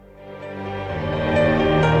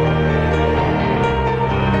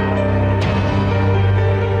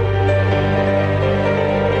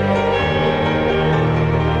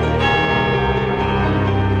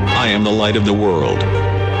the light of the world.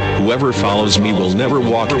 Whoever follows me will never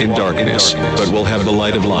walk in darkness, but will have the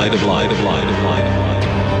light of light.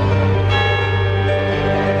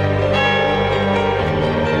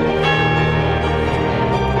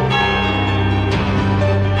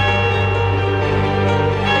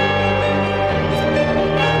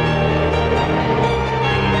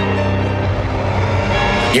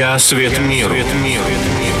 Я свет миру.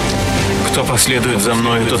 Кто последует за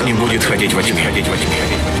мною, тот не будет ходить во тьме,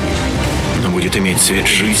 но будет иметь свет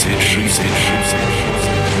жизни.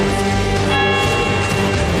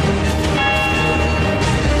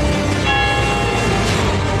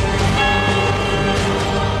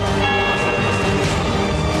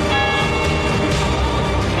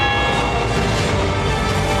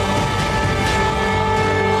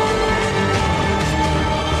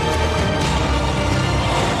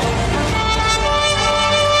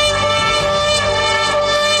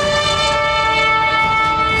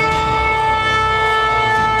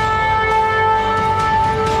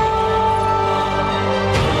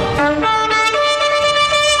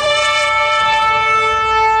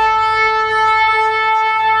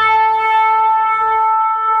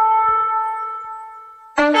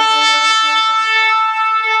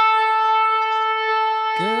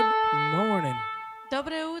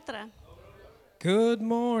 Доброе утро. Good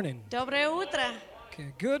morning. Доброе утро.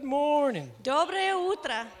 Okay, good morning. Доброе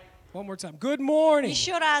утро. One more time. Good morning.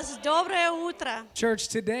 Еще раз. Доброе утро. Church,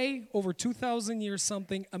 today, over 2,000 years,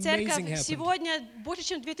 something amazing Церковь, happened сегодня, больше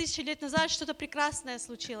чем 2000 лет назад, что-то прекрасное that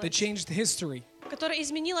случилось, changed history, которое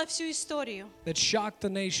изменило всю историю, that shocked the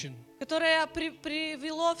nation, которое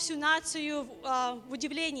привело всю нацию в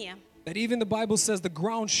удивление. that even the Bible says the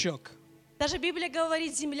ground shook. Даже Библия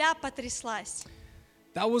говорит, земля потряслась.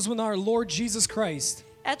 That was when our Lord Jesus Christ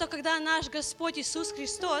Это когда наш Господь Иисус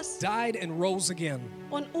Христос, died and rose again.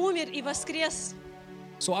 Он умер и воскрес.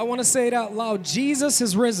 So I want to say it out loud. Jesus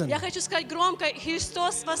is risen. Я хочу сказать громко,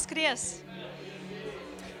 Христос воскрес.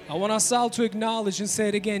 I want us all to acknowledge and say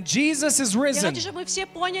it again. Jesus is Я risen. хочу, чтобы мы все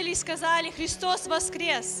поняли и сказали, Христос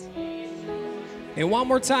воскрес. And one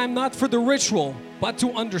more time, not for the ritual, but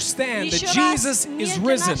to understand that Еще раз, Jesus не is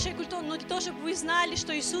для risen. нашей культуры, но для того, чтобы вы знали,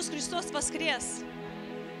 что Иисус Христос воскрес.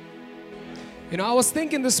 You know, I was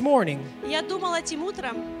thinking this morning Я думала этим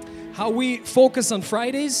утром, how we focus on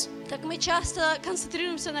Fridays как мы часто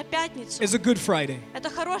концентрируемся на пятницу. is a good Friday. Это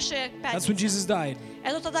хорошая That's when пятница. Jesus died.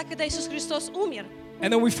 Это тогда, когда Иисус Христос умер.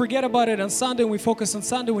 And then we forget about it on Sunday and we focus on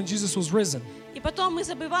Sunday when Jesus was risen. И потом мы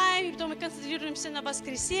забываем, и потом мы концентрируемся на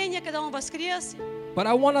воскресенье, когда Он воскрес. But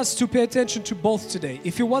I want us to pay attention to both today.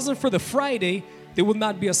 If it wasn't for the Friday, there would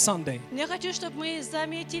not be a Sunday. Но я хочу, чтобы мы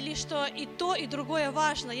заметили, что и то, и другое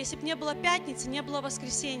важно. Если бы не было пятницы, не было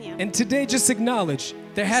воскресенья. And today, just acknowledge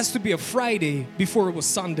there has to be a Friday before it was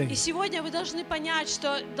И Sunday. сегодня вы должны понять,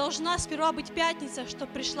 что должна сперва быть пятница,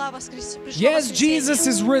 чтобы пришла воскресенье. Yes, Jesus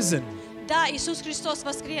is risen. Да, Иисус Христос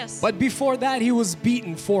воскрес. But before that, he was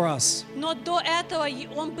beaten for us. Но до этого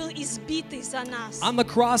Он был избитый за нас. On the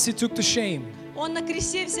cross, he took the shame. Он на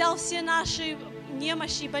кресте взял все наши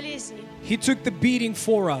немощи и болезни. He took the beating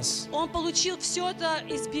for us. Он получил все это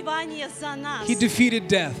избивание за нас. He defeated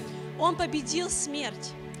death. Он победил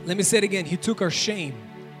смерть. Let me say it again. He took our shame.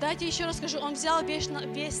 Дайте еще раз скажу, Он взял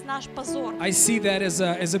весь наш позор. I see that as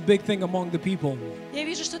a big thing among the people. Я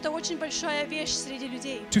вижу, что это очень большая вещь среди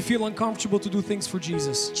людей. To feel uncomfortable to do things for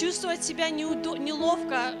Jesus. Чувствовать себя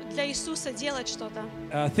неловко для Иисуса делать что-то.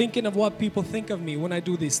 Thinking of what people think of me when I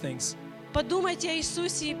do these things. Подумайте о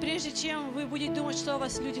Иисусе, прежде чем вы будете думать, что о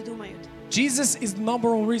вас люди думают. Jesus is the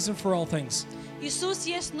number one reason for all things. Иисус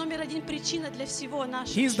есть номер один причина для всего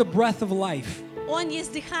нашего. He's the breath of life. Он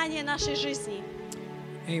есть дыхание нашей жизни.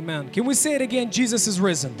 Amen. Can we say it again? Jesus is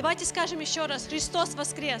risen. Давайте скажем еще раз, Христос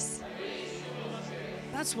воскрес.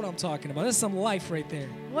 That's what I'm talking about. That's some life right there.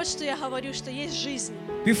 Вот что я говорю, что есть жизнь.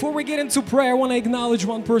 Before we get into prayer, I want to acknowledge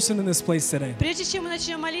one person in this place today. Прежде чем мы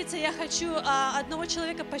начнем молиться, я хочу одного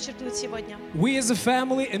человека подчеркнуть сегодня. We as a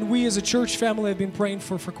family and we as a church family have been praying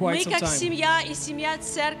for quite Мы some как time. семья и семья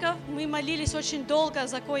церковь, мы молились очень долго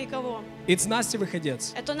за кое-кого. It's Настя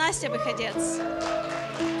Выходец. Это Настя Выходец.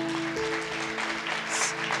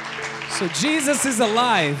 So Jesus is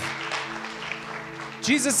alive.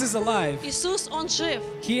 Jesus is alive. Иисус, Он жив.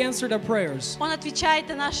 He answered our prayers. Он отвечает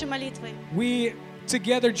на наши молитвы. We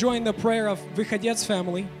together joined the prayer of Выходец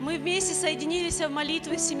family, Мы вместе соединились в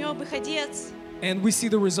молитве с семьей Выходец, and we see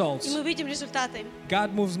the и results. мы видим результаты.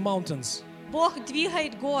 God moves mountains. Бог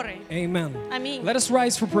двигает горы. Amen. Аминь. Let us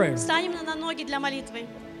rise for prayer. Встанем на ноги для молитвы.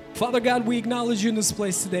 Father God, we acknowledge you in this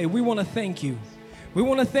place today. We want to thank you. We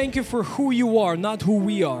want to thank you for who you are, not who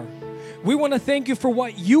we are. We want to thank you for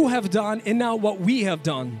what you have done and not what we have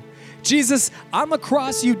done. Jesus, on the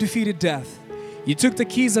cross you defeated death. You took the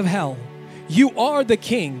keys of hell. You are the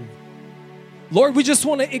King. Lord, we just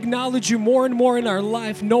want to acknowledge you more and more in our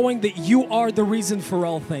life, knowing that you are the reason for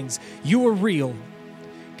all things. You are real.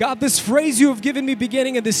 God, this phrase you have given me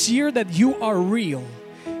beginning of this year, that you are real.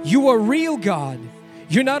 You are real, God.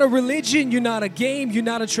 You're not a religion, you're not a game, you're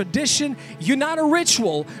not a tradition, you're not a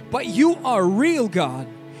ritual, but you are real, God.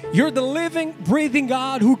 You're the living, breathing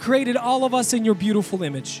God who created all of us in your beautiful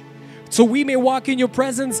image. So we may walk in your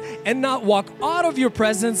presence and not walk out of your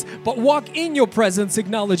presence, but walk in your presence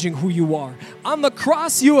acknowledging who you are. On the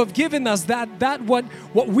cross you have given us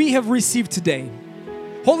what we have received today.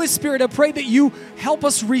 Holy Spirit, I pray that you help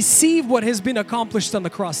us receive what has been accomplished on the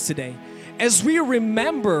cross today. As we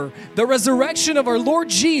remember the resurrection of our Lord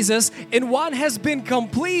Jesus and what has been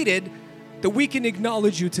completed, that we can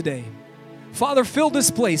acknowledge you today. Father, fill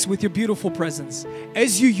this place with your beautiful presence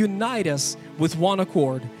as you unite us with one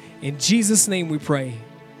accord. In Jesus' name we pray.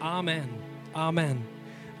 Amen. Amen.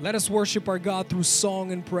 Let us worship our God through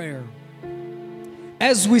song and prayer.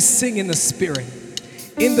 As we sing in the Spirit,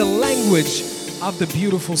 in the language of the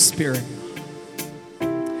beautiful Spirit.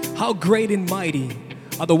 How great and mighty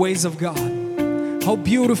are the ways of God. How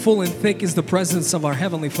beautiful and thick is the presence of our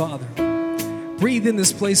Heavenly Father. Breathe in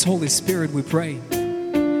this place, Holy Spirit, we pray.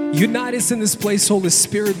 Unite us in this place, Holy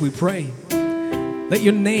Spirit, we pray. Let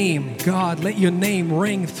your name, God, let your name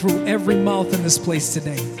ring through every mouth in this place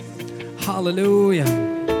today. Hallelujah.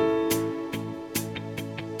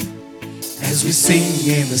 As we sing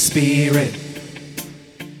in the Spirit,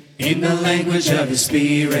 in the language of your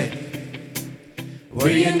Spirit, we're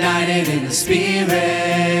united in the Spirit.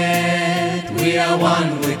 We are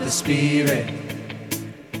one with the Spirit.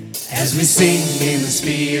 As we sing in the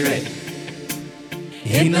Spirit,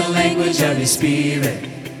 in the language of your Spirit,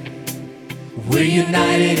 we're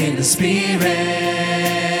united in the Spirit.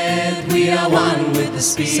 We are one with the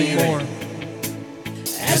Spirit. Sing more.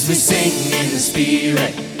 As we sing in the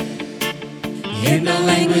Spirit, in the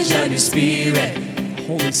language of your Spirit,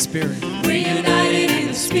 Holy Spirit, we're united in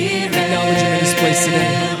the Spirit. acknowledge you in this place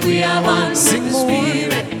today. We are one Sing with the more.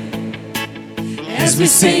 Spirit. As we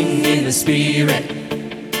sing in the Spirit,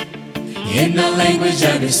 in the language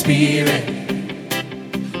of your Spirit,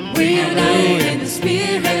 we're united in the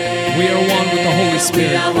Spirit. We are one with the Holy Spirit.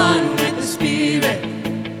 We are one with the Spirit.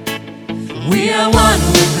 We are one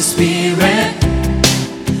with the Spirit.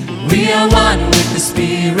 We are one with the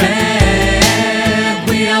Spirit.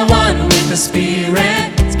 We are one with the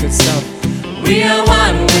Spirit. It's good stuff. We are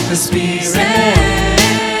one with the Spirit.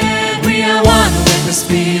 We are one with the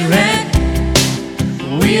Spirit.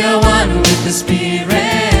 We are one with the Spirit.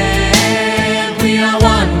 We are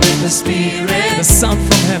one with the Spirit. The sound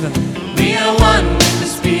from heaven. We are one with the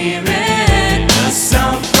Spirit. A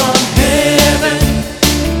sound from heaven.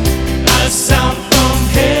 A sound from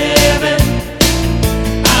heaven.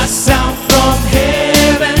 A sound from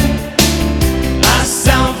heaven. A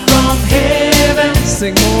sound from heaven.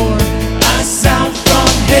 Sing more. A sound from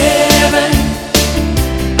heaven.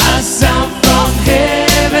 A sound from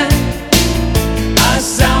heaven. A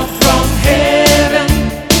sound from heaven.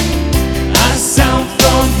 A sound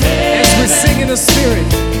from heaven. As we sing in the Spirit,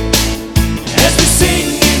 As we sing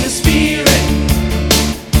in the Spirit,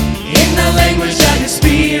 in the language of your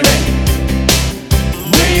Spirit,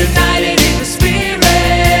 we're united in the Spirit.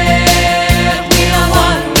 We are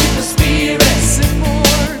one with the Spirit. sing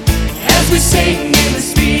more. As we sing in the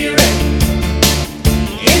Spirit,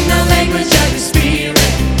 in the language of your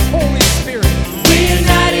Spirit, Holy Spirit, we're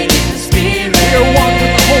united in the Spirit. we are one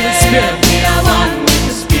with the Holy Spirit. We are one with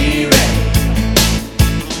the Spirit.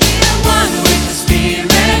 We are one with the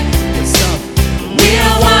Spirit. Good stuff. We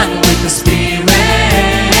are one with the Spirit.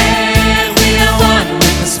 We are one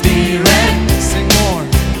with the Spirit. Sing more.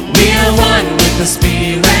 We are one with the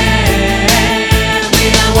Spirit. We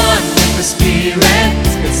are one with the Spirit.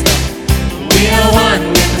 It's good stuff. We are one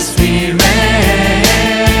with the Spirit.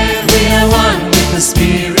 We are one with the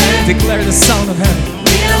Spirit. Declare the sound of heaven.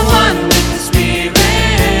 We are one with the Spirit.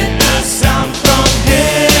 A sound from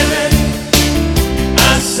heaven.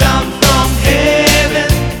 A sound from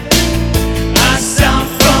heaven. A sound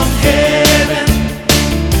from heaven.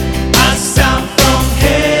 A sound from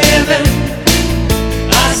heaven.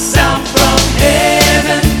 A sound from heaven.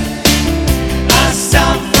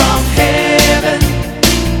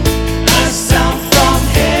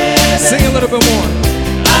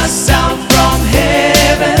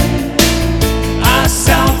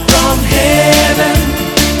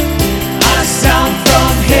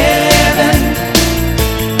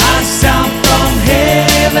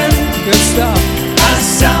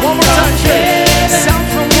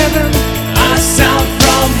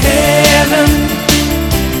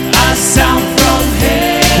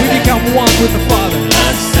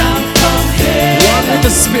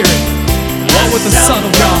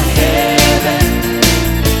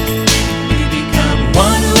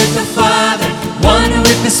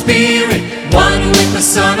 the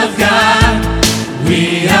Son of God.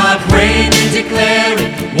 We are praying and declaring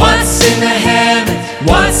what's in the heavens,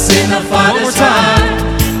 what's in the Father's heart.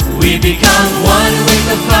 We become one with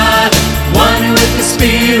the Father, one with the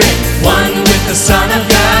Spirit, one with the Son of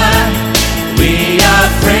God. We are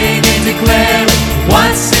praying and declaring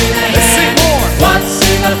what's in the heavens, what's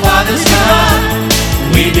in the Father's heart.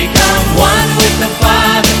 We become one with the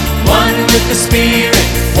Father, one with the Spirit,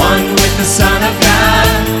 one with the Son of God.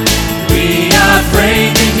 We are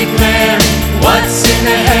praying and declaring what's in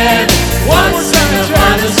the heavens, what's in the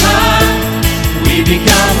Father's heart. We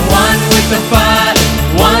become one with the Father,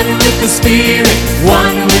 one with the Spirit,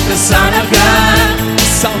 one with the Son of God.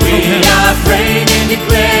 We are praying and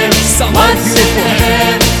declaring what's in the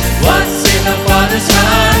heavens, what's in the Father's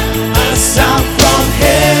heart. A sound from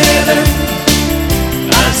heaven,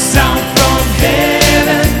 a sound from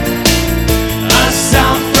heaven, a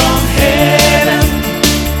sound from heaven,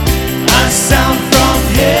 a sound from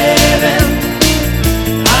heaven,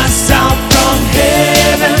 a sound from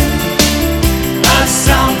heaven, a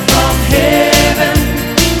sound from heaven,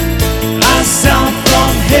 a sound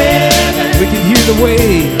from heaven. We can hear the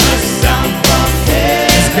wave A sound from heaven.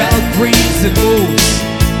 as God breathes and moves.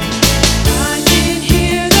 I can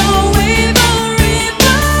hear the wave of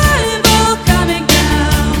revival coming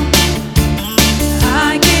down.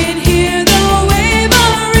 I can hear the wave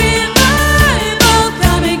of revival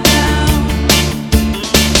coming down.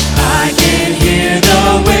 I can hear the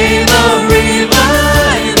wave of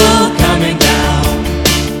revival coming down.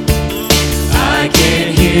 I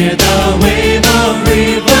can hear the wave of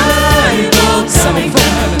revival coming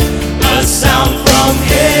down. A sound from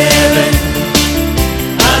heaven,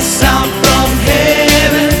 a sound from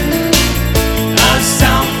heaven, a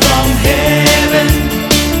sound from heaven,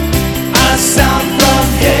 a sound from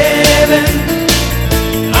heaven,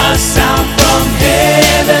 a sound from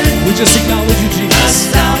heaven, We just acknowledge you, a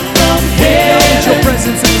Jesus. sound from We acknowledge your heaven,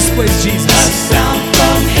 presence in this place, a Jesus. sound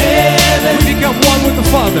from heaven, We become one with the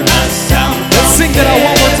Father. a sound from Let's sing that out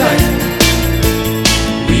one more time.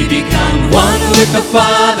 We become one with the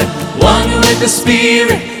Father, one with the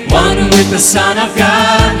Spirit, one with the Son of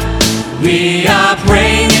God. We are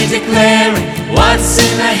praying and declaring what's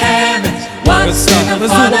in the heavens, what's in the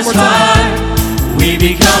Let's do it one Father's more time. heart. We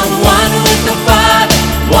become one with the Father,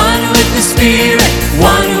 one with the Spirit,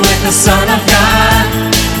 one with the Son of God.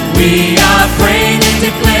 We are praying and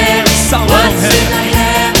declaring Sound from what's in the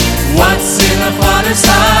heavens, what's in the Father's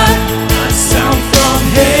heart. A sound from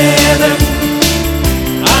heaven,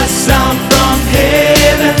 a sound from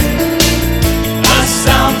heaven, a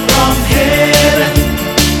sound from heaven,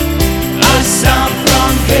 a sound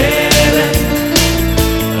from heaven,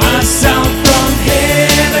 a sound from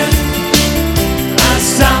heaven, a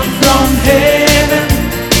sound from heaven,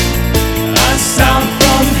 a sound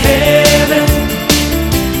from heaven,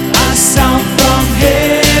 a sound from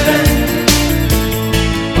heaven.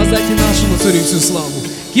 Воздайте нашему Царю всю славу.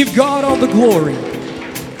 Give God all the glory.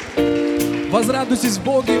 Возрадуйтесь в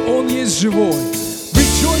Боге, Он есть живой.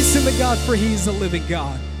 Rejoice in the God, for He is a living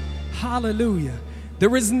God. Hallelujah.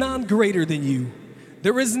 There is none greater than you.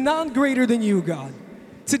 There is none greater than you, God.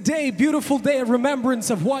 Today, beautiful day of remembrance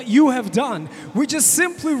of what you have done. We just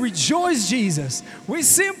simply rejoice, Jesus. We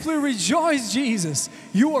simply rejoice, Jesus.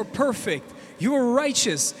 You are perfect. You are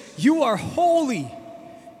righteous. You are holy.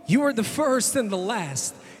 You are the first and the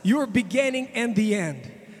last. You are beginning and the end.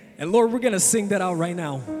 And Lord, we're going to sing that out right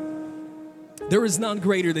now. There is none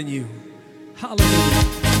greater than you. Hallelujah.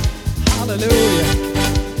 Hallelujah.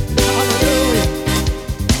 Hallelujah.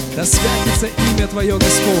 Да святится имя Твое,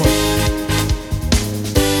 Господь.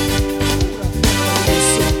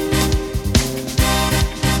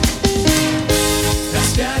 Да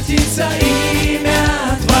святится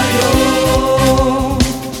имя Твое.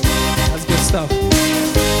 That's good stuff.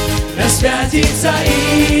 Да святится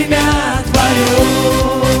имя Твое.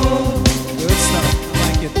 Good stuff. I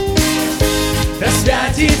like it. Да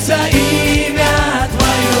святится имя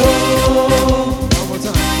Твое. One more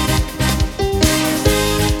time.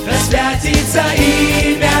 Да святится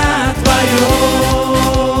имя Твое.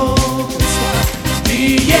 Good stuff. Ты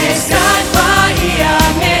есть Альфа и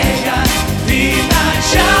Омега, Ты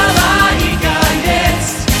начало и конец.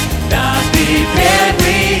 Да, Ты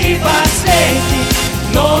первый и последний,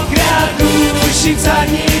 но грядущий Царь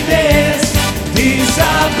небес. Ты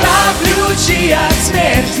забрал ключи от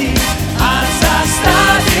смерти, а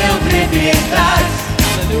заставил трепетать.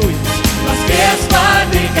 Hallelujah. Воскрес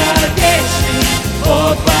владыка вечный,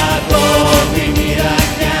 от богов и мира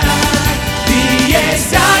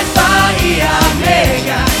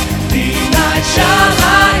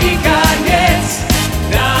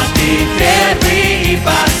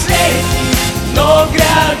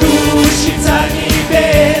грядущий Царь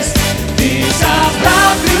Небес. Ты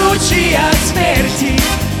забрал ключи от смерти,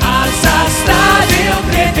 Отца заставил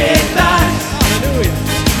трепетать.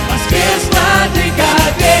 Воскрес Владыка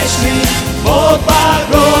вечный, Бог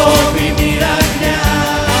богов и мир огня.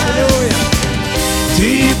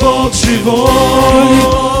 Ты Бог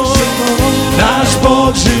живой, наш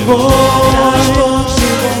Бог живой,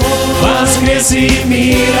 воскрес и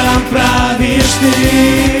миром правишь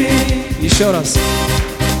Ты. Еще раз.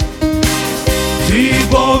 Ты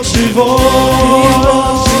Бог живой,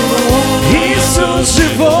 Иисус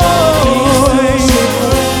живой,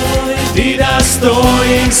 Ты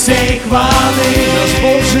достоин всей хвалы. Наш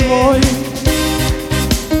Бог живой.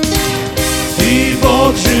 Ты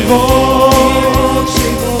Бог живой,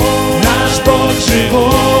 наш Бог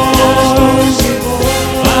живой,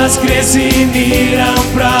 воскрес и миром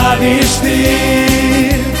правишь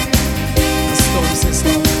Ты. Достоин всей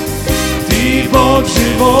славы. Ты Бог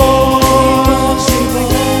живой,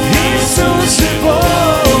 Иисус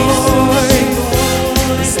живой,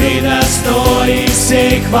 Ты достоин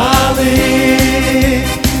всей хвалы.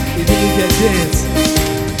 И великий Отец.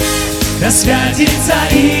 Да святится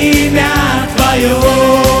имя Твое,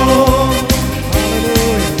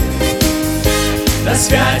 да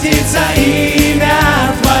святится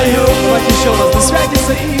имя Твое. Давайте еще раз. Да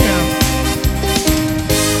святится имя.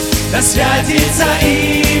 Да святится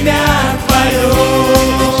имя Твое.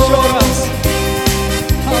 Еще раз.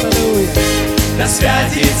 Аллилуйя. Да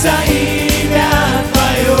святится имя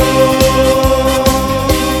Твое.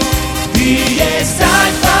 Ты есть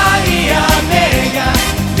Альфа и Омега,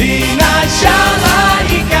 Ты начало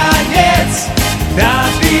и конец. Да,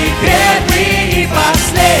 Ты первый и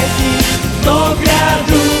последний, но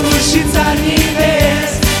грядущий Царь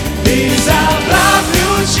Небес. Ты забрал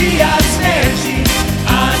ключи от смерти,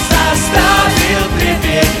 заставил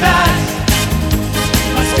трепетать.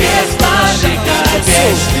 Воскрес Владыка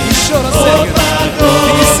вечный, Еще раз, Бог церковь. богов Ты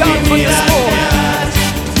и есть мир огня.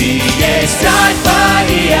 Ты есть Альфа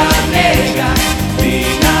и Омега, Ты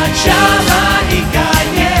начало и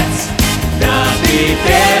конец. Да, Ты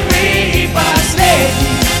первый и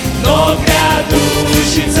последний, но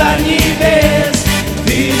грядущий Царь Небес.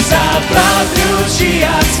 Ты забрал ключи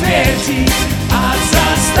от смерти,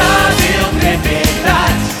 заставил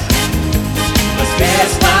трепетать.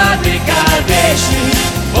 Воскрес Владыка вечный,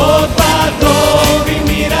 Бог богов и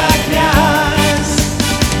мира князь.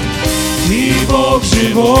 Ты Бог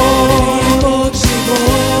живой,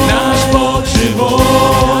 наш Бог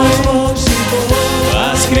живой,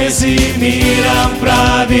 воскрес и миром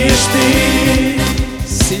правишь Ты.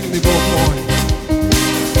 Сильный Бог мой.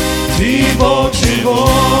 Ты Бог живой,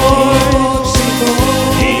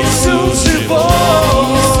 Иисус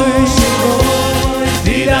живой,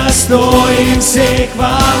 Ты достоин всей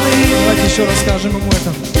хвалы. Давайте еще раз скажем ему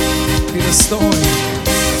это. Ты достоин.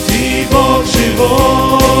 Ты Бог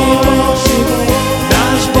живой,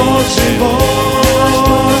 наш Бог живой,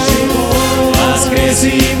 воскрес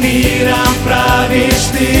и миром правишь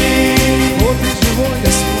Ты. Вот Ты живой,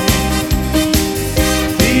 Господь.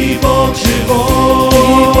 Ты Бог живой,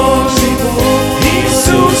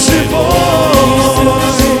 Иисус живой,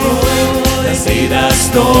 Ты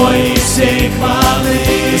достоин всей хвалы.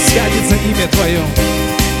 Да святится имя Твое.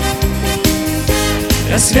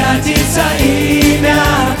 Да святится имя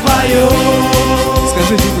Твое.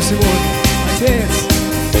 Скажите ему сегодня. Отец.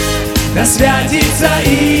 Да святится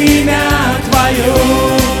имя Твое.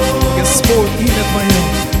 Господь, имя Твое.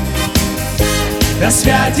 Да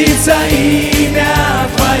святится имя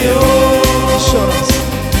Твое. Еще раз.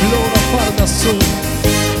 Глора Фардасу.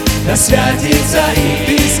 Да святится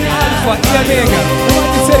Ты есть имя Альфа и Омега.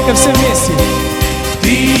 Давайте, церковь, все вместе. Ты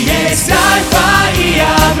есть Альфа и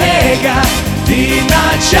Омега, Ты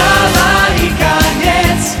начало и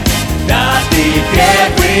конец. Да, Ты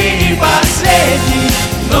первый и последний,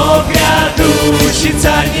 но грядущий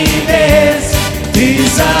Царь Небес. Ты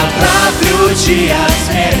забрал ключи от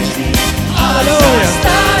смерти, Аллилуйя.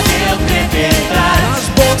 заставил трепетать. Наш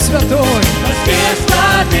Бог святой. Воскрес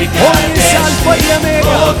Владыка Он есть Альфа и Омега.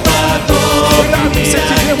 Бог богов и Радуйся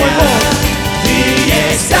мира тебе, мой Бог. князь. Ты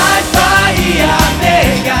есть Альфа и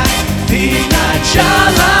Омега, Ты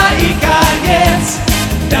начало и конец.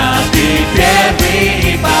 Да, Ты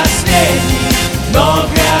первый и последний, но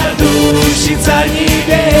грядущий Царь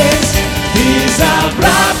Небес. Ты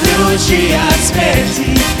забрал ключи от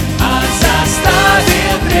смерти,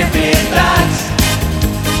 заставил трепетать.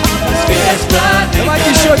 Воскрес Владыка Давайте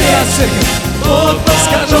еще один раз, церковь. Бог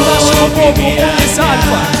Скажем нашему богов Богу, и мира Он есть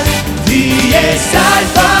Альфа. Ты есть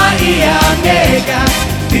Альфа и Омега,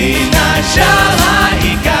 Ты начало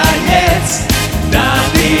и конец. Да,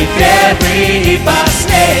 Ты первый и последний.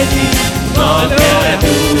 но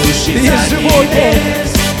грядущий Ты есть Царь живой Бог.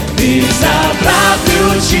 небес. Ты забрал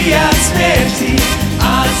ключи от смерти,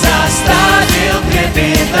 заставил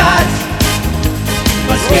трепетать.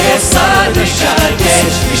 Воскресла ты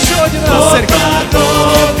чудес, Еще один кто раз, церковь.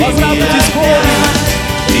 подобен Возрадуйтесь Богу. меня.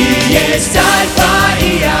 Ты есть Альфа и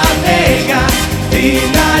Омега, Ты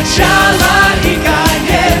начало и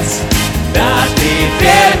конец. Да, Ты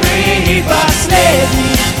первый и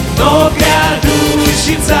последний, но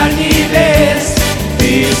грядущий Царь небес.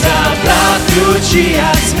 Ты забрал ключи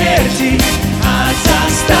от смерти,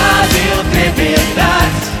 заставил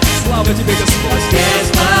трепетать. Слава Тебе, Господь.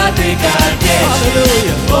 Воскресла Ты как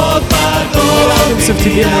Аллилуйя. Бог Радуемся подобен в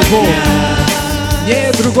Тебе, мой Бог. меня.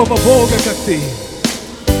 Нет другого Бога, как Ты.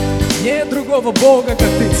 Нет другого Бога, как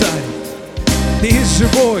Ты, Царь. Ты есть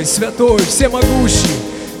живой, святой, всемогущий.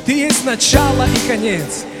 Ты есть начало и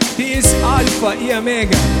конец. Ты есть Альфа и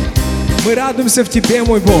Омега. Мы радуемся в Тебе,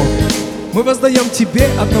 мой Бог. Мы воздаем Тебе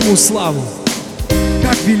одному славу.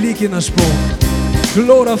 Как великий наш Бог.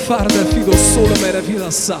 Глора фарда фидо соло меравила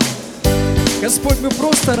сам. Господь, мы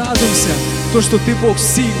просто радуемся, то, что Ты Бог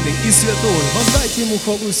сильный и святой. Воздайте Ему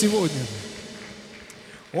хвалу сегодня.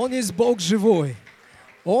 Он есть Бог живой.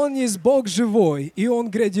 Он есть Бог живой, и Он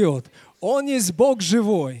грядет. Он есть Бог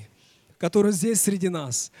живой, который здесь среди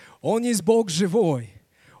нас. Он есть Бог живой.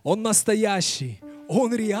 Он настоящий.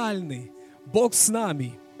 Он реальный. Бог с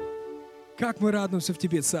нами. Как мы радуемся в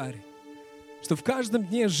Тебе, Царь, что в каждом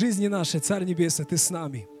дне жизни нашей, Царь Небесный, Ты с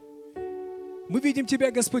нами. Мы видим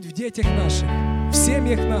Тебя, Господь, в детях наших, в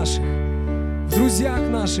семьях наших, в друзьях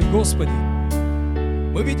наших, Господи.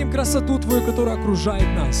 Мы видим красоту Твою, которая окружает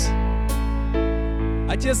нас.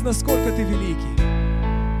 Отец, насколько Ты великий,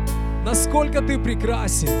 насколько Ты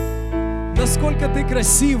прекрасен, насколько Ты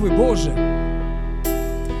красивый, Боже.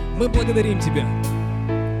 Мы благодарим Тебя,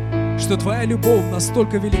 что Твоя любовь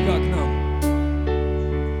настолько велика к нам.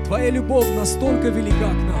 Твоя любовь настолько велика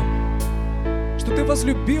к нам, что Ты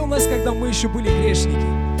возлюбил нас, когда мы еще были грешники.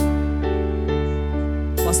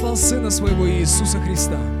 Послал Сына Своего Иисуса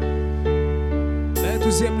Христа на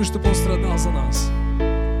эту землю, чтобы Он страдал за нас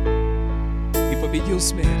и победил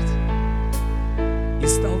смерть и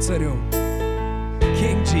стал царем.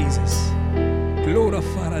 King Jesus, Glora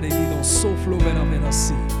fara de vido, soplo vera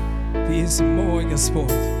venasi. Ты есть мой Господь.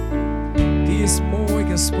 Ты есть мой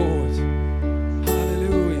Господь.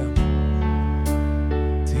 Аллилуйя.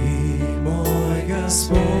 Ты мой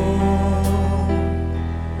Господь,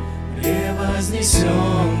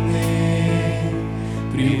 превознесенный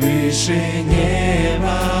превыше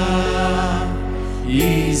неба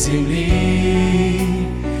и земли,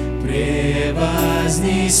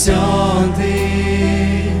 превознесен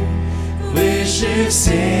Ты выше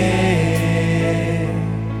всех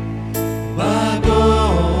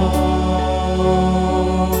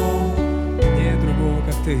богов. Нет другого,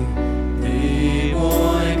 как Ты. Ты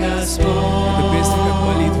мой Господь, Это песня, как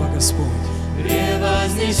молитва, Господь.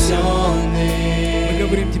 превознесенный Мы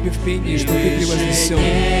говорим Тебе в пении, что Ты превознесен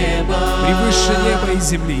неба превыше неба и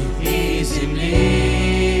земли. и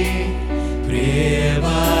земли,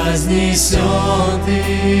 превознесен Ты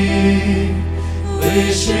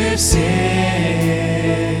выше всех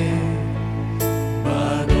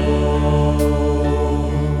богов.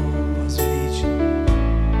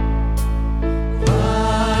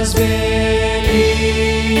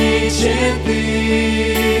 Возвеличен Ты,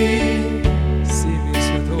 Семя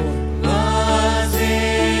святой.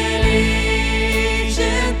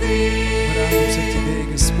 возвеличен Ты, Мы радуемся в Тебе,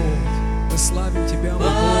 Господь. Мы славим Тебя, мой Бог.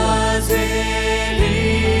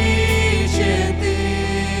 возвеличен Ты,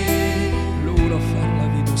 Лура фарла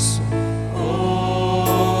видосо. о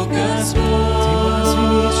Господь. Ты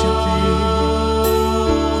возвеличен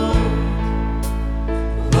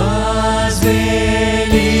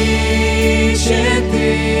Возвеличен Ты,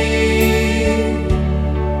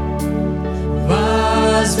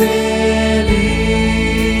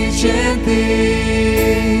 возвеличен Ты,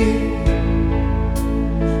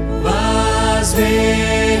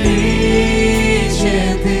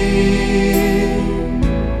 возвеличен Ты,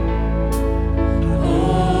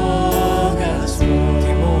 о Господь.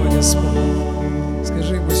 Ты мой Господь.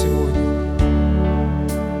 Скажи Ему сегодня.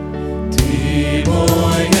 Ты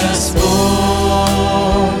мой Господь,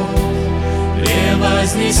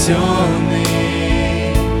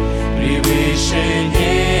 превознесенный превыше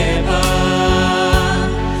неба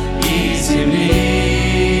и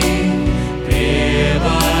земли,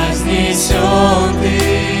 превознесен Ты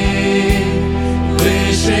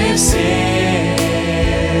выше всех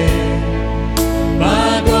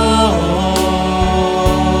богов.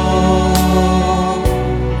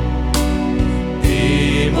 Ты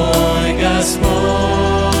мой Господь,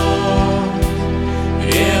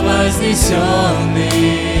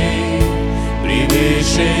 вознесенный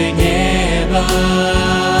превыше неба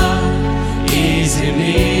и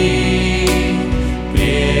земли,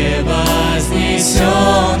 превознесен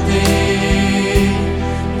ты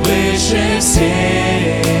выше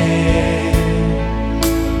всех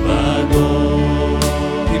богов.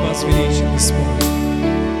 Ты возвеличен, Господь.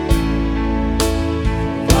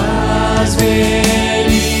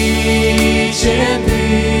 Возвеличен ты,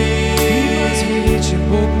 Возвеличен,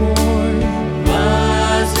 Бог мой.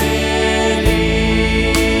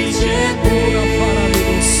 возвеличен ты,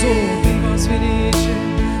 Ты возвеличен.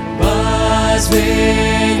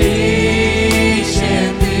 возвеличен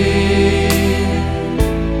ты,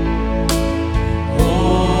 о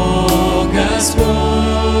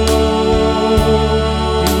Господь,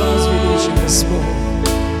 Ты возвеличен, Господь.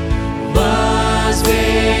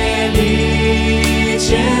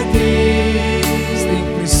 возвеличен ты, Стоим в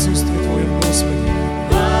присутствии Твоем, Господи.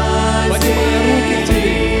 Поднимая руки к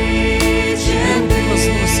Тебе, руки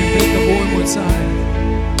возносим пред Тобой, мой Царь.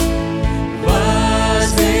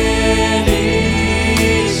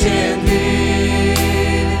 возвеличен ты,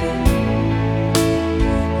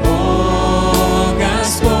 о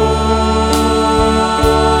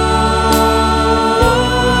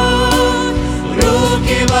Господь,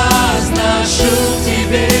 руки возношу к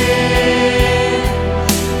Тебе,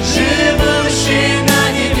 живущий на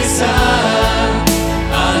небесах,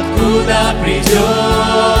 откуда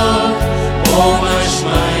придет помощь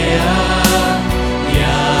моя.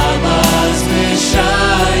 Я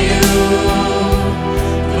возвышаю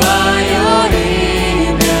Твое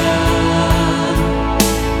имя,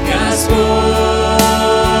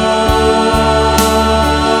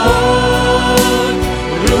 Господь,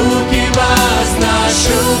 руки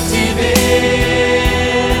возношу к Тебе,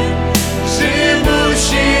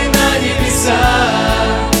 живущий на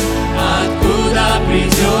небесах, откуда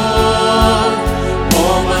придет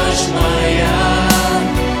помощь моя.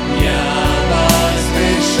 Я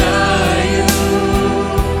возвышаю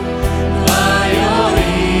Твое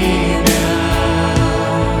имя,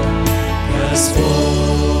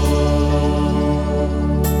 Господь.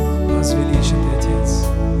 Возвеличен Ты, Отец.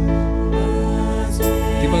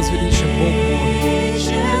 Ты возвеличен, Бог мой.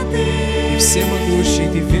 Ты всемогущий,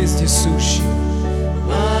 Ты вездесущий.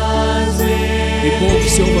 Ты Бог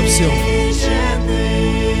все во всем.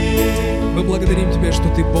 Мы благодарим Тебя, что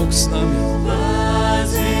Ты Бог с нами.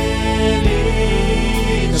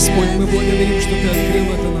 Господь, мы благодарим, что Ты открыл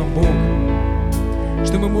это нам, Бог.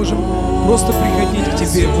 Что мы можем просто приходить к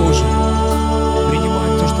Тебе, Боже,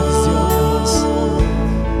 принимать то, что Ты сделал для нас.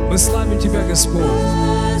 Мы славим Тебя, Господь.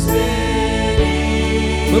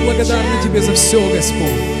 Мы благодарны Тебе за все,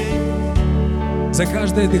 Господь. За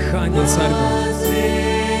каждое дыхание, Царь Бог.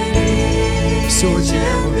 Все от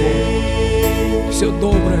Тебя, мой Бог. Все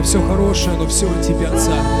доброе, все хорошее, но все от Тебя,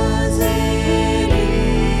 Царь.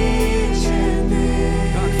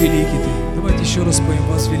 Как великий Ты. Давайте еще раз поем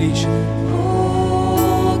 «Возвеличен».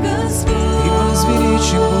 Ты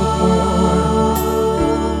возвеличен, Бог мой.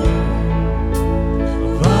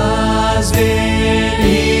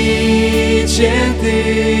 Возвеличен ты,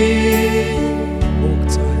 Бог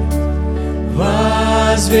Царь.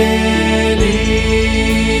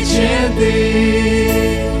 возвеличен ты,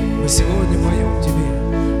 Мы сегодня поем Тебе.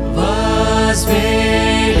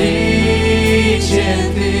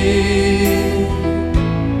 возвеличен ты,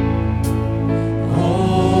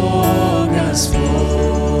 о Господь.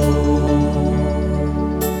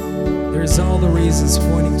 There's all the reasons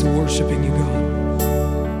pointing to worshiping You, God.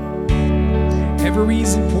 Every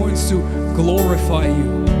reason points to glorify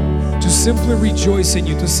You, to simply rejoice in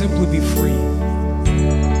You, to simply be free.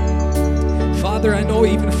 Father, I know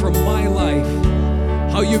even from my life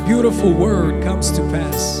how Your beautiful word comes to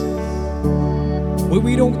pass. When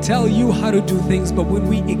we don't tell You how to do things, but when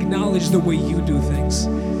we acknowledge the way You do things,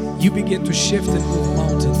 You begin to shift and move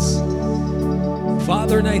mountains.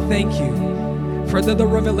 Father, and I thank You for the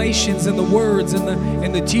revelations and the words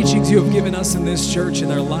and the teachings You have given us in this church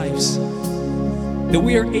in our lives. That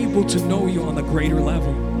we are able to know You on a greater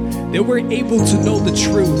level. That we're able to know the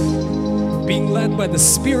truth. Being led by the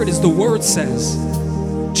Spirit, as the Word says.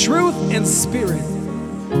 Truth and Spirit.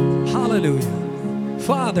 Hallelujah.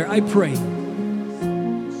 Father, I pray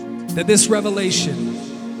that this revelation,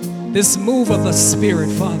 this move of the Spirit,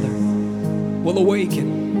 Father, will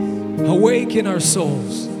awaken our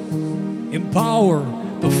souls, empower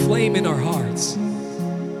the flame in our hearts.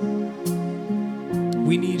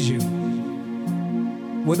 We need You.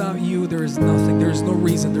 Without You, there is nothing. There is no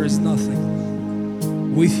reason. There is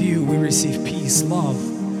nothing. With You, we receive peace, love,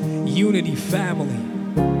 unity, family,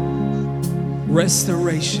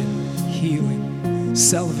 restoration, healing.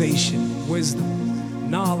 salvation, wisdom,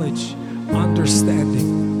 knowledge,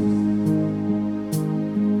 understanding.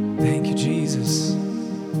 Thank you, Jesus.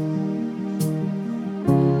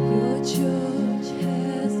 Your church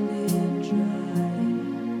has been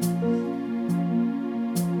tried.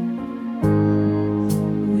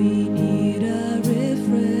 We need a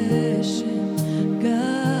refreshing,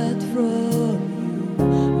 God, from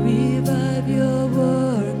you. Revive your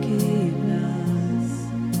work in us.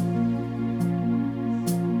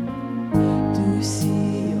 To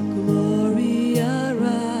see your glory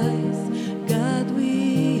arise, God,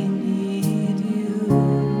 we need you.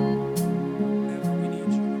 Never we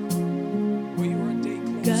need you. Well, you are a day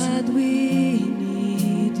closer. God, we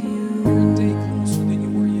need You're a you. day closer than you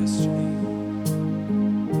were yesterday.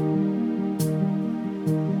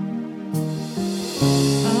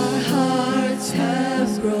 Our hearts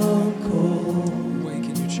have grown cold.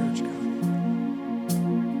 Awaken your church, God.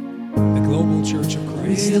 The global church of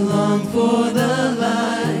Christ. We long for the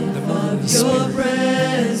light The move of of the your Spirit.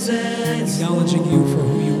 presence. Acknowledging you for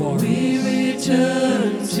who you are. We return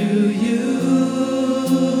to you.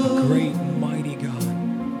 A great and mighty God.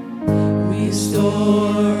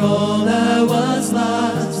 Restore all that was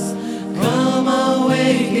lost. Come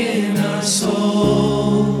awaken our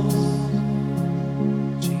souls.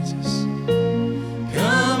 Jesus.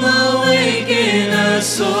 Come awaken our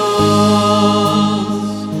souls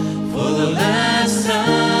for the last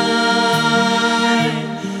time.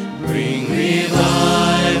 Bring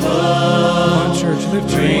revival. Come on, church, lift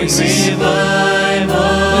your Bring voices. revival.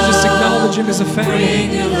 Let's just acknowledge him as a Bring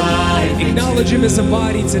family. your life Acknowledge him as a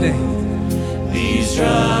body today. these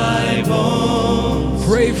dry bones.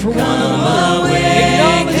 Pray for one another. awaken.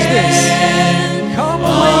 Acknowledge this. Come All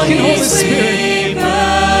awaken, ye Holy Spirit.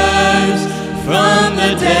 sleepers, from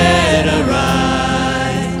the dead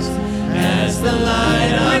arise, as the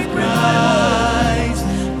light of Christ.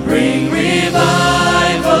 Bring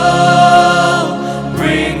revival,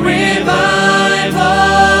 bring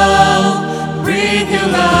revival, breathe your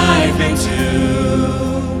life into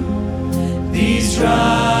these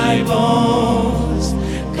dry bones.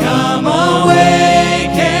 Come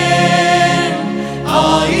awaken,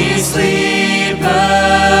 all ye sleepers,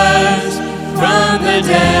 from the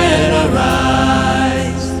dead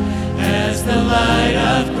arise, as the light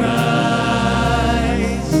of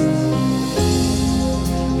Christ.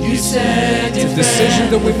 You said It's a decision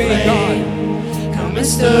that we made, God. come and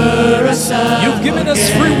stir us up. You've given us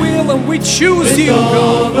again. free will and we choose With you, God.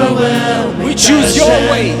 overwhelming We choose your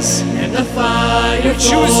passion ways. and the fire. We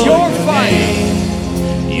choose for your your fire. name.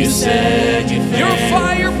 You said you Your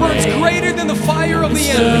fire burns greater than the fire of the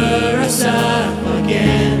enemy. stir us up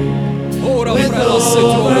again. Ora With fratello, se tu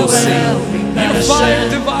lo sei. overwhelming Your fire passion.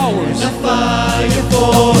 devours The fire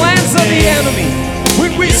for plans of the enemy.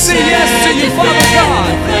 When we say yes to you, Father God,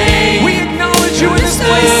 we acknowledge you in this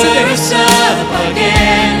place today. Stir us up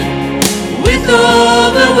again. With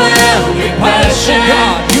overwhelming Passion, passion.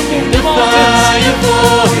 God, you move The mountains. fire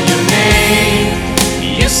for your name.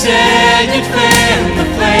 You said you'd fan the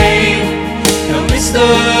flame. Come and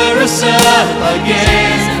stir us up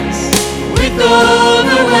again. With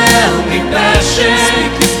overwhelming passion.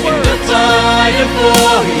 The fire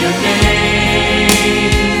for your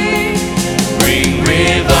name. Bring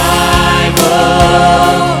revival.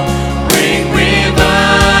 Bring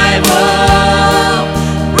revival.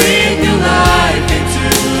 Bring your life into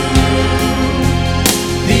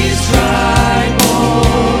these dry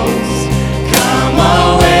bones. Come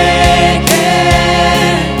awaken,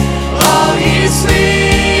 all ye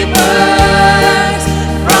sleepers,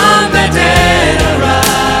 from the dead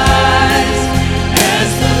arise, as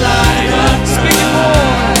the light of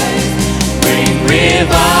Christ. Bring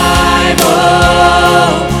revival,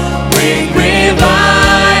 bring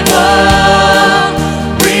revival,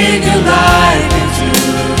 bring your life into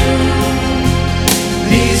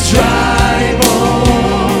these dry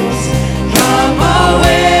bones. Come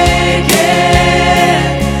awaken,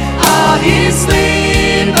 all ye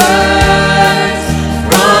sleepers,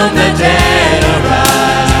 from the dead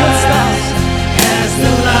arise, as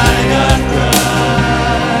the light of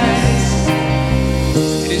Christ.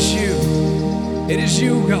 It is you. It is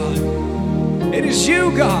you, God. It is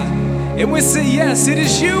you, God. And we say yes. It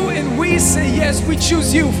is you, and we say yes. We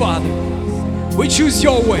choose you, Father. We choose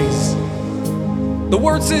your ways. The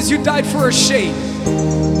word says you died for our shame.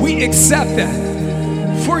 We accept that.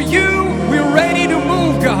 For you, we're ready to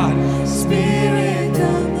move, God. Spirit,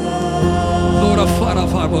 come Lord,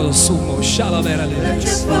 let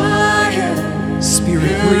your fire Spirit,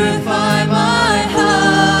 breathe. purify my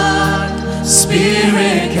heart.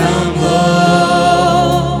 Spirit, come,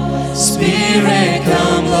 Lord. Spirit,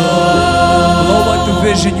 come, Lord. Blow like the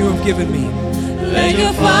vision you have given me. Let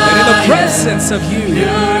your And in the fire presence of you,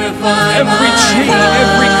 purify every my tree, heart.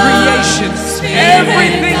 every creation,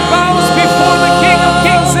 everything bows before the King of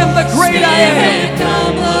Kings and the great I am. Spirit,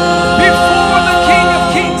 come, Lord. Before the King of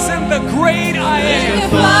Kings and the great I Let am. your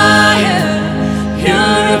fire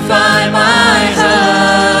purify my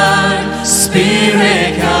heart.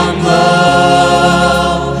 Spirit, come,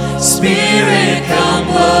 Lord. Spirit, come,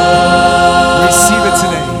 Lord. Receive it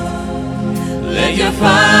today. Let your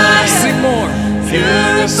fire Sing more.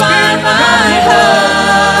 purify my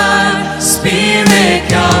heart. Spirit,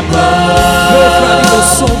 come, Lord.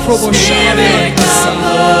 Spirit, come,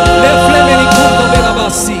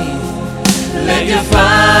 Let your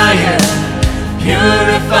fire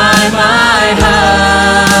purify my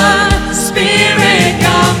heart. Spirit,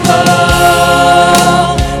 come,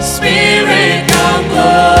 Lord. Spirit, come,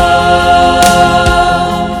 Lord.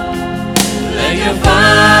 Let your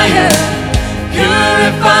fire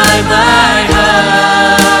purify my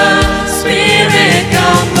heart. Spirit,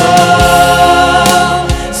 come, Lord.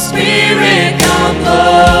 Spirit, come, Lord.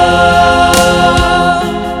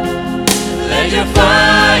 Let your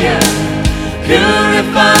fire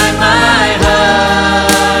purify my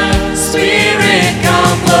heart. Spirit,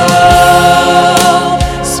 come, Lord.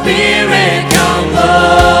 Spirit, come,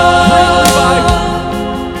 Lord.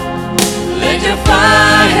 Let your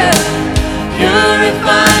fire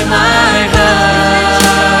purify my heart.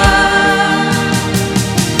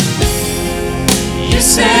 You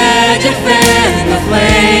said you'd fan the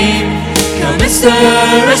flame. Come and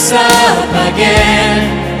stir us up again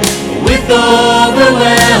with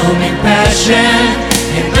overwhelming passion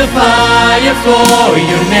in the fire for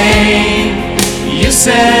your name. You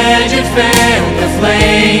said you'd fan the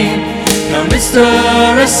flame. Come and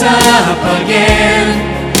stir us up again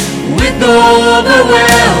with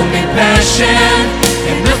overwhelming passion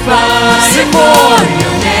in the fire for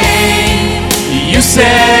your name. You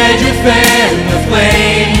said you'd fan the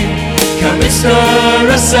flame. Come and stir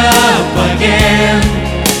us up again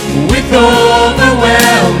with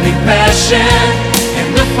overwhelming passion and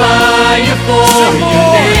the fire for your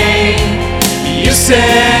name. You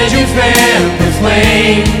said you felt the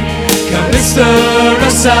flame. Come and stir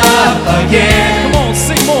us up again. Come on,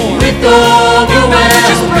 sing more. With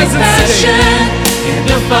overwhelming passion and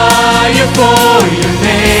the fire for your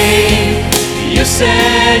name. You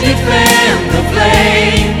said you felt the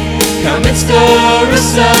flame. Come and stir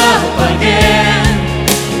us up again.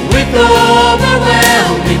 With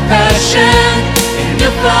overwhelming passion and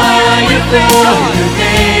the fire for your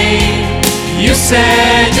name. You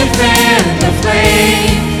said you felt the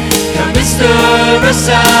flame. Come and stir us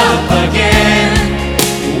up again.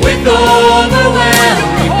 With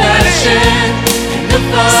overwhelming passion and the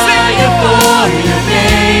fire for your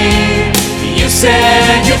name. You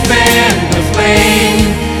said you felt the flame.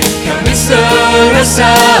 Come and stir us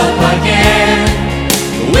up again.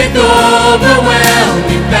 With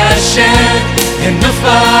overwhelming passion and the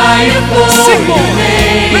fire for Sing your more.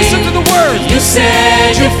 name. Listen to the words. You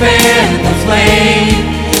said you felt the flame.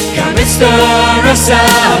 Come and stir us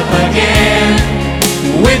up again.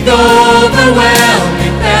 With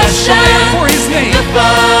overwhelming passion For his name. the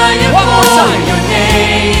fire One more for time. your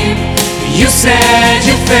name. You said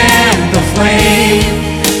you felt the flame.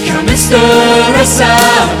 Come and stir us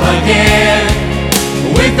up again.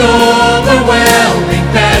 With overwhelming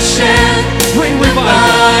passion, Bring the revival.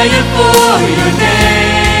 fire for your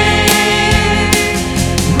name.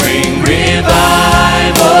 Bring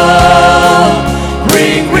revival,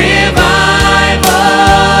 bring revival,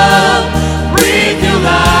 breathe new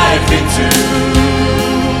life into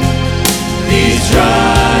these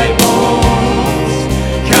dry bones.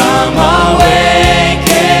 Come awaken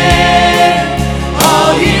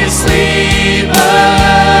all ye sleepers,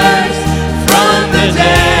 from the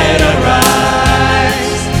dead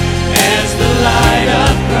arise as the light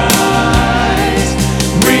of Christ.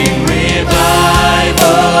 Bring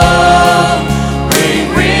revival, bring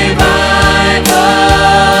revival,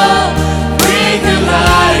 breathe new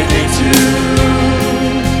life into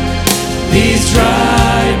these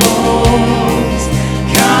dry bones.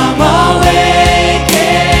 Come awaken,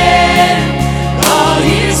 all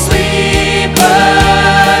ye sleepers,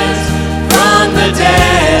 from the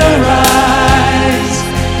dead arise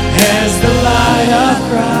as the light of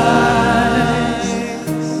Christ.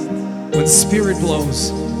 When Spirit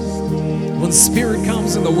blows, when Spirit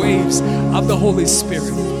comes in the waves of the Holy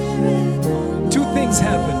Spirit, two things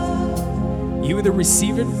happen. You either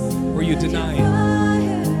receive it or you deny it.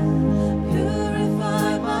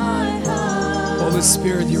 Holy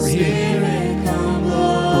Spirit, you're here.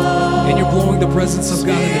 And you're blowing the presence of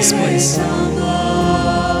God in this place.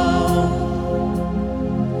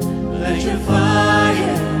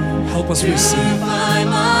 us receive. Purify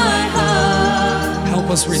my heart. Help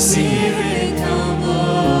us receive. Spirit, come,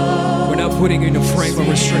 Lord. We're not putting you in a frame of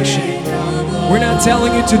restriction. We're not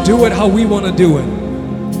telling you to do it how we want to do it.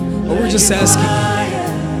 But we're just asking you,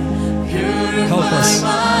 Purify help us.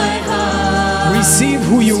 my heart. Receive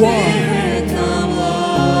who you are. Spirit, come,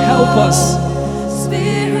 Lord. Help us.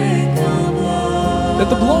 Spirit, come, Lord. That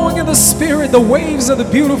the blowing of the Spirit, the waves of the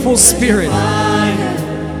beautiful Spirit, Fire.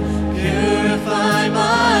 Purify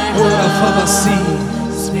my heart.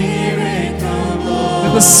 Spirit, come, Lord.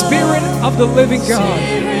 that the Spirit of the living God,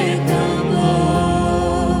 Spirit, come,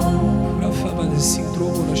 Lord.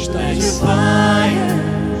 Let your fire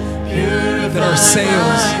purify that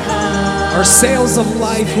our sails of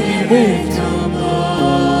life will be moved.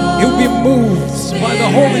 It will be moved by the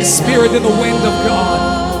Holy Spirit and the wind of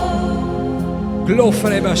God.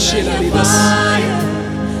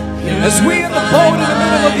 As we in the boat in the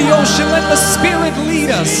middle of the ocean, let the Spirit lead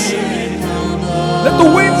us. Let the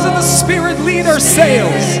winds of the Spirit lead our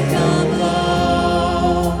sails.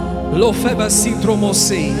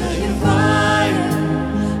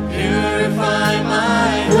 Purify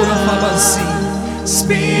my heart.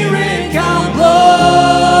 Spirit, come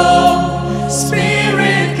blow.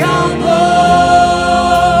 Spirit, come blow.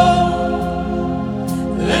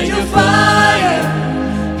 Let your fire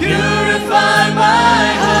purify my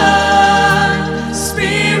heart.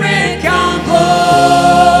 Spirit, come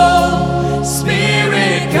blow.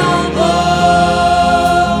 Spirit, come blow.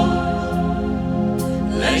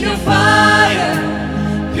 Let your fire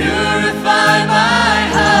purify my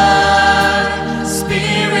heart.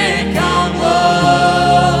 Spirit, come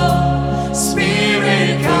blow.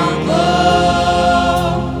 Spirit, come blow.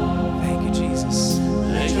 Thank you, Jesus.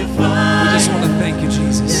 Let your We fire just want to thank you,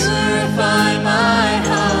 Jesus. purify my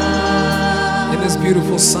heart. In this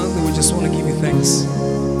beautiful Sunday, we just want to give you thanks.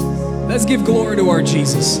 Let's give glory to our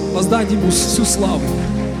Jesus. Воздайте ему всю славу.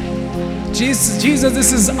 Jesus,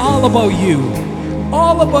 this is all about you.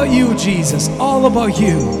 All about you, Jesus. All about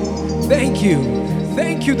you. Thank you.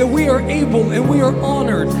 Thank you that we are able and we are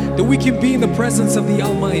honored that we can be in the presence of the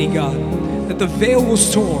Almighty God. That the veil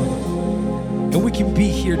was torn. And we can be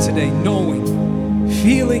here today knowing,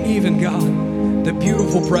 feeling even, God, the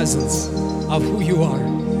beautiful presence of who you are.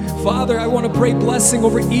 Father, I want to pray blessing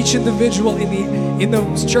over each individual in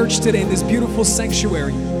the church today, in this beautiful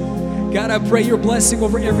sanctuary. God, I pray your blessing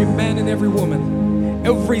over every man and every woman,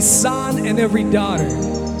 every son and every daughter.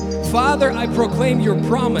 Father, I proclaim your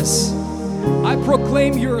promise. I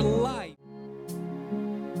proclaim your light.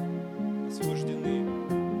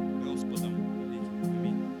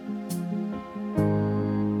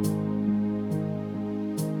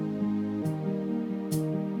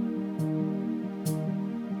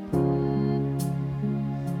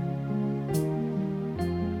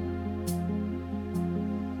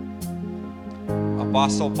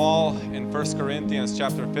 Apostle Paul in 1 Corinthians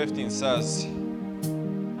chapter 15 says,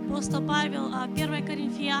 Апостол Павел, 1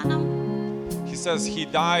 Коринфянам, he says he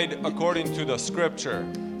died according to the scripture.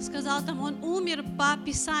 сказал там, он умер по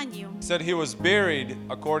Писанию. He said he was buried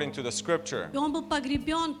according to the scripture. И он был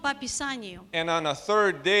погребен по Писанию. And on the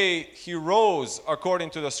third day he rose according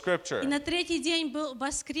to the scripture. И на третий день был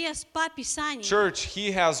воскрес по Писанию. Church,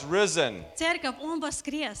 he has risen. Церковь, он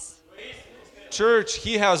воскрес. Church,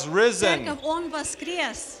 he has risen. Церковь, он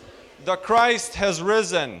воскрес. The Christ has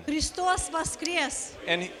risen. Христос воскрес.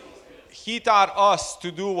 And he taught us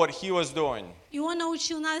to do what he was doing. И он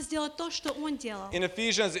научил нас делать то, что он делал. In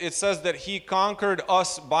Ephesians it says that he conquered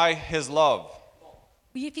us by his love.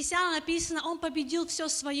 В Ефесянам написано, он победил все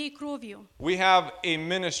своей кровью. We have a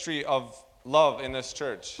ministry of love in this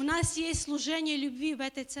church. У нас есть служение любви в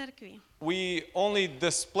этой церкви. We only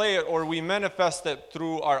display it or we manifest it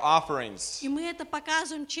through our offerings. И мы это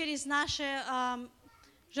показываем через наши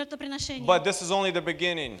жертвоприношения. But this is only the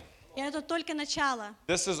beginning. И это только начало.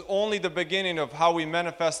 This is only the beginning of how we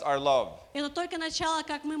manifest our love. Это только начало,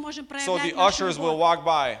 как мы можем So проявлять the нашу ushers will любовь. walk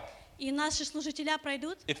by. И наши служителя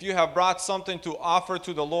пройдут. If you have brought something to offer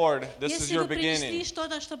to the Lord, this is Если your вы принесли beginning.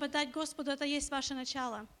 что-то, чтобы дать Господу, это есть ваше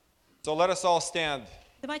начало. So let us all stand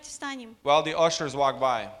Давайте встанем, while the ushers walk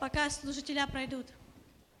by. пока служителя пройдут.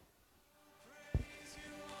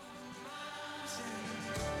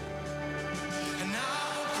 And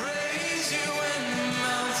I'll praise you when the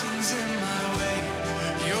mountain's in my way.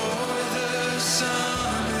 You're the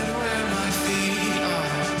summit where my feet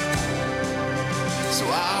are. So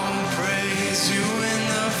I will praise you in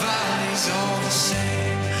the valleys all the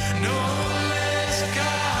same. No less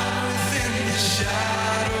God within the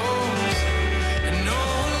shadows, and no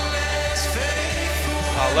less faithful.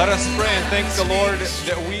 Let us pray and thank the Lord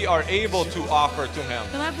that we are able to offer to Him.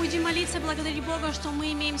 Давай будем молиться, благодарить Бога, что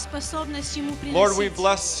мы имеем способность Ему Lord, we приносить.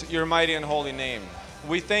 bless your mighty and holy name.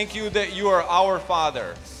 We thank you that you are our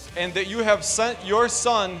Father and that you have sent your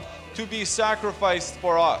Son to be sacrificed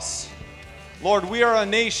for us. Lord, we are a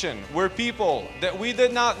nation, we're people that we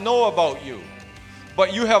did not know about you,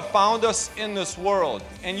 but you have found us in this world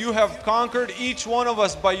and you have conquered each one of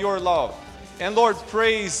us by your love. And Lord,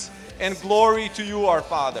 praise and glory to you, our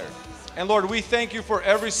Father. And Lord, we thank you for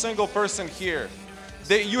every single person here,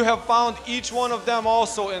 that you have found each one of them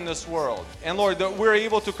also in this world. And Lord, that we're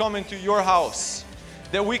able to come into your house,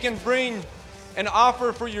 that we can bring an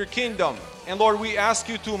offer for your kingdom. And Lord, we ask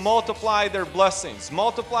you to multiply their blessings,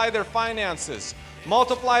 multiply their finances,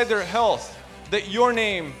 multiply their health, that your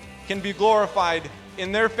name can be glorified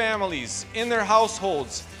in their families, in their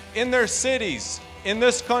households, in their cities, in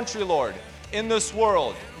this country, Lord, in this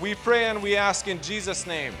world. We pray and we ask in Jesus'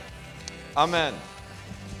 name. Amen.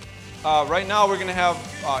 Right now we're going to have,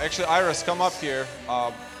 actually Iris, come up here.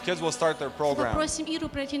 Kids will start their program. Попросим Иру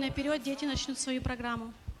пройти наперед, дети начнут свою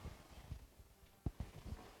программу.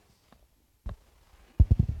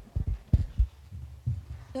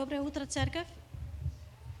 Доброе утро, церковь.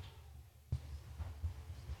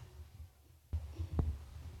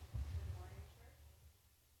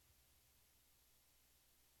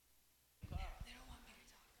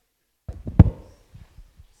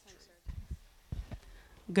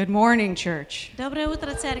 Good morning, church. Доброе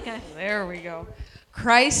утро, церковь. There we go.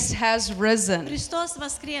 Christ has risen. Христос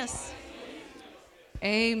воскрес.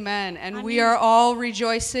 Amen. And we Amen. are all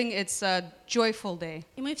rejoicing. It's a joyful day.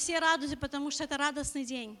 И мы все радуемся, потому что это радостный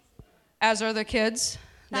день. As are the kids.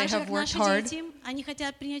 They Так же, have как worked наши hard. дети, они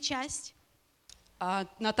хотят принять часть.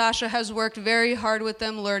 Natasha has worked very hard with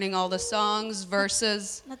them, learning all the songs,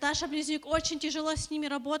 verses. Наташа Близнюк очень тяжело с ними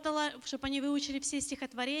работала, чтобы они выучили все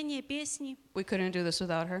стихотворения, песни. We couldn't do this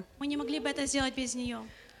without her. Мы не могли бы это сделать без нее.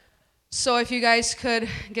 So if you guys could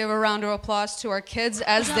give a round of applause to our kids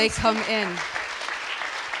as they come in.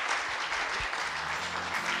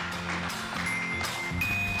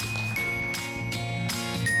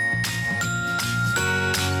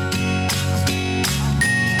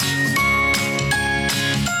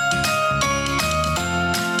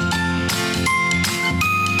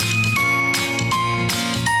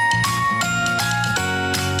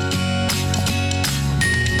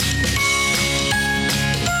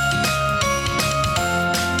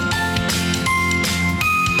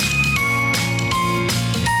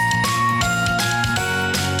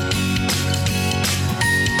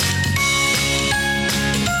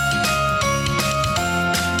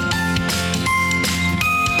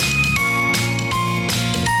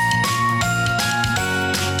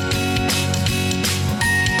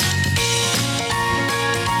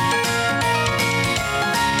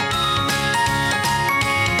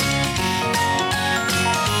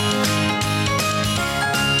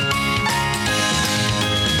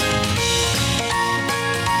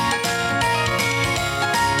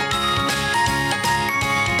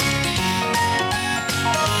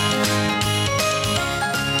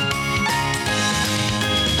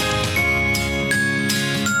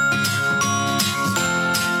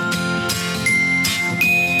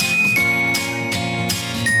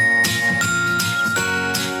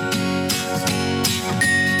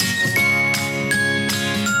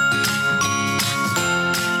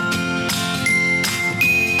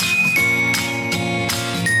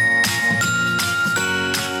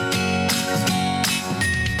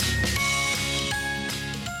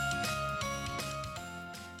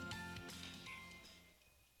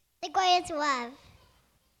 The greatest love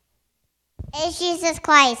is Jesus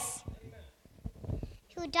Christ,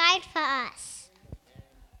 who died for us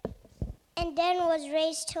and then was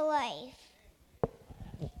raised to life.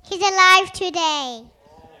 He's alive today.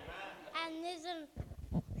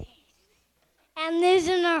 And lives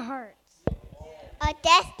in our hearts. Our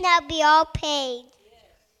death now be all paid.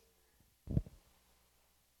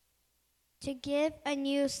 To give a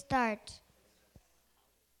new start.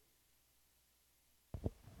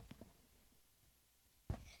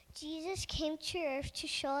 Jesus came to earth to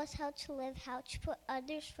show us how to live, how to put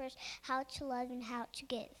others first, how to love, and how to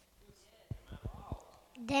give.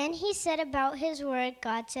 Then he said about his work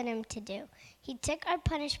God sent him to do. He took our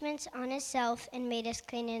punishments on himself and made us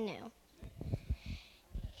clean and new.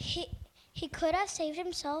 He could have saved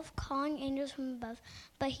himself calling angels from above,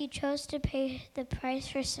 but he chose to pay the price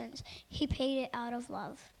for sins. He paid it out of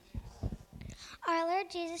love. Our Lord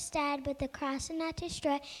Jesus died, but the cross did not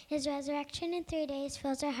destroy. His resurrection in 3 days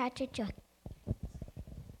fills our hearts with joy.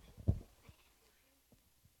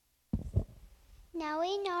 Now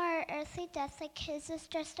we know our earthly death, like his is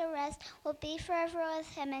just a rest, will be forever with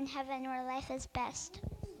him in heaven where life is best.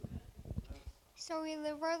 So we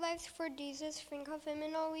live our lives for Jesus, think of him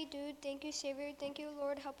in all we do. Thank you, Savior. Thank you,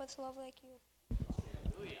 Lord. Help us love like you.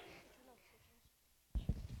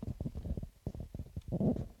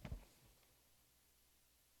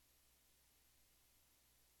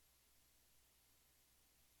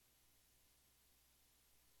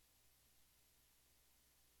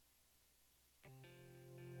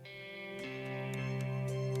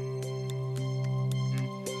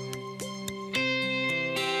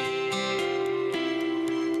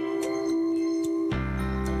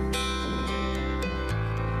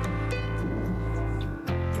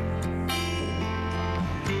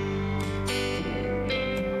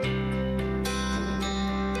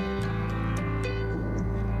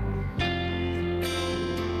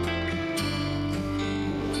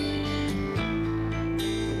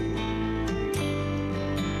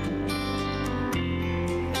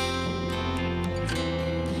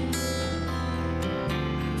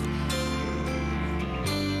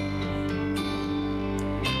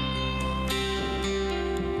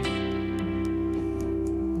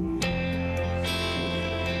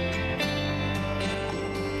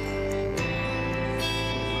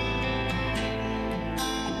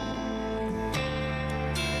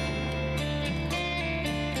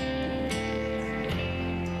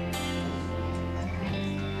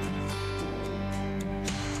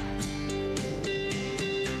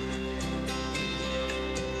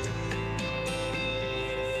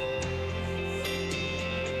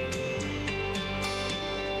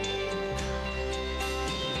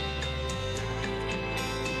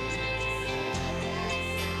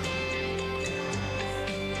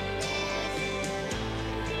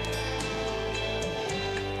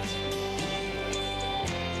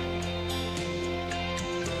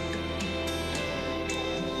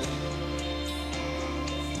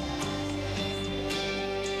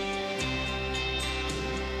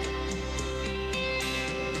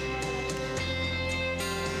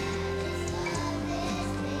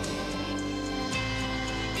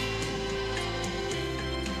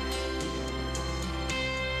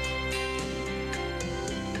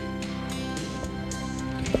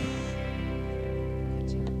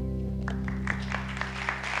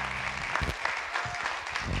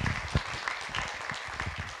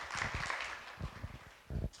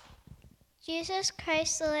 Jesus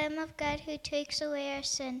Christ, the Lamb of God who takes away our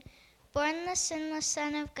sin, born the sinless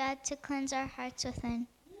Son of God to cleanse our hearts within.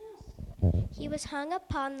 He was hung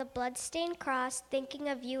upon the blood-stained cross, thinking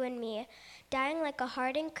of you and me, dying like a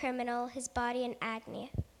hardened criminal, his body in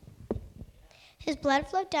agony. His blood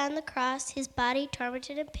flowed down the cross, his body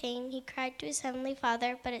tormented in pain. He cried to his heavenly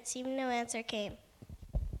Father, but it seemed no answer came.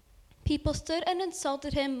 People stood and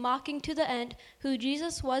insulted him, mocking to the end who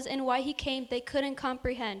Jesus was and why he came they couldn't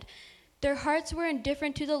comprehend. Their hearts were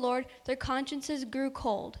indifferent to the Lord, their consciences grew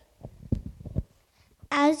cold.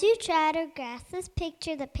 As you try to grasp this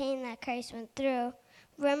picture, the pain that Christ went through,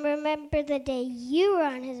 remember the day you were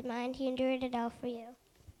on his mind, he endured it all for you.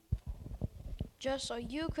 Just so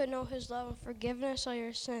you could know his love and forgiveness of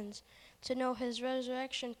your sins, to know his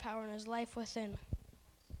resurrection power and his life within.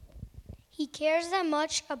 He cares that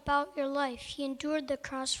much about your life. He endured the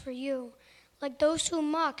cross for you. Like those who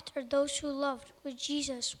mocked or those who loved, with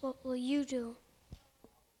Jesus, what will you do?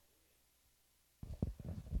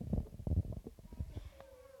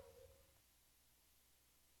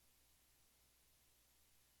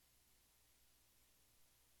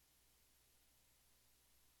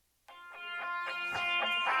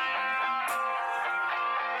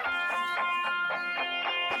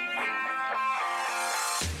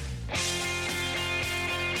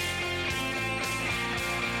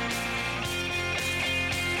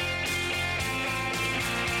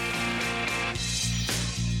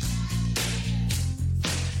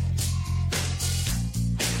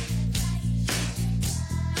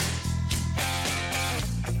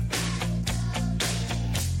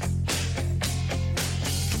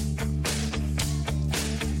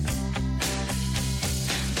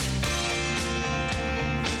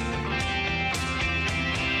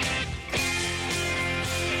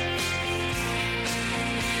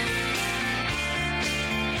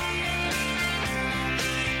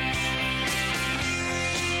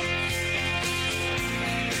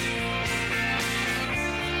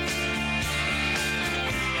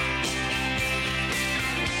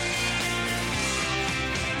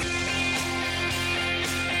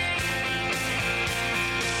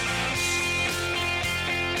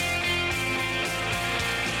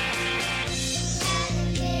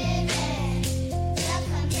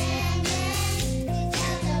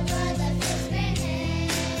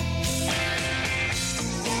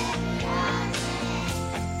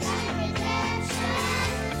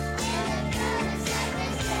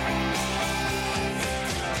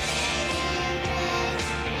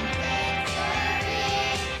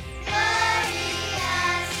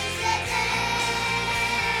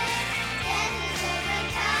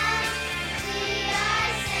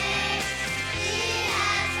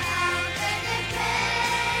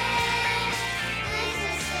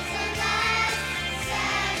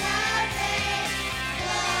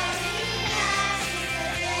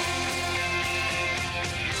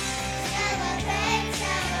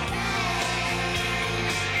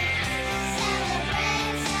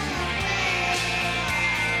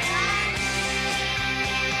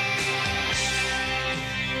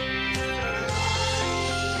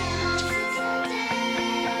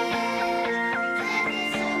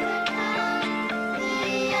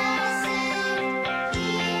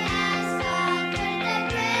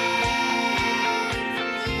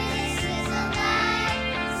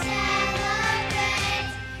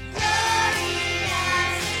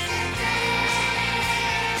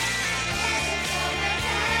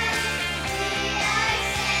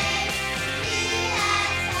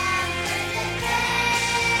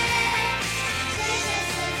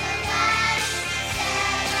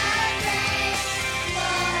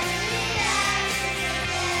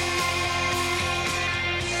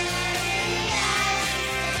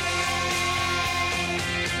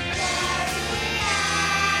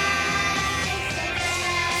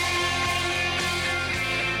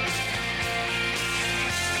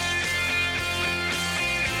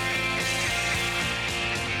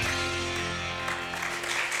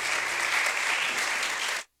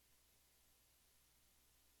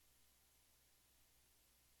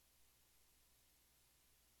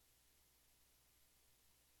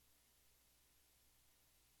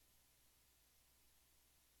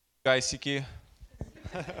 Гайсики.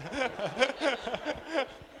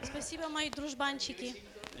 Спасибо, мои дружбанчики.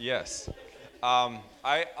 Yes.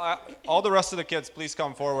 All the rest of the kids, please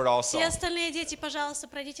come forward also. Все остальные дети, пожалуйста,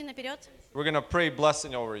 пройдите наперед. We're going to pray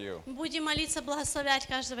blessing over you. Будем молиться, благословлять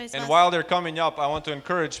каждого из And вас. while they're coming up, I want to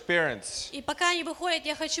encourage parents. И пока они выходят,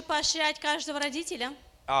 я хочу поощрять каждого родителя.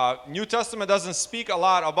 New Testament doesn't speak a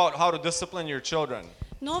lot about how to discipline your children.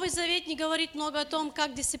 Новый Завет не говорит много о том,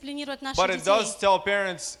 как дисциплинировать наших But it does детей. tell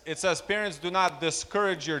parents, it says parents do not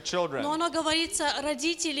discourage your children. Но оно говорится,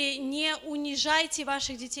 родители, не унижайте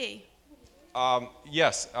ваших детей.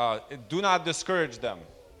 Yes, do not discourage them.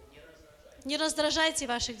 Не раздражайте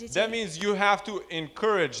ваших That детей. means you have to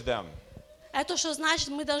encourage them. Это что значит,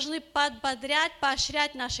 мы должны подбодрять,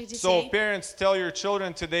 поощрять наших So детей. parents, tell your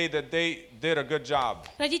children today that they did a good job.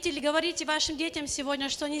 Родители, говорите вашим детям сегодня,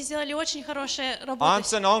 что они сделали очень хорошую Aunts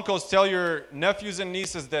работу. and uncles, tell your nephews and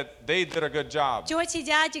nieces that they did a good job. Тети,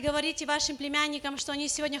 дяди, говорите вашим племянникам, что они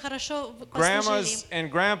сегодня хорошо Grandmas послужили.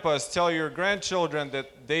 and grandpas, tell your grandchildren that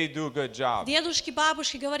they do a good job. Дедушки,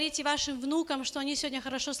 бабушки, говорите вашим внукам, что они сегодня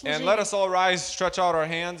хорошо And let служили. us all rise, stretch out our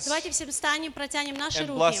hands. Давайте все встанем, протянем наши And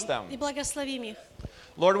bless руки them. и благословим их.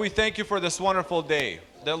 Lord, we thank you for this wonderful day.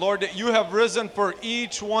 That, Lord, that you have risen for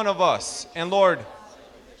each one of us. And Lord,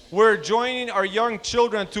 we're joining our young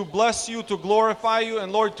children to bless you, to glorify you,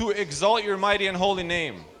 and Lord, to exalt your mighty and holy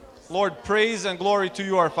name. Lord, praise and glory to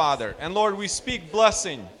you, our Father. And Lord, we speak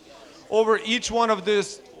blessing over each one of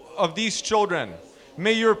these children.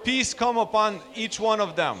 May your peace come upon each one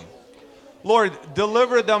of them. Lord,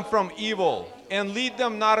 deliver them from evil and lead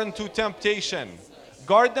them not into temptation.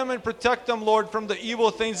 Guard them and protect them, Lord, from the evil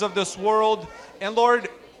things of this world. And Lord,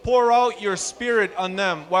 pour out your spirit on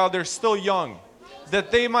them while they're still young, that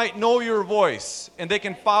they might know your voice and they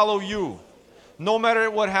can follow you no matter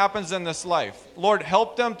what happens in this life. Lord,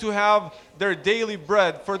 help them to have their daily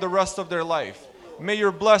bread for the rest of their life. May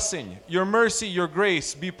your blessing, your mercy, your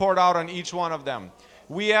grace be poured out on each one of them.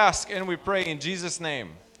 We ask and we pray in Jesus' name.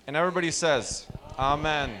 And everybody says,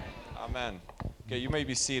 Amen. Amen. Okay, you may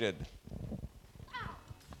be seated.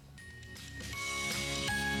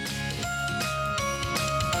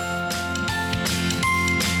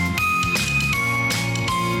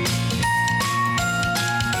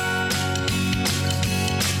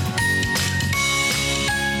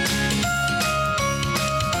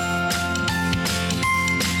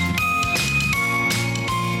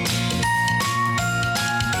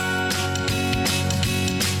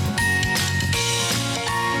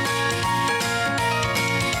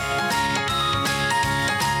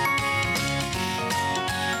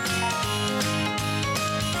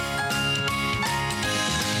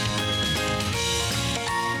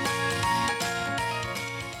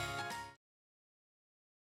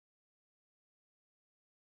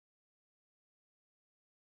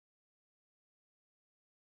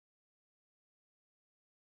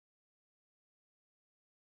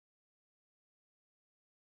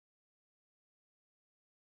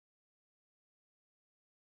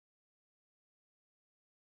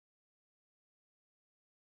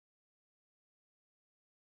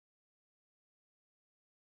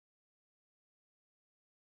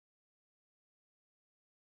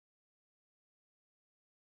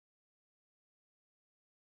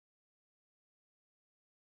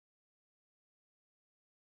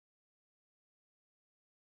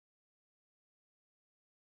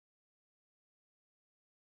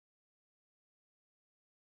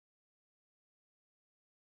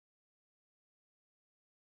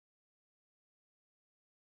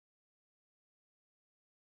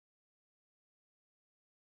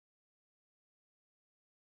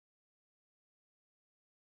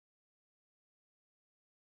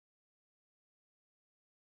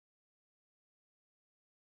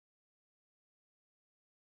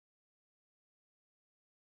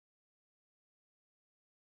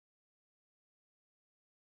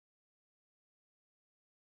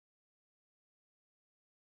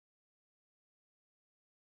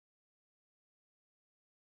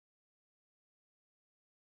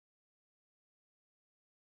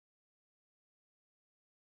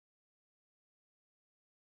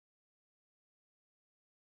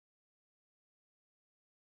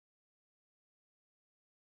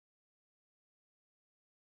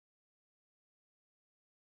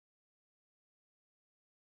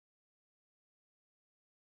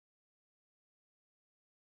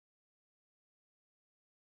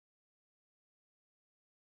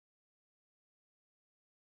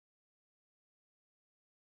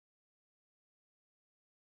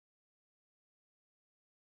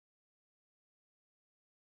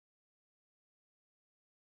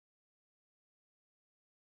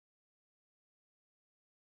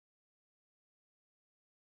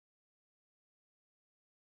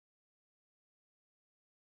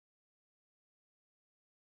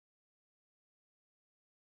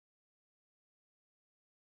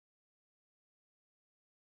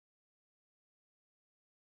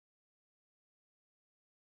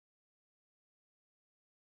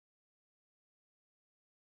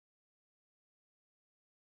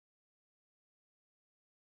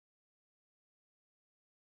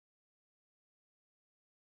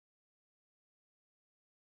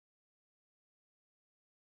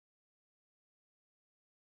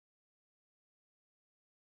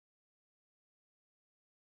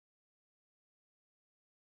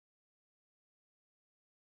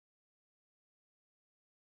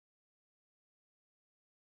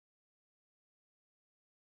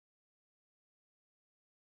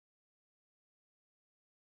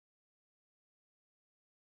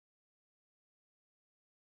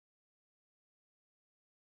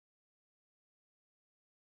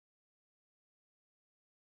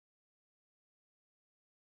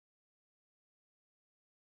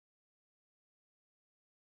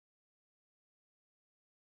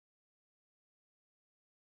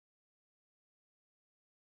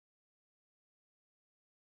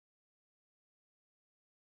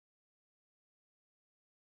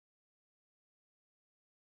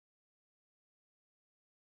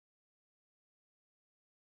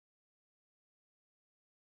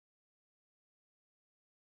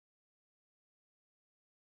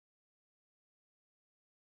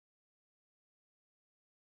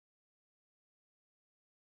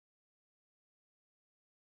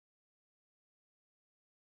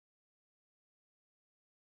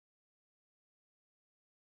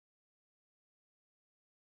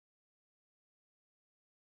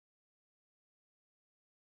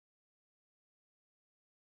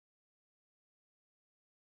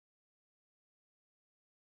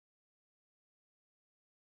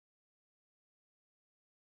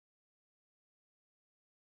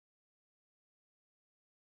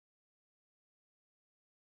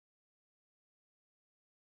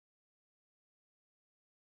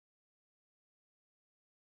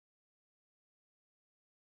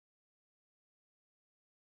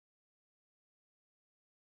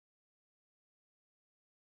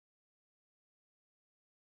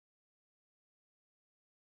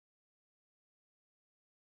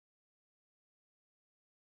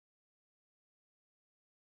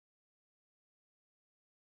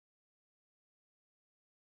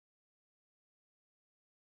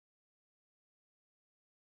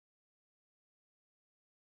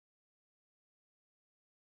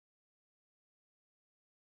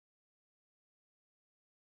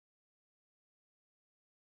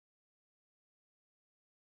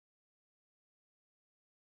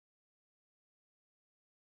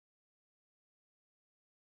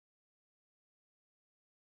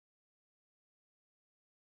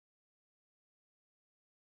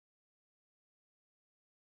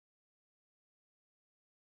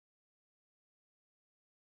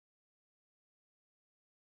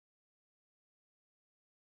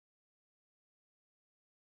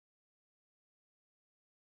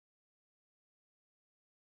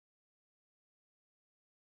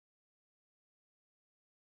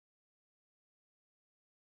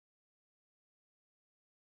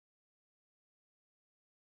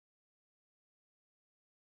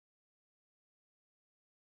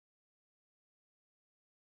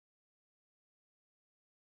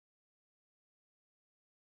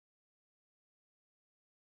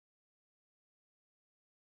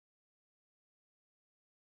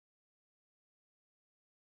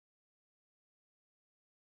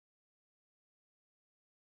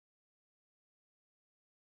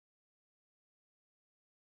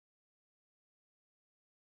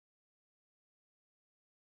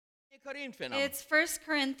 Коринфянам, It's 1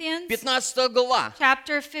 Corinthians 15 глава,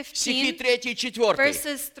 chapter стихи 15, 3 и 4.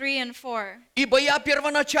 verses 3 and 4. «Ибо я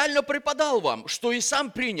первоначально преподал вам, что и сам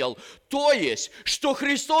принял, то есть, что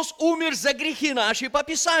Христос умер за грехи наши по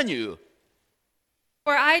Писанию».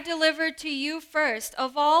 For I delivered to you first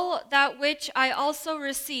of all that which I also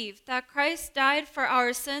received, that Christ died for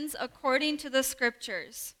our sins according to the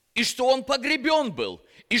Scriptures, И что Он погребен был,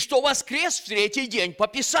 и что воскрес в третий день по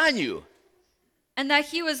Писанию. and that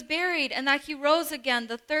he was buried, and that he rose again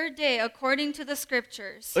the third day according to the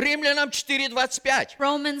Scriptures. Римлянам 4:25.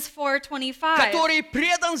 Romans 4:25. Который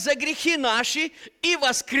предан за грехи наши и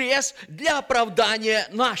воскрес для оправдания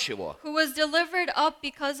нашего. Who was delivered up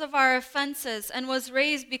because of our offenses and was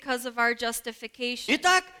raised because of our justification.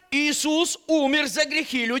 Итак, Иисус умер за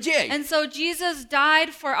грехи людей. And so Jesus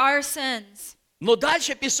died for our sins. Но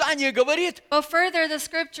дальше Писание говорит, But further the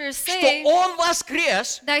scriptures что say Он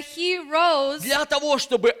воскрес that he rose для того,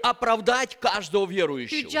 чтобы оправдать каждого to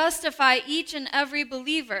верующего. justify each and every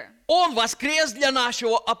believer. Он воскрес для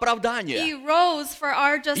нашего He оправдания. rose for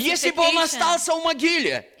our Если бы Он justification. остался в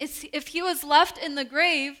могиле, If he was left in the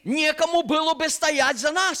grave, некому было бы стоять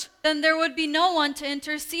за нас. then there would be no one to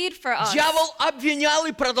intercede for us. Дьявол обвинял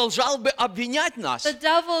и продолжал бы обвинять нас. The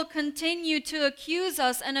devil continued to accuse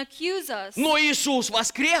us and accuse us. Но Иисус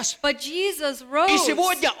воскрес. But Jesus И rose.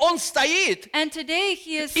 сегодня Он стоит And today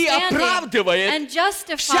he is и standing оправдывает and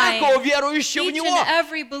justifying всякого верующего в each Него. and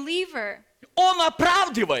every believer. Он He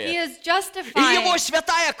оправдывает. is И justifying, Его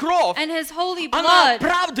святая кровь, and his holy она blood,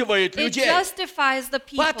 оправдывает it людей. justifies the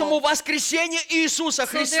Поэтому people. воскресение Иисуса So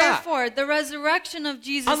Христа, therefore, the resurrection of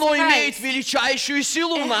Jesus оно имеет Christ, величайшую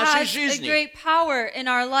силу в it нашей has a жизни. great power in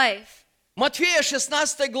our life. Матфея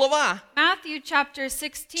 16 глава, Matthew chapter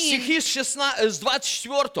 16, стихи с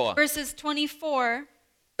 24. verses 24.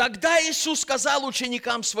 Тогда Иисус сказал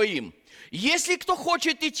ученикам своим: «Если кто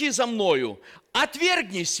хочет идти за Мною,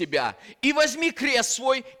 отвергни себя и возьми крест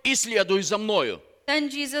свой и следуй за Мною». Then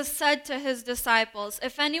Jesus said to his disciples,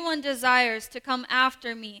 If anyone desires to come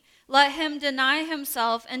after me, let him deny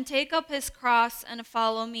himself and take up his cross and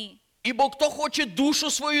follow me. Ибо кто хочет душу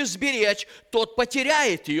свою сберечь, тот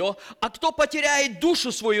потеряет ее, а кто потеряет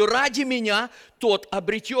душу свою ради Меня, тот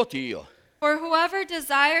обретет ее. For whoever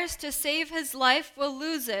desires to save his life will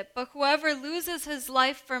lose it, but whoever loses his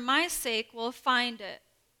life for my sake will find it.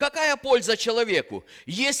 Какая польза человеку,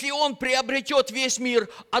 если он приобретет весь мир,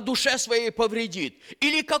 а душе своей повредит?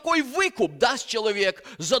 Или какой выкуп даст человек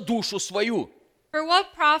за душу свою? For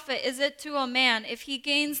what profit is it to a man if he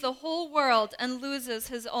gains the whole world and loses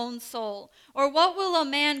his own soul? Or what will a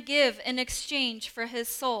man give in exchange for his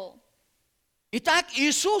soul? Итак,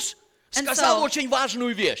 Иисус And сказал so, очень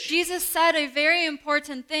важную вещь. Jesus said a very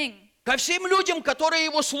important thing Ко всем людям, которые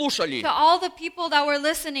Его слушали, to all the people that were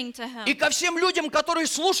listening to him. и ко всем людям, которые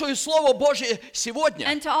слушают Слово Божие сегодня,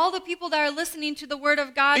 And to all the people that are listening to the word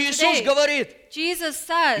of God Иисус today, говорит: Jesus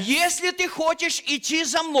says если ты хочешь идти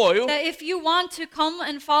за Мною, that if you want to come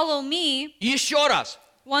and follow me, еще раз,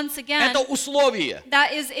 once again, это условие.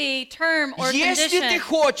 that is a term or Если ты condition.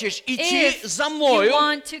 хочешь идти If за you Мною,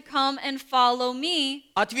 want to come and follow me,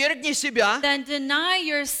 отвергни себя, then deny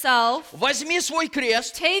yourself, возьми свой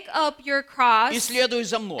крест take up your и cross, следуй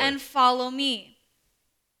за Мной. and follow me.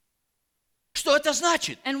 Что это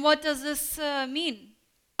значит? And what does this mean?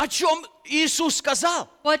 О чем Иисус сказал?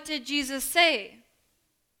 What did Jesus say?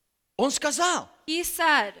 Он сказал, He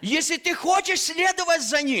said если ты хочешь следовать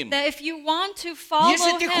за Ним, that if you want to follow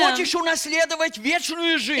если ты him, хочешь унаследовать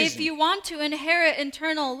вечную if жизнь, you want to inherit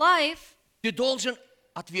eternal life, ты должен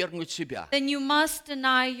отвергнуть себя. then you must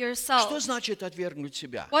deny yourself. Что значит отвергнуть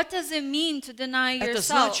себя? What does it mean to deny Это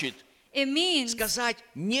yourself? значит It means сказать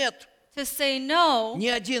 «нет» to say no, не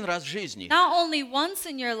один раз в жизни, not only once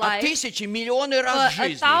in your а life, тысячи, миллионы раз в but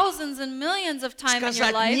жизни. thousands and millions of times in your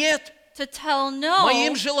Сказать life, «нет» to tell no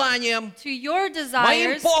моим желаниям, to your моим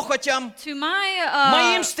desires, похотям, to my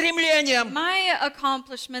моим стремлениям. my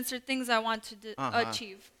accomplishments or things I want to Ага.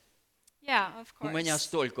 achieve. Yeah, of У меня course.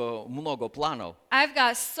 столько много планов, I've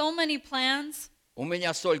got so many plans. у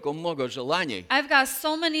меня столько много желаний, I've got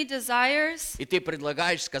so many desires. и ты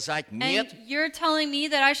предлагаешь сказать «нет», And you're telling me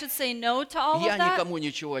that I should say no to all я of that? никому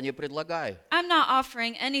ничего не предлагаю. I'm not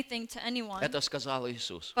offering anything to anyone. Это сказал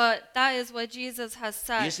Иисус. But that is what Jesus has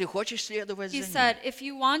said. Если хочешь следовать He за Ним, said, if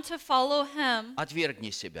you want to follow him,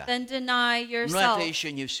 отвергни себя. then deny Но yourself. это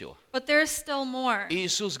еще не все. But there's still more.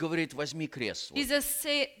 Иисус говорит, возьми крест свой.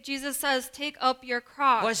 Jesus says, take up your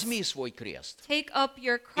cross. Возьми свой крест Take up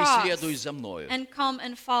your и cross следуй за мною. and come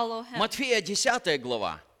and follow him. Матфея 10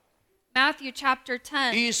 глава. Matthew chapter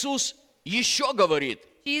 10. Иисус еще говорит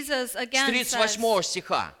Jesus с again says 38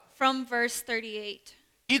 стиха. from verse 38.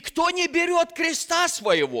 И кто не берет креста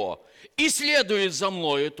своего и следует за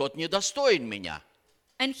мною, тот недостоин меня.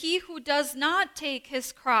 And he who does not take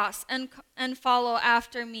his cross and follow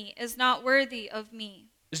after me is not worthy of me.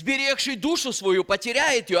 Сберегший душу свою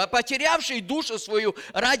потеряет ее, а потерявший душу свою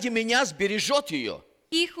ради меня сбережет ее.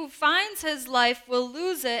 He who finds his life will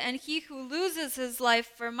lose it, and he who loses his life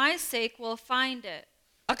for my sake will find it.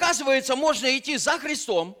 Оказывается, можно идти за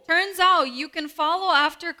Христом Turns out you can follow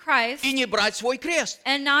after Christ и не брать свой крест.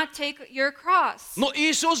 and not take your cross. Но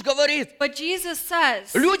Иисус говорит, But Jesus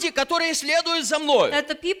says люди, которые следуют за мной, that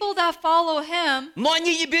the people that follow him, но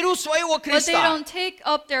они не берут своего but they креста, don't take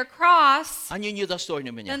up their cross, они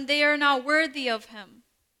недостойны меня. then they are not worthy of him.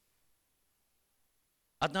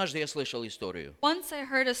 Однажды я слышал историю. Once I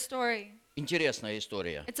heard a story. Интересная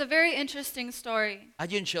история. It's a very interesting story.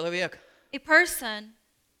 Один человек, A person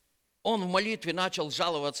он в молитве начал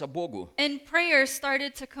жаловаться Богу. in prayer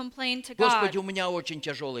started to complain to Господи, у God. меня очень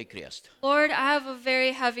тяжелый крест. Lord, I have a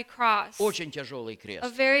very heavy cross. Очень тяжелый A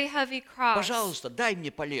крест. very heavy cross. Пожалуйста, дай мне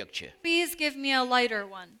полегче. Please give me a lighter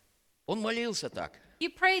one. Он молился так. He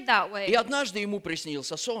prayed that И way. однажды ему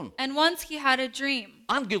приснился сон. And once he had a dream.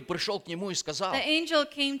 Ангел пришел к нему и сказал, The angel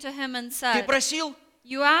came to him and ты said, просил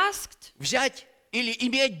You asked взять или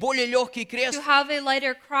иметь более легкий to крест? have a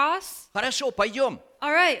lighter cross? Хорошо, пойдем.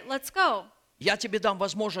 All right, let's go. Я тебе дам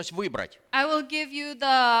возможность выбрать. I will give you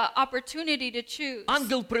the opportunity to choose.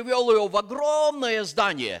 Ангел привел его в огромное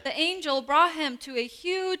здание. The angel brought him to a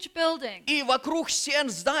huge building. И вокруг стен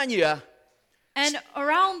здания And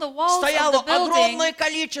around the walls of стояло the building, огромное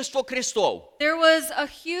количество крестов. there was a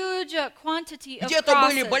huge quantity of Где-то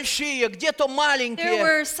были crosses. большие, где-то There маленькие.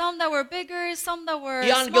 were some that were bigger, some that were И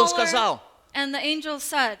ангел smaller. сказал, And the angel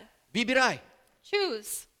said, выбирай.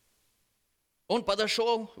 choose. Он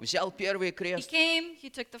подошел, взял первый He крест. came, he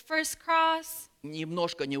took the first cross.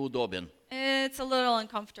 Немножко неудобен. It's a little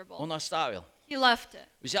uncomfortable. Он оставил. He left it.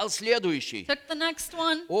 Взял следующий. Took the next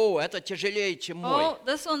one. О, это тяжелее, чем мой. Oh,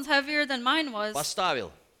 this one's heavier than mine was.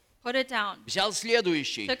 Поставил. Put it down. Взял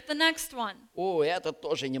следующий. Took the next one. О, этот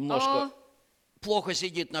тоже немножко Oh, плохо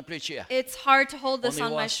сидит на плече. it's hard to hold this Он on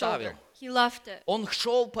его my оставил. shoulder. He left it. Он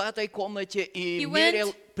шел по этой комнате и He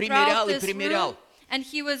мерил, went примерял throughout и this примерял. room and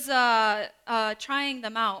he was trying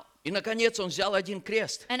them out. И, наконец, он взял один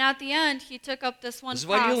крест, And at the end, he took up this one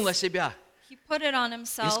взвалил на cross. себя He put it on и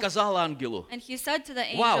himself. сказал ангелу, And he said to the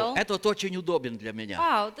вау, angel, этот очень удобен для меня.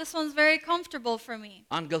 wow, this one's very comfortable for me.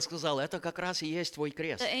 Ангел сказал, это как раз и есть твой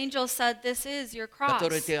крест, The angel said, this is your cross,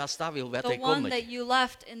 который ты оставил в the этой one that комнате. you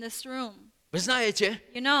left in this room. Вы знаете,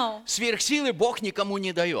 You know, сверхсилы Бог никому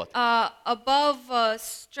не дает. above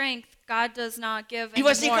strength, God does not give И anymore.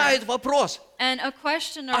 возникает вопрос, And a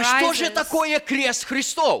question а что же arises, такое крест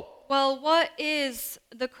Христов? well, what is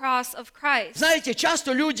the cross of Christ? Знаете,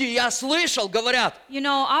 часто люди, я слышал, говорят, You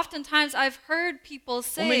know, oftentimes I've heard people у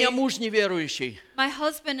say, меня муж неверующий, my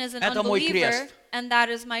husband is an Это мой unbeliever, крест. and that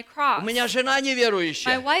is my у cross. меня жена My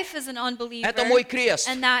неверующая, wife is an unbeliever, Это мой крест.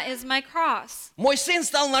 and that is my cross. мой сын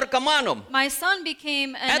стал наркоманом, My son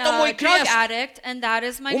became an Это мой drug крест. addict, and that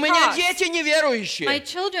is my у меня cross. дети My неверующие,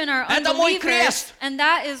 children are Это мой unbelievers, крест. and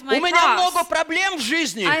that is my у меня много cross. проблем в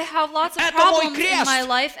жизни, I have lots of Это мой problems in крест. my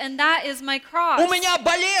life, and that is my cross. у меня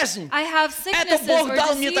болезнь. I have sicknesses Бог or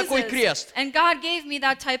дал мне такой diseases, крест. and God gave me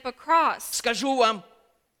that type of cross. Скажу вам,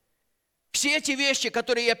 все эти вещи,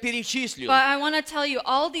 которые я перечислил, But I want to tell you,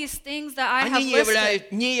 all these things that I have они listed,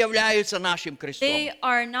 не являются нашим крестом. they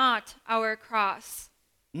are not our cross.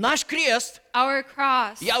 Наш крест, Our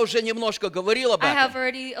cross, я уже немножко говорил об I have этом,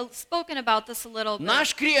 already spoken about this a little bit.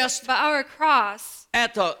 наш крест But our cross –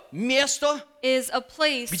 это место, is a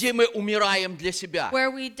place где мы умираем для себя. where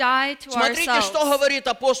we die to Смотрите, ourselves. что говорит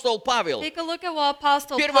апостол Павел. Take a look at what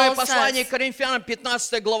Apostle Первое Paul послание says. к Коринфянам,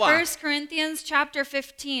 15 глава, 1 Corinthians chapter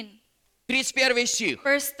 15, 31 стих.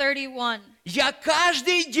 verse 31. «Я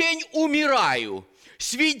каждый день умираю,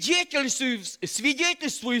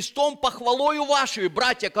 свидетельствую в том похвалою вашей,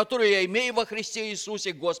 братья, которые я имею во Христе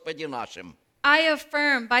Иисусе Господе нашим». I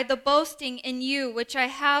affirm by the boasting in you which I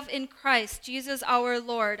have in Christ Jesus our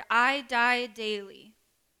Lord, I die daily.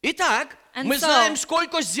 Итак, And мы so, знаем,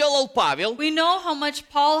 сколько сделал Павел, We know how much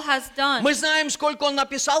Paul has done. мы знаем, сколько он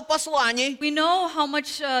написал посланий, We know how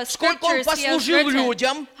much сколько он scriptures he has послужил written,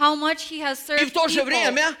 людям, how much he has served и в то же people.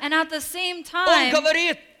 время And at the same он time,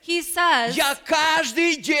 говорит, he says я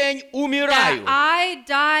каждый день that умираю. I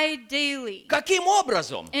die daily. Каким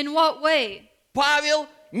образом? In what way? Павел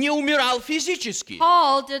не умирал физически.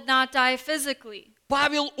 Paul did not die physically.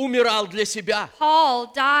 Павел умирал для себя. Paul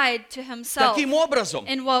died to himself. Каким образом?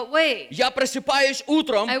 In what way? Я просыпаюсь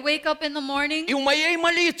утром, I wake up in the morning, и в моей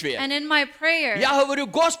молитве and in my prayer, я говорю: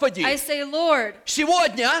 Господи, I say, Lord,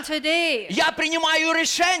 сегодня today, я принимаю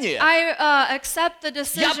решение. I accept the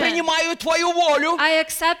decision. Я принимаю Твою волю. I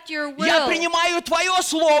accept your will. Я принимаю Твое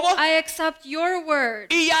Слово. I accept your word.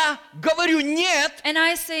 И я говорю нет And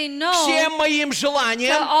I say no всем моим to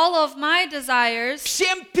желаниям, all of my desires,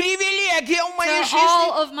 всем привилегиям в моей to all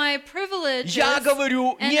жизни. of my privileges, Я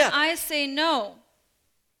говорю and нет. I say no.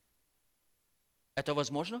 Это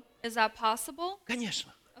возможно? Is that possible?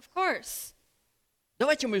 Конечно. Of course.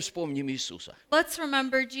 Давайте мы вспомним Иисуса. Let's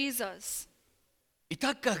remember Jesus.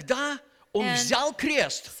 Итак, когда Он And взял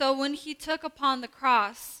крест, So when he took upon the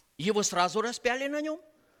cross, Его сразу распяли на нем?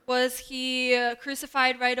 was he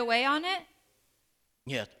crucified right away on it?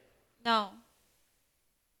 Нет. No.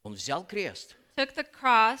 Он взял крест, Took the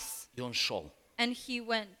cross и Он шел. and he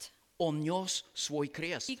went. Он нес свой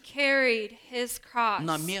крест He carried his cross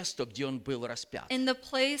на место, где Он был распят. in the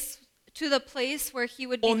place to the place where he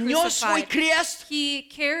would be Он нес свой crucified. крест, He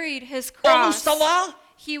carried his Он cross. уставал,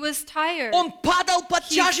 He was tired. Он падал под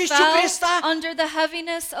He тяжестью fell креста, under the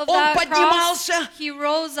heaviness of Он that поднимался, cross. He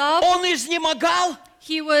rose up. Он изнемогал,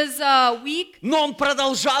 He was weak, но Он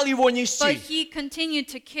продолжал его but нести. he continued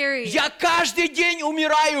to carry it. Я каждый день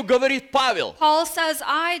умираю, говорит Павел. Paul says,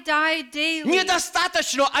 I die daily.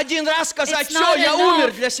 Недостаточно один раз сказать: It's все, not я умер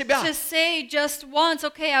enough для себя. to say just once,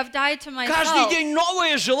 okay, I've died to myself. Каждый день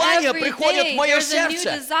новые желания Every приходят day, в мое there's a new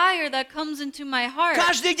сердце. desire that comes into my heart.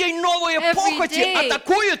 Каждый день новые Every похоти day,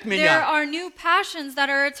 атакуют there меня. are new passions that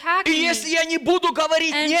are И attacking если me. я не буду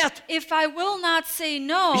говорить And нет, if I will not say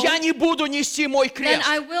no, я не буду нести мой then крест.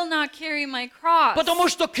 I will not carry my cross. Потому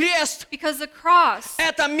что крест Because the cross —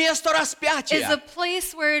 это место is a распятия.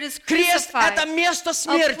 place where it is Крест — crucified. это место A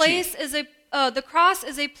смерти. place is the cross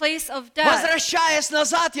is a place of death. Возвращаясь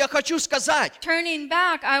назад, я хочу сказать, Turning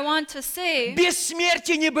back, I want to say без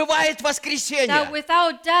смерти не бывает that воскресения.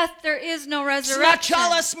 without death there is no resurrection.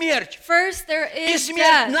 Сначала смерть, First there и is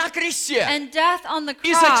смерть death, на кресте, and death on the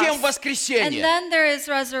и затем cross, and воскресение. then there is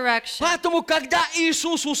resurrection. Поэтому, когда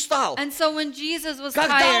Иисус устал, And so when Jesus was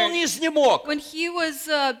когда Он tired, изнемог, when he was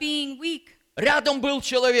being weak, рядом был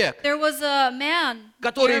человек, there was a man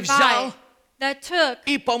который nearby взял that took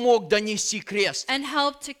и помог донести крест. and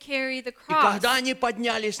helped to carry the И cross. когда они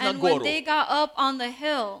поднялись на And when гору, they got up on the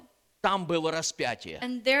hill, там было распятие,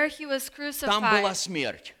 and there he was там была crucified,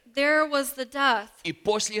 смерть. there was the death. И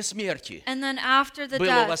после смерти And then after the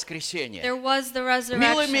было death, воскресение. there was the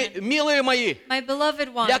resurrection. Милые мои, My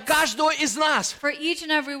beloved ones, для каждого из нас for each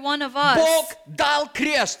and every one of us, Бог дал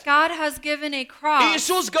крест. God has given a И cross.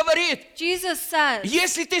 Иисус говорит: Jesus says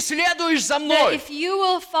если ты следуешь за that мной, if you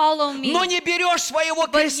will follow me, но не берешь своего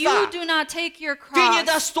but креста, you do not take your ты cross,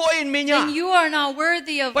 недостоин меня. then you are not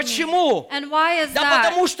worthy of Почему? me. And why is Да that?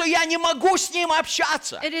 потому что я не могу с ним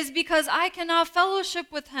общаться. It is because I cannot fellowship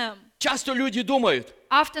with him. Часто люди думают: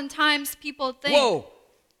 Oftentimes people think, вау,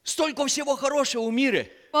 столько всего хорошего в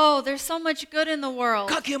мире. whoa, there's so much good in the world.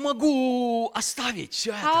 Как я могу оставить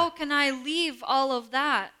все How это? can I leave all of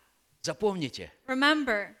that? Запомните,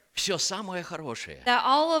 Remember все самое хорошее that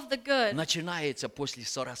all of the good начинается после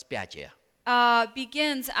сораспятия.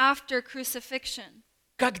 begins after crucifixion.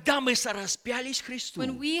 Когда мы сораспялись Христу,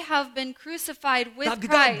 When we have been crucified with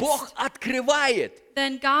тогда Christ, Бог открывает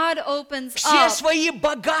then God opens все up свои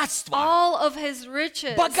богатства, all of his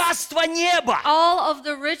riches, богатство неба, all of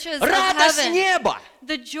the riches of радость heaven, неба,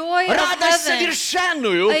 the joy радость of heaven,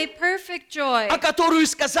 совершенную, a perfect joy, о которую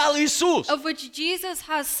сказал Иисус. of which Jesus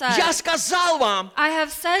has said, Я сказал вам, I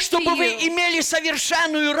have said to чтобы вы you имели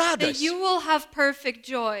совершенную that радость. you will have perfect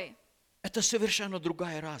joy. Это совершенно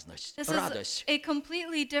другая радость, This радость, is a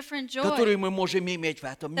completely different joy которую мы можем иметь в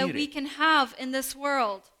этом that we мире. can have in this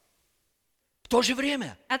world. В то же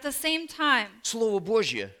время At the same time, Слово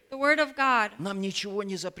Божье the Word of God нам ничего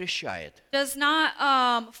не запрещает. does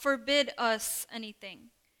not forbid us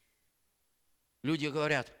anything. Люди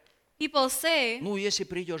говорят: People say, ну, если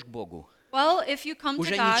придешь к Богу, well, if you come to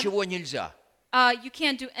уже God, ничего нельзя. you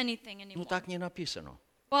can't do anything anymore. Ну, так не написано.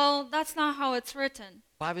 Well, that's not how it's written.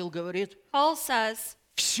 Павел говорит: Paul says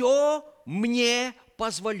все мне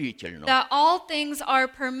позволительно. that all things are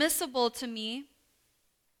permissible to me.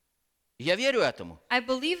 Я верю этому. I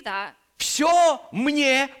believe that. Все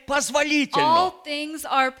мне позволительно, All things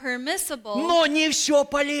are permissible, но не все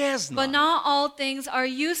but полезно. not all things are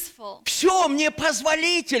useful. Все мне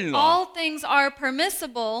позволительно, All things are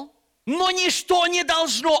permissible, Но ничто не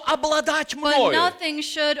должно обладать but мною. nothing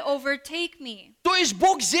should overtake me. То есть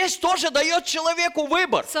Бог здесь тоже дает человеку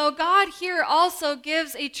выбор. So God here also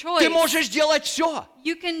gives a choice. Ты можешь делать все,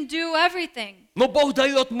 You can do everything, но Бог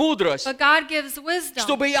дает мудрость, but God gives wisdom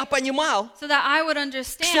чтобы я понимал, so that I would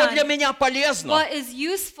что для understand меня полезно what is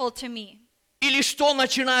useful to me или что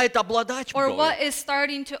начинает обладать or мною. what is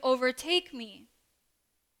starting to overtake me.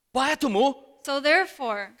 Поэтому, So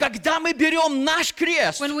therefore, когда мы берем наш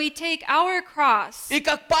крест, when we take our cross, и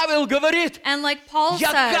как Павел говорит, and like Paul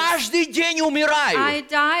я says, каждый день I умираю.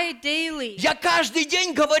 die daily. Я каждый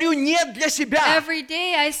день говорю нет для себя. Every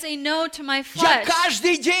day I say no to my Я flesh.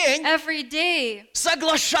 каждый день Every day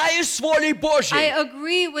соглашаюсь с волей I Божьей.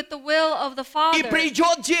 agree with the will of the И Father.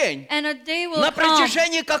 придет день, And a day will на come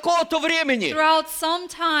протяжении какого-то времени, throughout some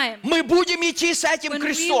time мы будем идти с этим when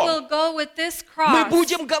we will крестом. go with this Мы cross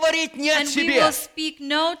будем говорить нет and we себе. will speak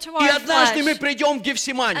no to И our однажды мы flesh. придем в And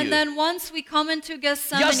Гефсиманию. then once we come into Я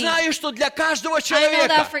Gethsemane, знаю, что для каждого I know человека,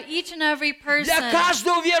 that for each and every person, для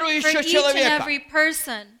каждого for верующего each and человека every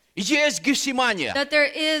person, есть Гефсимания. that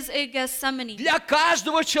there is a Gethsemane. Для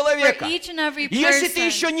каждого For человека. each and every Если ты person.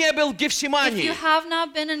 еще не был в If you Гефсимании, have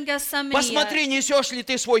not been in Gethsemane посмотри, yet, несешь ли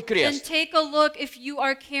ты свой then крест. take a look if you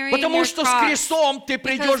are carrying Потому your что с cross. крестом ты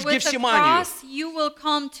придешь Because в with the Гефсиманию. cross, you will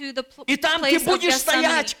come to the И там ты place of будешь Gethsemane.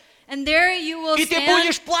 стоять. And there you will И ты stand,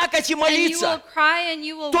 будешь плакать и and you will молиться. cry, and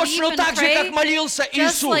you will weep Точно and так же, pray, как молился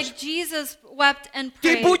just Иисус. like Jesus wept and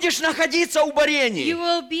Ты prayed. будешь находиться в борении. You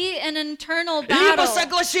will be in internal Либо battle,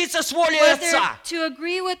 согласиться с волей whether Отца, to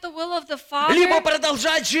agree with the will of the Father либо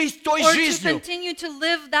продолжать жизнь той or to жизнью, continue to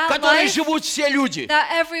live that которой life живут все люди. that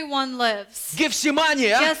everyone lives.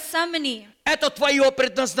 Гефсимания Gethsemane – это твое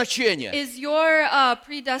предназначение. is your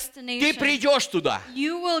Ты predestination. придешь туда.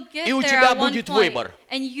 You will get И у there тебя at one будет point, выбор.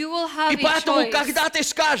 and you will have И a поэтому, choice. когда ты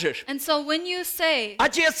скажешь, And so when you say,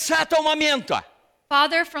 Отец, с этого момента,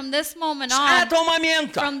 Father, from this moment с on, этого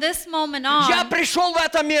момента, from this moment я on, пришел в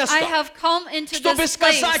это I место, have come into чтобы this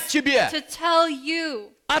place сказать тебе, to tell you,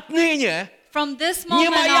 отныне from this не moment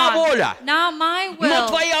моя on, воля, not my но will,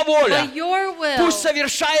 твоя воля but your will пусть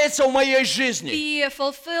совершается в моей жизни. be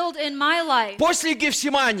fulfilled in my life. После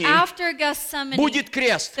Гефсимании After Gethsemane, будет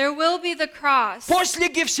крест. there will be the cross. После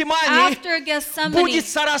Гефсимании After Gethsemane, будет there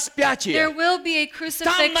сораспятие. will be a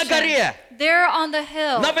Там на горе, crucifixion. There on the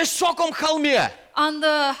hill, на высоком холме, on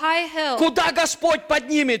the high hill, куда Господь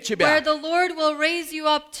поднимет where тебя. the Lord will raise you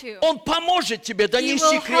up to. Он поможет тебе He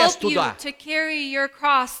донести will крест help you туда. to carry your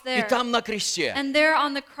cross И there. там на кресте And there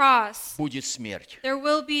on the cross, будет смерть. there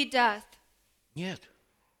will be death. Нет,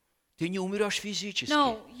 ты не умрешь физически.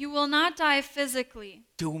 No, you will not die physically.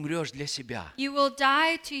 Ты умрешь для себя, You will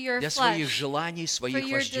die to your для своих flesh, желаний, for своих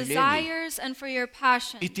your вожделений. desires and for your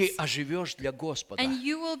passions. И ты оживешь для Господа. And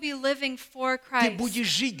you will be living for Ты Christ. будешь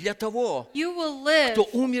жить для того, You will live кто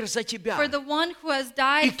умер за тебя for the one who has и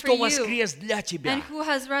died for кто you воскрес для тебя. and who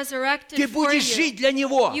has resurrected Ты for будешь you. жить для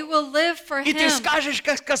Него. You will live for И ты Him. скажешь,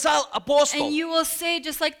 как сказал апостол, And you will say,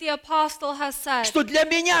 just like the apostle has said, что для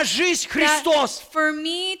меня жизнь that Христос. for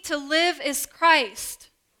me to live is Christ.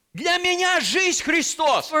 Для меня жизнь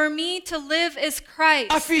Христос. For me to live is Christ.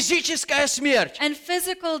 А физическая смерть And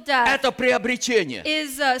physical death это приобретение.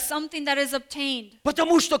 is something that is obtained.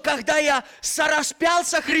 Потому что когда я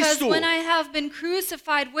сораспялся Because Христу, when I have been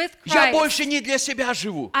crucified with я Christ, больше не для себя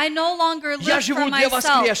живу. I no longer Я live for живу для myself.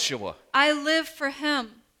 воскресшего. I live for Him.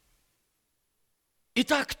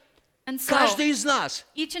 Итак, And so, каждый из нас,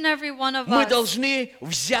 each and every one of мы us, должны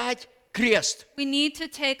взять крест. we need to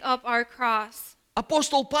take up our cross.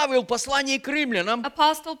 Апостол Павел в послании к римлянам,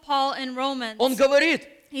 Apostle Paul in Romans, он говорит,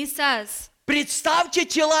 he says, представьте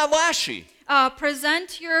тела ваши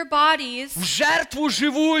present your bodies в жертву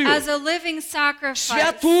живую, as a living sacrifice,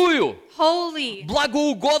 святую, holy,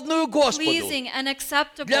 благоугодную Господу pleasing, and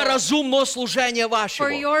acceptable для разумного служения for вашего.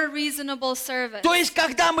 your reasonable service. То есть,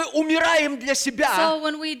 когда мы умираем для себя, So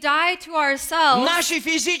when we die to ourselves, наши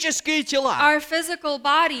физические тела, our physical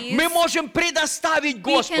bodies, мы можем предоставить we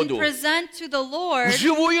can Господу present to the Lord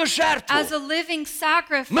живую жертву. as a living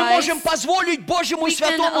sacrifice. Мы можем позволить Божьему We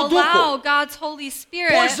can Святому allow Духу God's Holy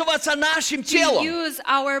Spirit пользоваться нашим to телом, use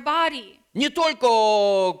our body, не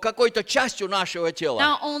только какой-то частью нашего тела.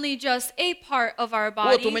 not only just a part of our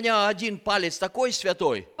Вот у body. меня один палец такой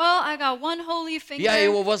святой, Well, I got one holy я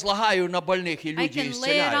его finger. возлагаю на больных, и I люди can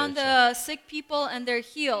lay it on исцеляются. the sick people and they're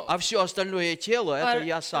healed. А все остальное тело, это But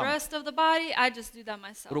я the сам rest of the body, I just do that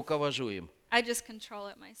myself. руковожу им. I just control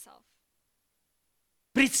it myself.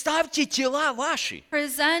 Представьте тела ваши.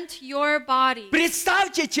 Present your body.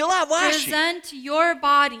 Представьте тела ваши Present your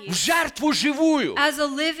body в жертву живую. as a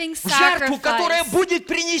living В жертву, которая sacrifice. будет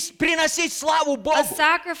приносить славу A Богу.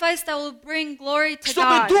 sacrifice that will bring glory to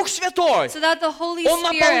Чтобы God. Дух Святой, So that the Holy Он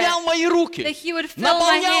наполнял Spirit, мои руки, that He would fill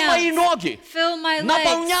my наполнял мои hands, ноги, fill my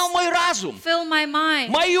наполнял legs, мой разум, fill my mind,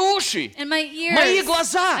 мои уши, and my ears, мои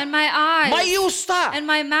глаза, and my eyes, мои уста. and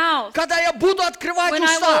my mouth. Когда я буду открывать When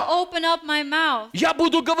I will уста, open up my mouth, я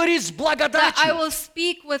буду говорить с that I благодатью. will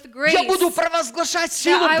speak with grace, Я буду провозглашать that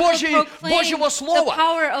силу I will Божьего proclaim the Слова.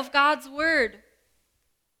 power of God's word.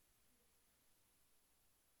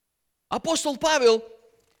 Апостол Павел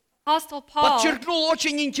Apostle Paul подчеркнул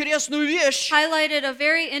очень интересную вещь, highlighted a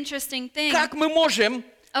very interesting thing как мы можем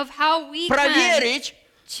of how we can проверить,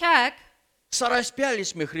 check,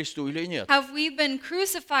 сораспялись мы Христу или нет. have we been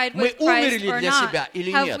crucified Мы with Christ умерли or для not? себя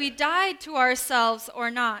или Have нет? we died to ourselves or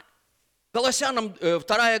not? Колоссянам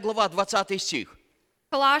 2 глава, 20 стих.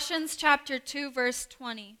 Colossians chapter 2 verse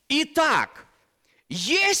 20. Итак,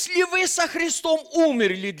 если вы со Христом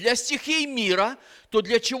умерли для стихий мира, то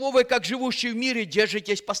для чего вы, как живущие в мире,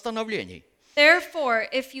 держитесь постановлений? Therefore,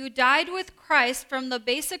 if you died with Christ from the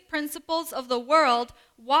basic principles of the world,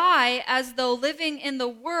 why, as though living in the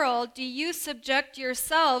world, do you subject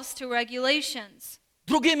yourselves to regulations?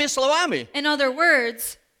 Другими словами, In other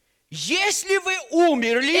words, если вы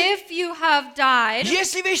умерли, if you have died,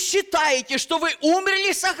 если вы считаете, что вы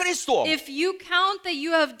умерли со Христом, if you count that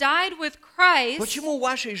you have died with Christ, почему в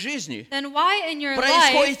вашей жизни then why in your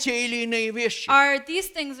происходят life те или иные вещи? are these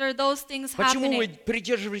things or those things Почему вы happening?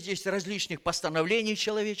 придерживаетесь различных постановлений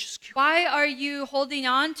человеческих? Why are you holding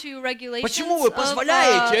on to regulations Почему вы of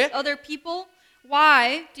позволяете, other people?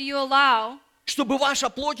 Why do you allow чтобы ваша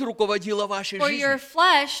плоть руководила вашей for your жизнью?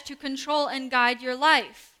 flesh to control and guide your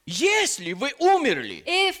life? Если вы умерли,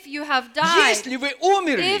 If you have died, если вы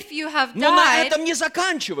умерли, if you have но на died, этом не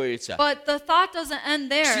заканчивается. but the thought doesn't end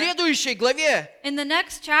В there. следующей главе, In the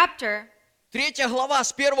next chapter, 3 глава,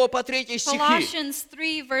 с 1 по 3 стихи. Colossians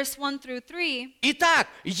 3 verse 1 through 3, Итак,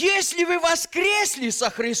 если вы воскресли со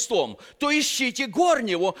Христом, то ищите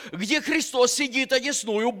горнего, где Христос сидит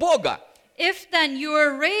одесную Бога. if then you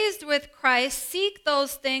are raised with Christ, seek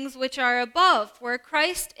those things which are above, where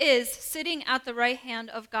Christ is sitting at the right hand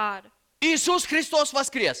of God. Иисус Христос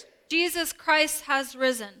воскрес. Jesus Christ has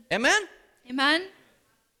risen. Амен? Amen?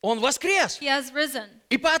 Он воскрес. He has risen.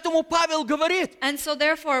 И поэтому Павел говорит, And so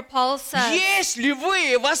therefore Paul says, если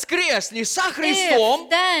вы воскресли со Христом, if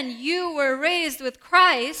then you were raised with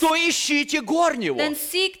Christ, то ищите горнего, then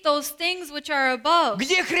seek those things which are above,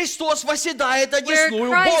 где Христос восседает where одесную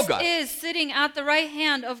Christ Бога. is sitting at the right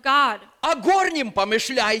hand of God. О горнем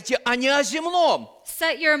помышляйте, а не о земном.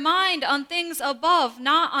 Set your mind on things above,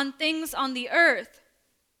 not on things on the earth.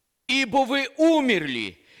 Ибо вы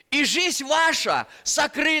умерли, и жизнь ваша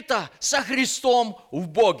сокрыта со Христом в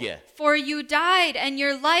Боге. For you died, and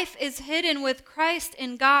your life is hidden with Christ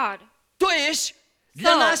in God. То есть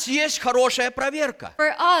для So, нас есть хорошая проверка.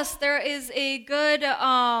 For us, there is a good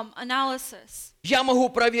analysis. Я могу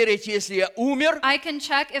проверить, если я умер, I can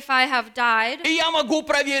check if I have died, и я могу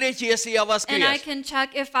проверить, если я and I воскрес. can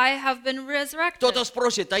check if I have been resurrected. Кто-то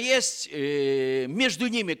спросит, а есть между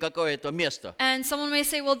ними какое-то место? And someone may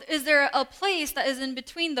say, well, is there a place that is in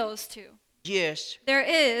between those two? Есть. There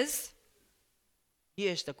is.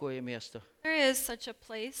 Есть такое место. There is such a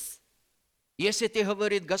place. Если ты,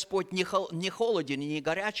 говорит Господь, не холоден и не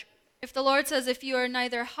горяч, If the Lord says, if you are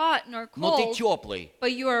neither hot nor но ты cold, теплый, but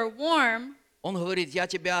you are warm, Он говорит, я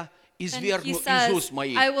тебя then He извергну из says, уст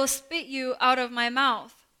моих. I will spit you out of my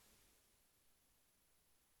mouth.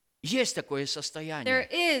 Есть такое There состояние.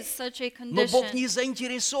 is such a Но Бог не condition.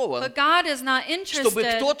 заинтересован, But God is not чтобы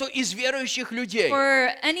interested кто-то из верующих людей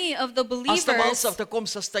for any of the believers оставался в таком to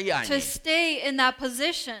состоянии. stay in that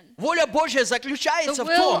position. Воля Божья The заключается в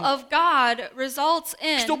will том, of God results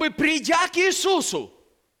in чтобы, придя к Иисусу,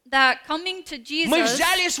 that coming to мы Jesus,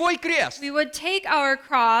 взяли свой крест we would take our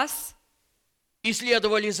cross и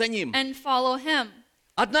следовали за Ним. and follow Him.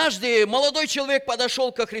 Однажды молодой человек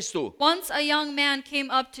подошел ко Христу, Once a young man came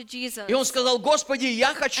up to Jesus, и он сказал, Господи,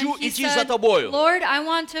 я хочу and he идти за said, Тобою. Lord, I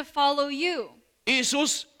want to follow you.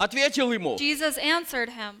 Иисус ответил ему, Jesus answered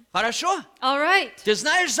him, хорошо, all right, ты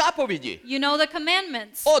знаешь заповеди? you know the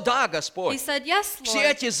commandments. О да, He Господь, said, yes, все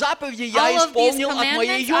Lord. эти заповеди я All of these исполнил от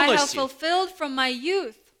моей commandments I have юности. fulfilled from my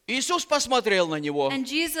youth. Иисус посмотрел на него. And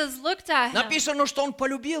Jesus looked at him. Написано, что он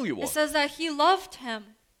полюбил его. It says that he loved him.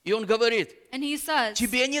 И он говорит, And he says,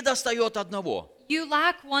 тебе не достает одного. you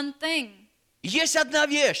lack one thing. Есть одна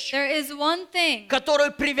вещь, There is one thing которой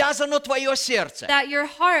привязано твое сердце. that your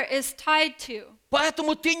heart is tied to.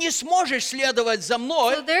 Поэтому ты не сможешь следовать за So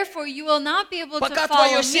мной, therefore, you will not be able to пока follow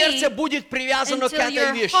твое me сердце будет привязано к until этой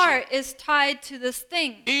your вещи. heart is tied to this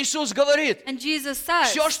thing. Иисус говорит, And Jesus says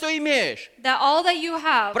все, что имеешь, that all that you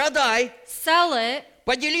have, продай, sell it,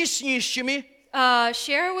 поделись с нищими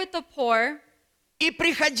share with the poor, и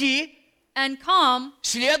приходи, and come,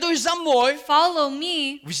 следуй за мной, follow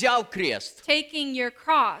me, взяв крест. taking your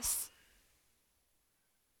cross.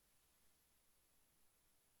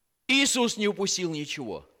 Иисус не упустил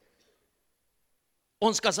ничего.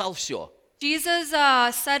 Он сказал все. Jesus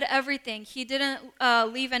said everything. He didn't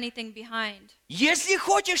leave anything behind. Если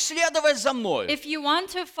хочешь следовать за мной, If you want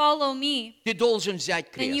to follow me, ты должен взять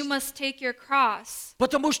then you крест. must take your cross.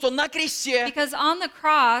 Потому что на кресте Because on the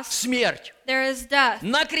cross, смерть. there is death.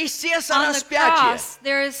 На кресте On the сораспятие. cross,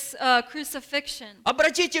 there is crucifixion.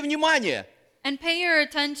 Обратите внимание, And pay your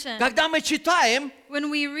attention. когда мы читаем When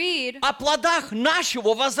we read о плодах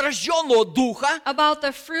нашего возрожденного духа, about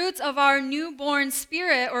the fruits of our newborn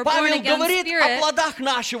spirit or born Павел again говорит о spirit, плодах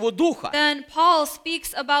нашего духа. then Paul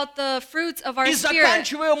speaks about the fruits of our И spirit.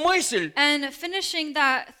 заканчивая мысль, And finishing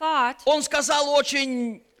that thought, он сказал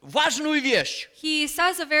очень важную вещь. he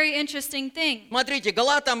says a very interesting thing. Смотрите,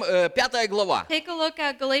 Галатам 5 глава, Take a look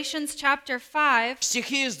at Galatians chapter 5,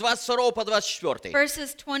 стихи с 22 по 24.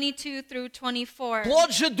 verses 22 through 24.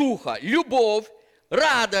 Плод же духа, любовь,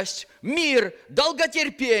 радость, мир,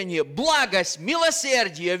 долготерпение, благость,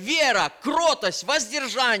 милосердие, вера, кротость,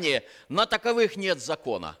 воздержание. На таковых нет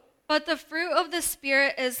закона. But the fruit of the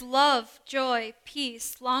Spirit is love, joy,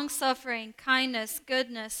 peace, long-suffering, kindness,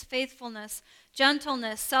 goodness, faithfulness,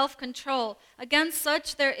 gentleness, self-control. Against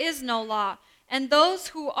such there is no law. And those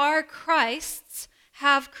who are Christ's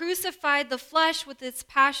have crucified the flesh with its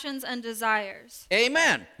passions and desires.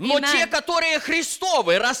 Amen. Но Amen. те, которые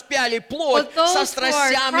Христовы, распяли плоть But со those who are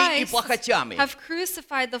страстями и Christ's похотями. have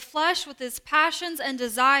crucified the flesh with its passions and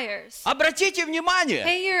desires. Обратите внимание,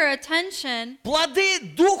 Pay your attention плоды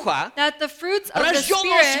духа, that the fruits of the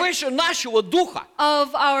рожденного Spirit свыше нашего духа,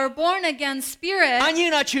 of our born-again spirit, они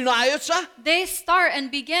начинаются they start and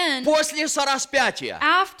begin после сораспятия.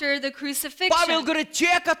 after the Павел crucifixion. говорит,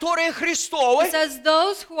 те, которые It Христовы, says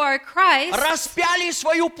those who are Christ распяли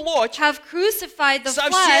свою плоть have crucified the со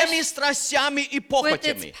всеми flesh страстями и with its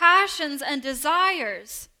похотями. passions and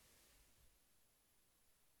desires.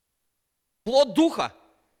 Плод духа,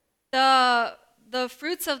 The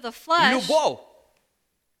fruits of the flesh, любовь.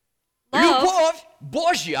 love, Любовь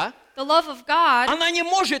Божья, the love of God, она не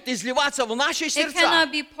может изливаться в наши it сердца,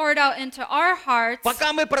 cannot be poured out into our hearts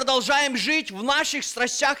пока мы продолжаем жить в наших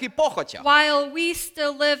страстях и похотях. while we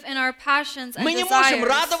still live in our passions and Мы не можем desires.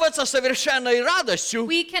 радоваться совершенной радостью,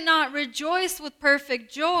 We cannot rejoice with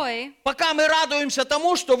perfect joy пока мы радуемся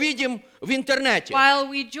тому, что видим в интернете. while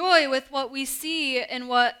we joy with what we see in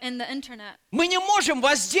the internet. Мы не можем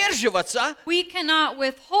воздерживаться We cannot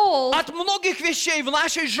withhold от многих вещей в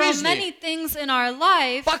нашей from many жизни, things in our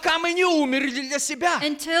life пока мы не умерли для себя.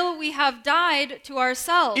 until we have died to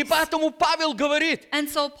ourselves. И поэтому Павел говорит, And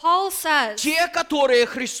so Paul says те, которые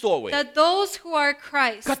Христовы, that those who are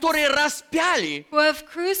Christ, которые распяли who have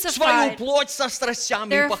свою crucified плоть со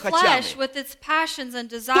страстями и their flesh похотями. with its passions and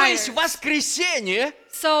То desires. есть воскресение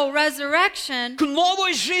So resurrection к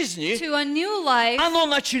новой жизни, to a new life, оно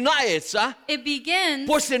начинается it begins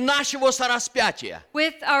после нашего сораспятия.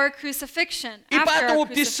 with our crucifixion. И After поэтому our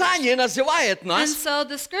crucifixion. Писание называет And нас so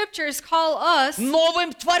the scriptures call us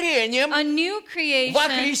новым творением a new во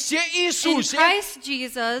creation Христе in Иисусе, Christ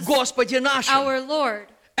Jesus, Господе нашим. our Lord.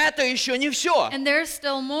 Это еще не все. And there's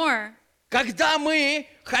still more. Когда мы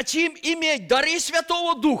хотим иметь дары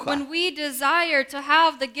Святого Духа, When we desire to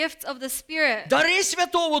have the gifts of the Spirit, дары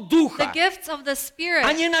Святого the Духа, gifts of the Spirit,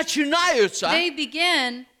 они начинаются they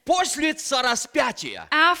begin после сораспятия.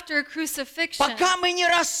 after crucifixion. Пока мы не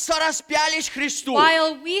сораспялись Христу,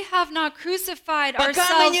 While we have not crucified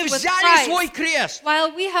пока мы ourselves не with взяли свой Christ, крест,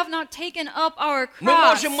 while we have not taken up our мы cross,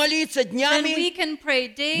 можем молиться then we днями, can pray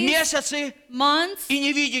days, месяцы months, и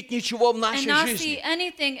не видеть ничего в and нашей not see жизни.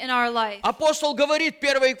 anything in our life. Апостол говорит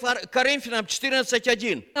 1 Коринфянам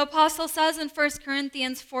 14:1. The apostle says in 1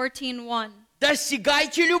 Corinthians 14:1,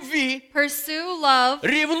 Достигайте любви, pursue love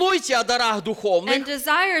ревнуйте о дарах and духовных,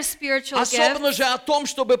 desire spiritual особенно gifts, же о том,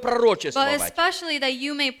 чтобы but пророчествовать. especially that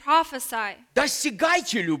you may prophesy.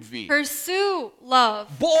 Достигайте любви. Pursue love.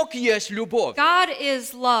 Бог есть любовь. God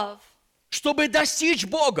is love. Чтобы достичь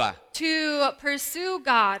Бога, To pursue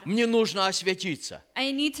God, мне нужно осветиться.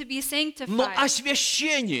 I need to be Но sanctified.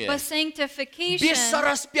 освящение But без sanctification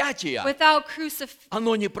сораспятия, without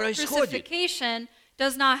оно не происходит. crucifixion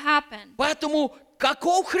does not happen. Поэтому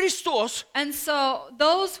каков Христос, And so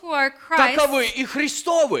those who are Christ, таковы и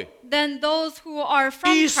Христовы. then those who are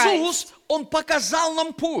from Иисус, Christ. Он показал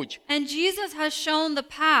нам путь. And Jesus has shown the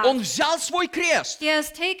path. Он взял свой крест He has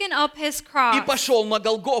taken up his и cross пошел на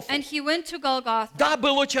Голгофу. and he went to Golgotha. Да,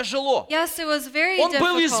 было тяжело. Yes, it was very Он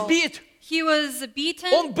был difficult. избит. He was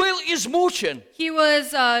beaten. Он был измучен. He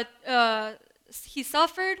was he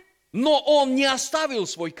suffered, Но он не оставил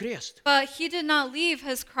свой крест. but he did not leave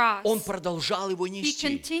his cross. Он продолжал его He нести.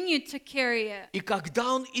 continued to carry it. И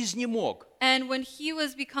когда он изнемог, And when he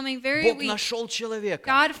was becoming very Бог weak, нашел человека,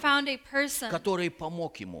 God found a person который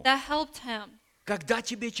помог ему. that helped him. Когда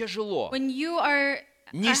тебе тяжело, When you are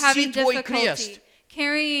Неси having твой difficulty крест.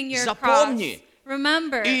 carrying your Запомни, cross,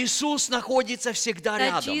 remember Иисус находится всегда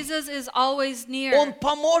that рядом. Jesus is always near. Он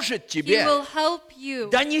поможет He тебе will help you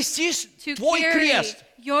донести to твой carry крест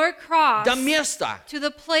your cross до места, to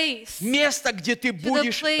the place где ты to the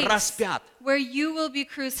будешь place распят. where you will be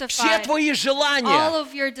Все crucified. твои All желания,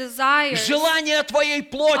 of your desires, желания твоей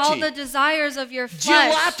all the плоти, desires of your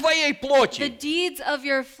дела flesh, твоей the плоти, deeds of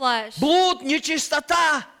your flesh, блуд,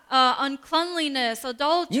 нечистота, uncleanliness,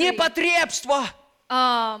 adultery, непотребство,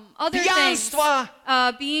 other things, пьянство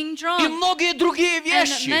being и drunk, многие другие and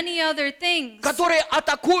вещи, many other things которые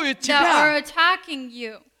атакуют that are тебя, attacking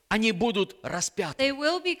you. они будут распяты. They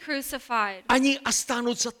will be crucified. Они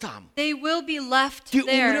останутся там. They will be left Ты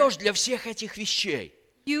there. умрешь для всех этих вещей.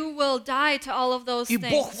 You will die to all of those И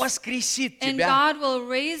Бог things. воскресит And тебя God will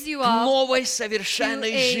raise you к up новой to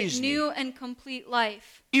совершенной a жизни. new and complete life.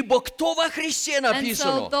 Ибо кто во Христе And so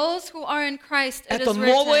написано, those who are in Christ, it это is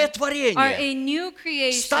новое written, творение. are a new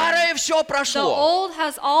creation. Старое все The прошло. old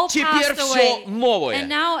has all Теперь passed все away. новое. And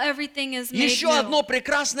now everything is made Еще new. одно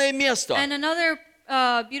прекрасное место, And another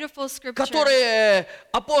beautiful scripture которое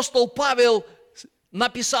апостол Павел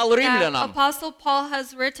написал that римлянам. Apostle Paul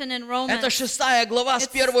has written in Romans. Это 6 глава с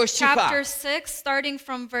 1 It's chapter стиха. 6, starting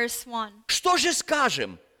from verse 1. Что же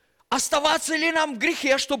скажем? Оставаться ли нам в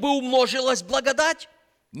грехе, чтобы умножилась благодать?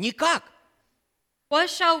 Никак. What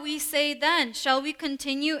shall we say then? Shall we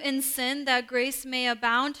continue in sin that grace may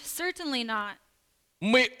abound? Certainly not.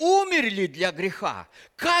 Мы умерли для греха.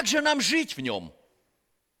 Как же нам жить в нем?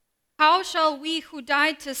 How shall we who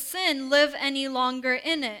died to sin live any longer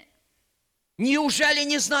in it? Неужели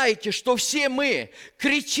не знаете, что все мы,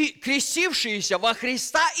 крестившиеся во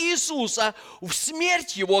Христа Иисуса, в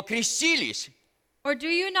смерть Его крестились? Or do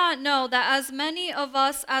you not know that as many of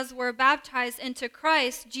us as were baptized into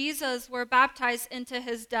Christ, Jesus were baptized into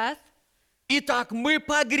his death? Итак, мы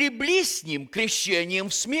погреблись с Ним крещением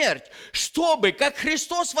в смерть, чтобы, как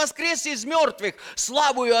Христос воскрес из мертвых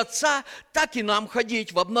славою Отца, так и нам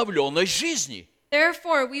ходить в обновленной жизни.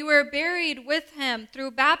 Therefore, we were buried with him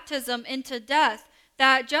through baptism into death,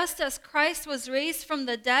 that just as Christ was raised from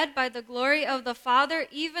the dead by the glory of the Father,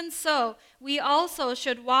 even so we also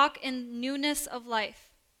should walk in newness of life.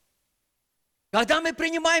 Когда мы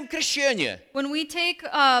принимаем крещение, When we take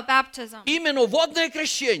baptism, именно водное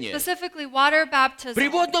крещение, specifically water baptism, при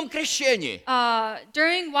водном крещении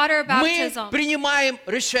during water мы baptism, принимаем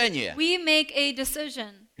решение. we make a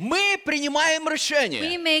decision. Мы принимаем We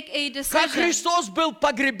решение. make a Как decision. Христос был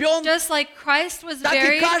погребен, Just like Christ was так и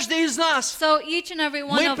buried, каждый из нас. so each and every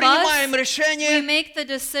one Мы of принимаем us, we решение, make the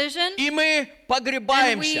decision, и мы and we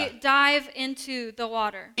погребаемся. dive into the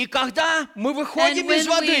water. И когда мы And выходим из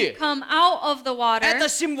when we воды, come out of the water, это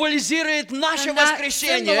символизирует наше then that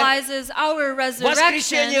воскресение, symbolizes our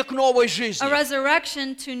воскресение resurrection, к новой a жизни.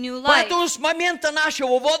 resurrection to new life. Поэтому с момента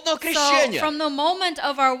нашего водного So крещения from the moment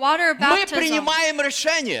of our water мы baptism, принимаем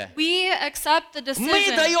решение, we accept the мы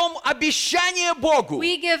decision. даем обещание Богу,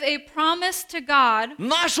 We give a promise to God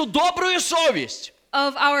нашу добрую совесть.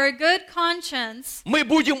 of our good conscience Мы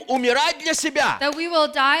будем умирать для себя that we will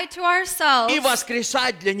die to ourselves и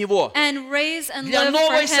воскресать для Него, and raise and для live for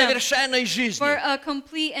новой Him совершенной for жизни. a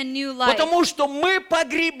complete and new life. Потому что мы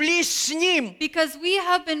погреблись с Ним Because we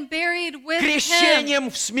have been buried with Him крещением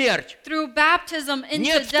в смерть. through baptism into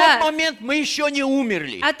Нет, в тот death. момент мы еще не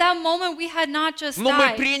умерли, At that moment, we had not just но мы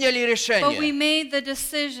died, приняли but we решение. made the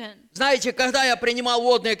decision. Знаете, когда я принимал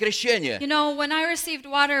водное крещение, You know, when I received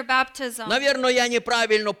water baptism, наверное, я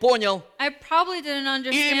неправильно понял, I probably didn't или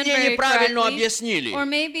understand мне very неправильно correctly, объяснили, or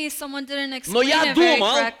maybe someone didn't Но explain я it very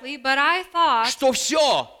думал, correctly, but I thought что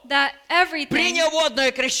все, that everything, приняв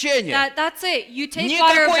водное крещение, that's it. You take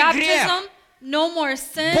Никакой water грех baptism, no more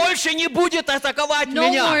sin, больше не будет атаковать no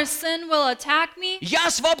more меня. sin will attack me. Я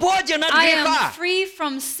свободен от I am греха. free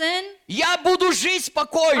from sin. Я буду жить I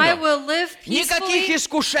спокойно. will live Никаких peacefully.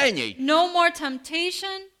 искушений. No more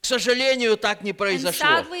temptation. К сожалению, так не And произошло.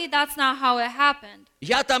 sadly, that's not how it happened.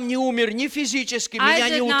 Я там не умер ни физически, I меня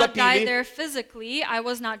не did not die утопили. there physically. I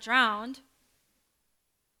was not drowned.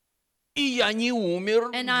 И я не умер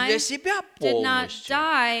And для I себя did not полностью.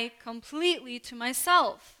 die completely to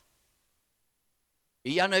myself.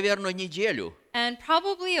 И я, наверное, неделю. And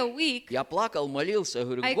probably a week, Я плакал, молился,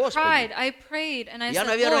 говорю, I Господи, cried, I prayed, and I я, said,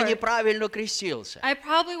 наверное, Lord, неправильно крестился. I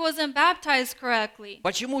probably wasn't baptized correctly.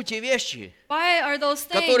 Почему те вещи, Why are those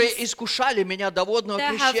которые things искушали меня до водного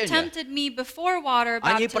that have крещения, tempted me before water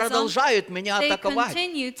они baptism, продолжают меня they атаковать?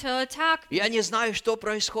 continue to attack me? Я не знаю, что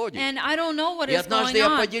происходит. And I don't know what И is однажды going я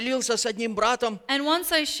on. поделился с одним братом, And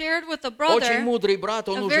once I shared with a очень brother, мудрый брат,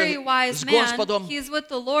 он a very уже wise с man, Господом. he's with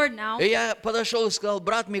the Lord now, И я подошел и сказал,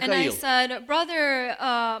 брат and I Михаил, said, Brother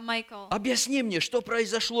Michael, объясни мне, что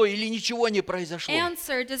произошло или ничего не произошло.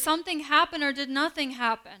 answer, did something happen or did nothing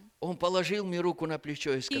happen? Он положил мне руку на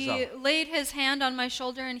плечо и сказал, He laid his hand on my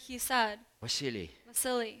shoulder and he said, Василий,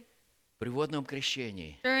 Vasily, при водном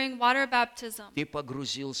крещении during water baptism, ты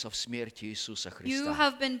погрузился в смерть Иисуса you Христа.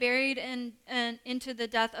 have been buried into the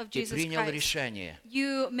death of Ты Jesus принял Christ. решение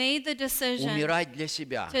You made the decision умирать для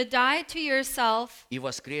себя to die to yourself и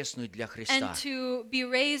воскреснуть для and Христа, to be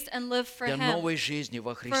raised and live for для Him, новой жизни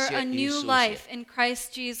во for Христе a new Иисусе. life in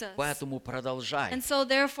Christ Jesus. Поэтому продолжай. And so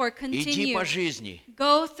therefore Иди continue, по жизни.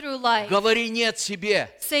 go through life, Говори нет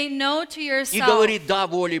себе say no to и yourself, говори да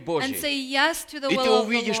воле and Божьей. say yes to the И ты will of the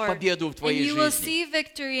увидишь Lord. победу в And твоей you will жизни. see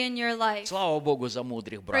victory in your life. Слава Богу за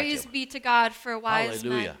мудрых Praise братьев. be to God for wise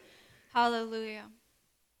men. Аллилуйя. Hallelujah.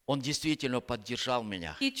 Он действительно поддержал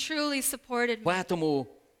меня. He truly supported me. Поэтому,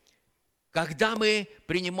 когда мы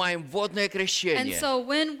принимаем водное And крещение, so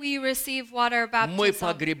when we receive water мы baptism,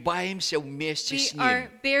 погребаемся вместе we с are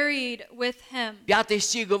Ним. buried with Him. 5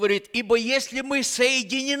 стих говорит, «Ибо если мы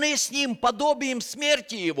соединены с Ним подобием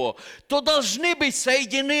смерти Его, то должны быть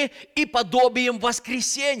соединены и подобием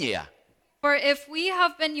воскресения». For if we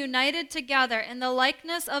have been united together in the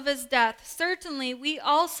likeness of His death, certainly we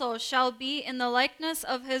also shall be in the likeness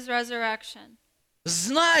of His resurrection.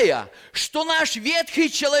 Зная, что наш ветхий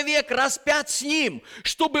человек распят с Ним,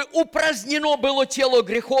 чтобы упразднено было тело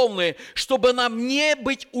греховное, чтобы нам не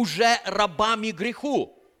быть уже рабами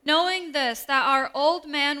греху. Knowing this, that our old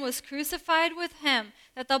man was crucified with Him,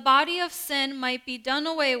 that the body of sin might be done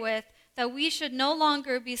away with, that we should no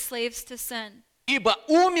longer be slaves to sin. Ибо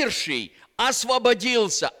умерший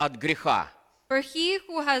освободился от греха. For he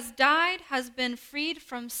who has died has been freed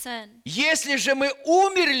from sin. Если же мы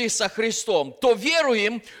умерли со Христом, то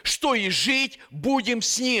веруем, что и жить будем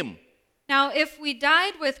с Ним. Now, if we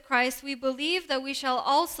died with Christ, we believe that we shall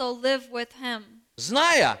also live with Him.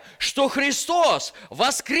 Зная, что Христос,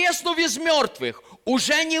 воскреснув из мертвых,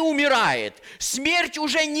 уже не умирает, смерть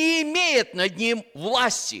уже не имеет над Ним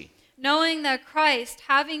власти. Knowing that Christ,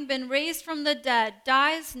 having been raised from the dead,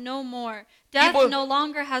 dies no more. Death no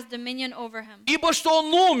longer has dominion over Him. Ибо что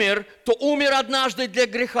Он умер, то умер однажды для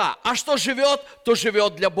греха, а что живет, то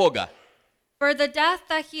живет для Бога. For the death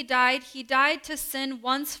that He died to sin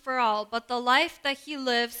once for all, but the life that He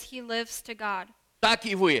lives to God. Так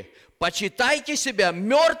и вы. Почитайте себя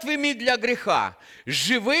мертвыми для греха,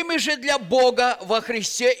 живыми же для Бога во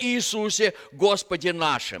Христе Иисусе, Господе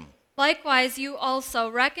нашим. Likewise, you also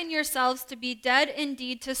reckon yourselves to be dead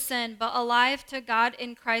indeed to sin, but alive to God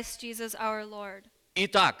in Christ Jesus our Lord.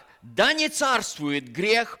 Итак, да не царствует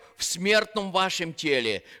грех в смертном вашем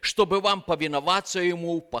теле, чтобы вам повиноваться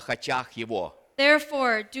ему в похотях его.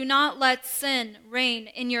 Therefore, do not let sin reign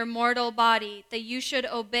in your mortal body, that you should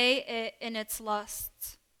obey it in its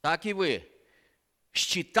lusts. Так и вы.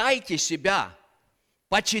 Считайте себя,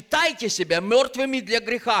 почитайте себя мертвыми для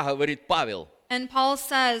греха, говорит Павел. And Paul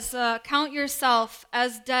says, count yourself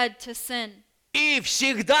as dead to sin. И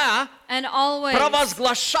всегда And always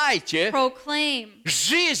провозглашайте proclaim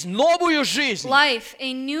жизнь, новую жизнь life,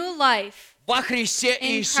 a new life во Христе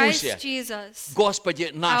in Иисусе, Christ Jesus,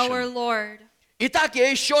 Господе our нашим. Lord. Итак, я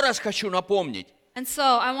еще раз хочу напомнить. And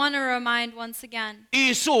so I want to remind once again,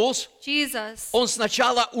 Иисус, Jesus, Он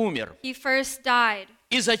сначала умер, He first died,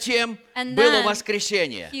 и затем and было then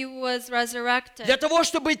воскресение. He was resurrected. Для того,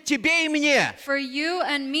 чтобы тебе и мне For you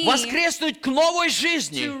and me воскреснуть к новой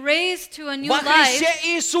жизни to raise to a new во life Христе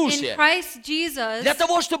Иисусе, in Christ Jesus, для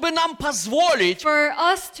того, чтобы нам позволить for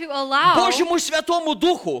us to allow Божьему Святому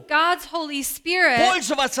Духу God's Holy Spirit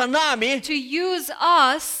пользоваться нами, to use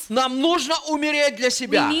us, нам нужно умереть для we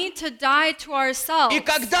себя. need to die to ourselves. И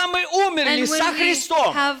когда мы умерли And со when we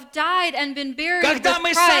Христом, have died and been buried когда with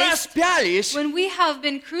мы Christ, сораспялись, when we have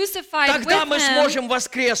been crucified crucified тогда with мы him, сможем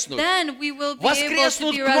воскреснуть. then we will be able to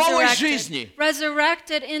Воскреснуть be к новой resurrected. жизни.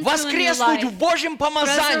 Resurrected into a new Воскреснуть в life. Божьем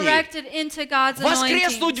помазании. Resurrected into God's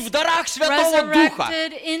Воскреснуть anointing. в дарах Святого Духа.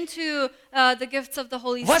 Resurrected into the gifts of the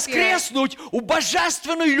Holy Spirit. Воскреснуть у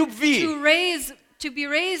божественной любви. To be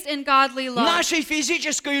raised in godly love. Нашей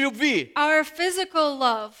физической любви. Our physical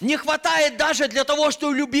love Не хватает даже для того,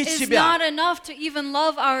 чтобы любить is себя. not enough to even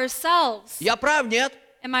love ourselves. Я прав, нет?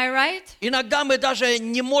 Am I right? Иногда мы даже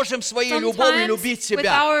не можем своей любовью Sometimes любить with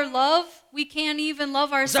себя. our love, we can't even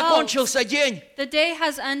love ourselves. Закончился день, The day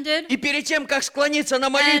has ended, и перед тем, как склониться на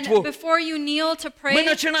and молитву, before you kneel to мы pray,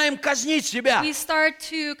 начинаем казнить себя. we start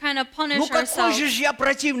to kind of punish Ну какой ourselves. же я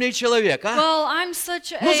противный человек, а? Well, I'm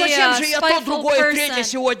such Ну a зачем же я то, spiteful другое, третье person.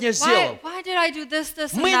 сегодня сделал? Why did I do this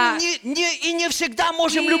and Мы that? не всегда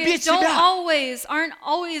можем We любить aren't себя.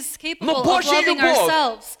 always capable of Божья loving любовь,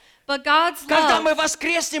 ourselves. But God's когда love, мы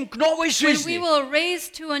воскреснем к новой when we жизни, will raise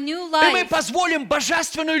to a new и мы life, позволим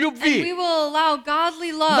божественной and we любви will allow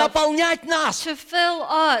godly love наполнять нас, to fill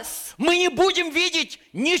us, мы не будем видеть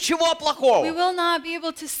ничего we плохого. will not be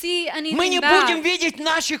able to see Мы не anything будем bad. видеть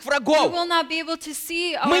наших We врагов. will not be able to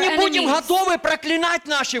see our Мы не будем enemies. готовы проклинать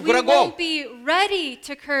наших We врагов. won't be ready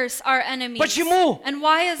to curse our enemies. Почему? And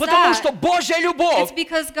why is Потому that? что Божья любовь, It's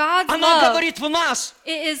because God's она love, говорит в нас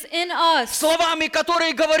it is in us, словами,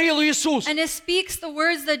 которые говорил Иисус. and it speaks the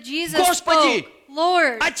words that Jesus Господи, spoke.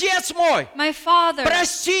 Lord, Отец мой, my Father,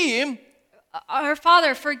 прости им, our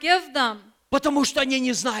Father, forgive them, потому что они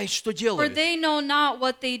не знают, что for делают. they know not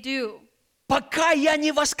what they do. Пока я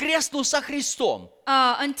не воскресну со Христом,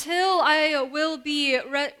 Until I will be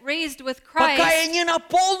raised with пока я Christ, не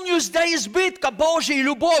наполнюсь до избытка Божьей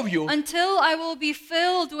любовью, until I will be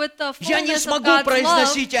filled with the я не fullness of смогу God's love,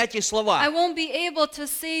 произносить эти I слова. won't be able to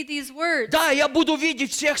say these words. Да, я буду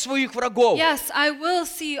видеть всех своих врагов. Yes, I will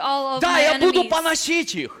see all of Да, my я буду enemies.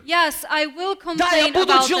 поносить их. Yes, I will Да, я complain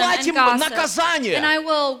буду about them желать and им gossip. наказания. And I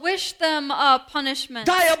will wish them punishment.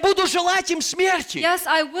 Да, я буду желать им смерти. Yes,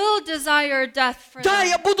 I will desire death for Да, them.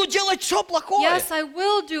 я буду делать все плохое. Yes, I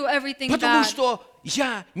will do everything Потому bad. что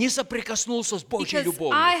я не соприкоснулся с Божьей Because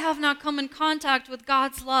любовью. I have not come in contact with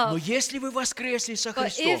God's Но love. если вы воскресли со But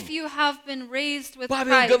Христом, if you have been raised with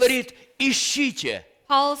Павел Christ, говорит, ищите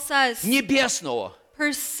Paul says, небесного.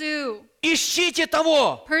 pursue Ищите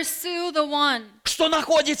того, the one что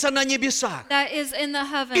находится на небесах. that is in the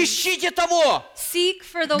heavens. Ищите того, Seek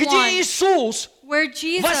for the где one Иисус where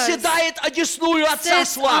Jesus восседает одесную Отца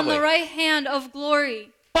sits on the славы. right hand of glory.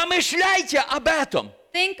 Помышляйте об этом.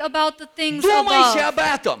 Think about the things Думайте above. об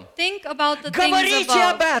этом. Think about the things Говорите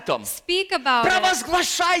above. об этом. Speak about it.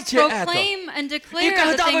 Провозглашайте это. Proclaim and И declare the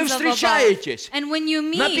когда вы things of above. встречаетесь, And when you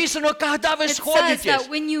meet, написано, когда вы it says сходитесь, that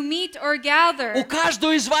when you meet or gather, у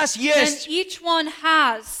каждого из вас then есть each one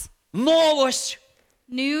has новость,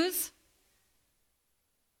 news,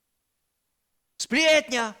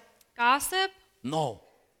 сплетня. gossip. Но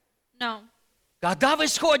No. когда вы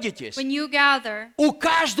сходитесь, When you gather, у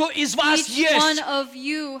каждого из вас each one есть. of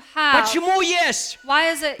you have. Почему есть?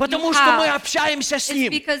 Why is it Потому you что мы have? общаемся с It's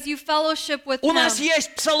Ним. because you fellowship with У нас Him.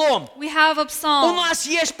 есть псалом. We have a У psalm. нас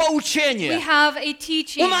есть We поучение. have a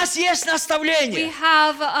teaching. У нас есть We наставление.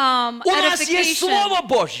 have У нас есть Слово edification.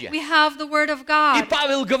 Божье. We have the Word of И God.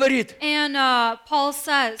 Павел говорит, And Paul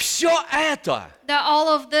says все это that all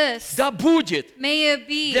of this да будет may it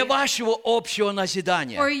be для вашего общего for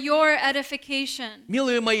назидания. your edification.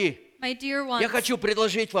 Милые мои, My dear ones, я хочу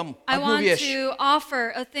предложить вам I одну want вещь. to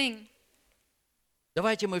offer a thing.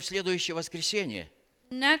 Давайте мы в следующее воскресенье.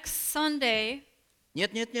 Next Sunday,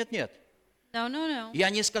 Нет. no. Я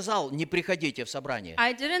не сказал, не приходите в собрание.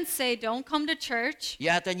 I didn't say don't come to church.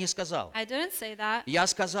 Я это не сказал. I didn't say that. Я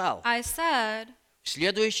сказал, I said в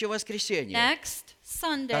следующее воскресенье, next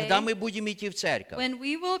Sunday, когда мы будем идти в церковь, when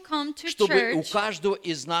we will come to чтобы у church, каждого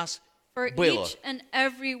из нас for было. each and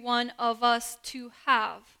every one of us to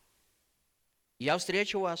have. Я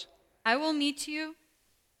встречу вас I will meet you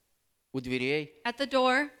у дверей at the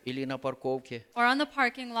door или на парковке, or on the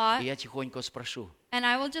parking и lot, я тихонько спрошу, and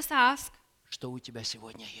I will just ask, что у тебя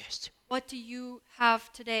сегодня есть? what do you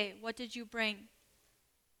have today? What did you bring?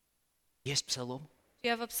 Есть псалом? Do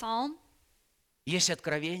you have a psalm? Есть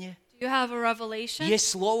откровение? Do you have a revelation? Есть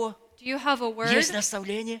слово? Do you have a word? Есть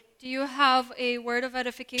наставление? Do you have a word of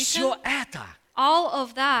edification? Все это All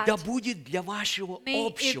of that, да будет для вашего may it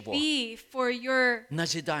общего be for your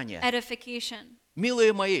назидания. edification.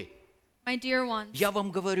 Милые мои, My dear ones, я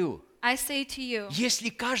вам говорю, I say to you если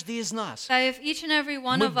каждый из нас, that if each and every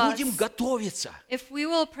one мы of us, будем готовиться, if we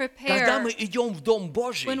will когда prepare мы идем в Дом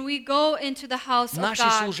Божий, when we go into the house of наши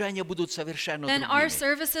God, служения будут совершенно then our другими.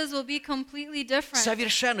 services will be completely different.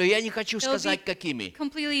 Совершенно, я не хочу They'll сказать, be какими.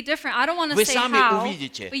 completely different. I don't want to Вы say сами how,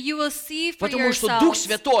 увидите. but you will see for Потому что Дух yourselves.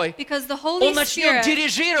 Святой, Because the Holy Он начнет Spirit,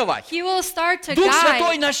 дирижировать. He will start to Дух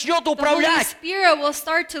Святой guide. начнет The Holy управлять. Spirit will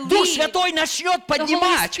start to Дух lead. Святой начнет The Holy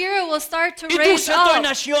поднимать. Spirit will start to И Дух raise Святой up.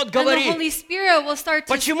 начнет And the говорить. Holy Spirit will start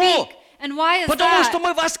to Почему? speak. And why is Потому that? что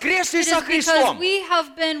мы воскресли It со is because Христом. we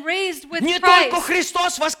have been raised with Не только Christ.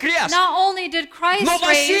 Христос воскрес, Not only did Christ но raise,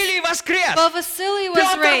 Василий воскрес, but Vasily was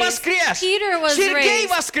Петр raised, воскрес, Peter was Сергей raised,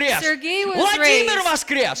 воскрес, Sergei was Владимир raised,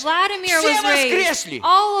 воскрес. Vladimir Все was raised. воскресли.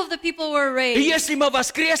 All of the people were И raised. если мы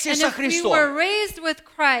воскресли And со if we were Христом, raised with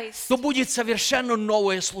Christ, то будет совершенно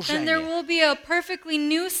новое then there служение. will be a perfectly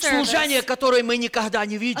new service. Служение, которое мы никогда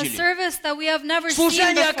не A видели. service that we have never seen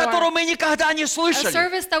Служение, о котором before. мы никогда не A слышали.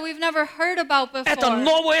 service that we've never heard about before. Это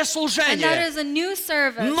новое And that служение is a new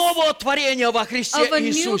service нового творения во Христе of a new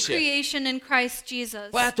Иисусе. creation in Christ Jesus.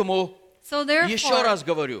 Поэтому So еще therefore, раз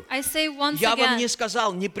говорю, I say once я вам again, не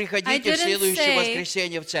сказал, не I приходите в didn't следующее say,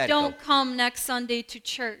 воскресенье в церковь. don't come next Sunday to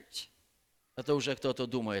church. Это уже кто-то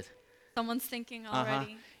думает. Someone's thinking Ага.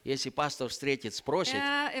 already. Если пастор встретит, спросит,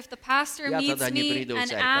 Yeah, if the pastor я meets тогда не me приду в and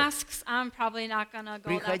церковь. asks, I'm probably not going to go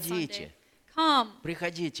that Приходите. Sunday. Come,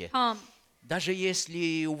 приходите. come. Даже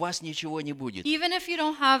если у вас ничего не будет, Even if you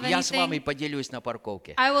don't have я с вами anything, поделюсь на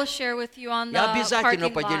парковке. I will share with you on the Я обязательно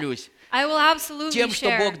parking lot. поделюсь I will absolutely тем, что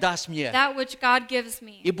share Бог даст мне. that which God gives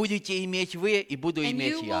me. И будете иметь вы, и буду And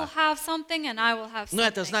иметь you will я. have something and I will have Но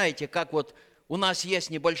это, something. знаете, как вот у нас есть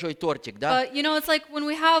небольшой тортик, да? But you know, it's like when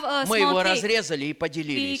we have a Мы его small cake, разрезали и we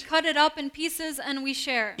поделились. cut it up in pieces and we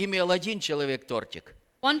share. Имел один человек тортик,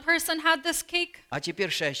 One person had this cake, а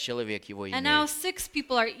теперь 6 человек его and now имеют. 6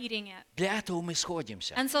 people are eating it. Для этого мы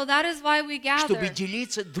сходимся, And so that is why we чтобы gather,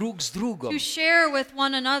 делиться друг с другом to share with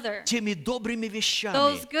one another теми добрыми those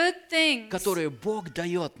вещами, good things которые Бог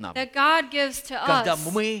дает нам, that God gives to когда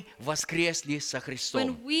us мы воскресли со when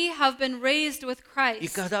Христом. we have been raised with И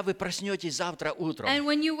Christ. когда вы проснетесь завтра утром, And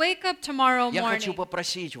when you wake up tomorrow я хочу morning,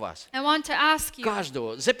 попросить вас, I want to ask you,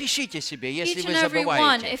 каждого, запишите себе, если each вы and every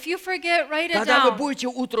one, забываете. if you forget, write it Когда вы down, будете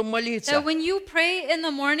утром молиться, that when you pray in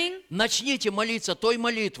the morning, начните молиться той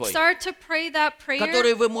молитвой, start to pray that prayer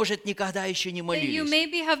которой вы, может, никогда еще не that you молились.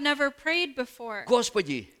 maybe have never prayed before.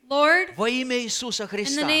 Господи, Lord, во имя Иисуса in the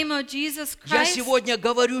Христа, name of Jesus я Christ, сегодня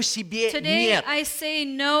говорю себе today «нет», I say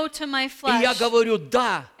no to my и я flesh, говорю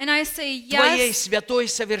 «да» and I say Твоей yes святой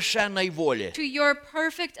совершенной воле. to your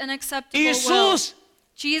perfect and acceptable will. Иисус,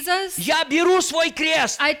 Jesus, я беру свой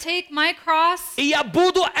крест, I take my cross, и я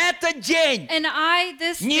буду этот день and I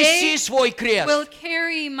this нести day свой крест. will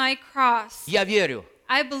carry my cross. Я верю,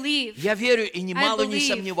 I believe, я верю и I немало не believe,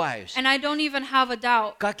 сомневаюсь, and I don't even have a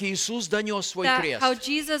doubt как Иисус донес свой that крест how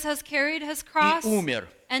Jesus has carried his и cross умер.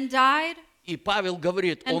 and died, И Павел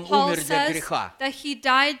говорит, and он Paul умер для says греха, that he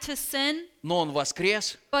died to sin, но он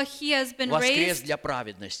воскрес, but he has been воскрес raised для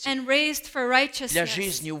праведности, and raised for для righteousness,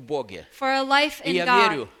 жизни в Боге. for a life И in я God.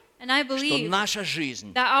 верю, And I что believe наша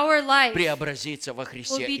жизнь that our life преобразится во will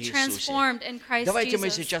Христе be Иисусе. transformed in Christ Давайте мы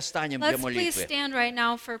Jesus. сейчас встанем для Let's please молитвы. stand right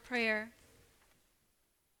now for prayer.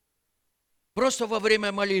 Просто во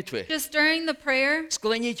время молитвы Just during the prayer,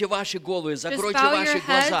 склоните ваши головы, just закройте bow ваши your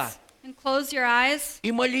глаза heads and close your eyes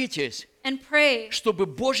и молитесь, and pray чтобы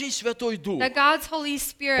Божий Святой Дух that God's Holy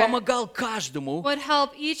Spirit помогал каждому would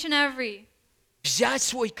help each and every взять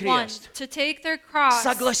свой one крест, to take their cross,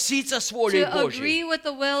 согласиться с волей to Божьей, agree with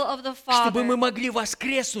the will of the чтобы мы Father, могли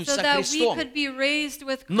воскреснуть so со that we Христом. could be raised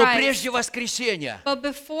with Но Christ. прежде воскресения, But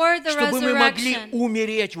before the чтобы мы могли resurrection,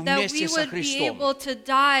 умереть that we вместе со would be Христом. able to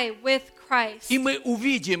die with Christ. И мы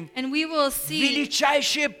увидим And we will see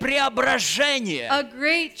величайшее преображение, a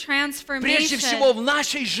great прежде всего transformation. в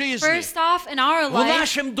нашей жизни, First off, in our в life,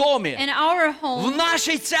 нашем доме, in our в home,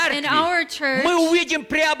 нашей in церкви. our church, Мы увидим we will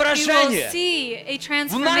преображение see a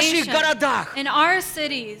в наших transformation городах, in our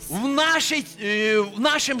cities, в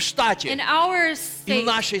нашем штате in our и в state,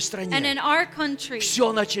 нашей and in стране. our country.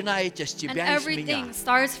 Все начинается с And тебя и с меня. everything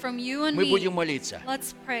starts from you and Мы me. будем молиться.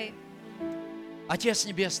 Let's pray. Отец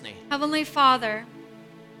Небесный, Heavenly Father,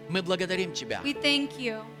 мы благодарим Тебя we thank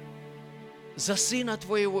you за Сына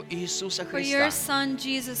Твоего Иисуса for your Христа. Son,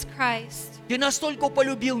 Jesus Christ. Ты настолько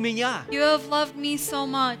полюбил меня, You have loved me so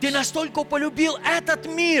much. Ты настолько полюбил этот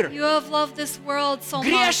мир, You have loved this world so much,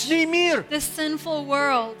 грешный мир, this sinful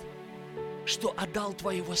world, что отдал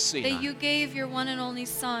Твоего that Сына. you gave your one and only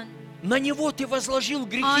Son. На Него Ты возложил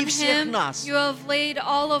грехи On всех him нас. you have laid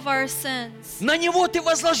all of our sins. На Него Ты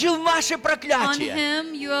возложил наши On проклятия.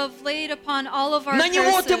 him you have laid upon all of our На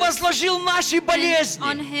Него Ты curses. возложил наши And on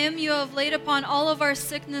болезни. him you have laid upon all of our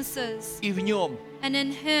sicknesses. И в Нем, And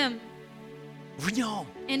in him в Нем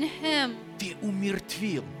Ты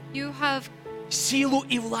умертвил you have силу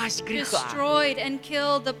и власть греха, destroyed and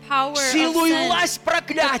killed the power силу of и sin, власть the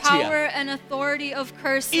проклятия. power and authority of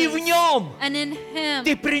curses. И в Нем And in him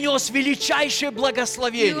Ты принес величайшее you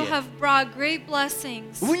благословение. have brought great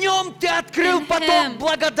blessings. В Нем Ты открыл In поток him you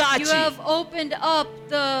благодати. have opened up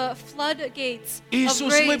the floodgates of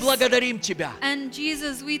Иисус, мы grace. благодарим Тебя. And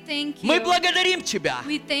Jesus, we thank you. Мы благодарим Тебя,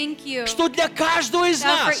 We thank you что для каждого из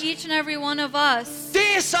that for нас each and every one of us,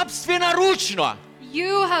 Ты собственноручно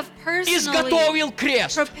you have personally изготовил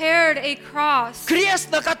крест. prepared a cross, Крест,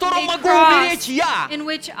 на котором a могу cross умереть я. in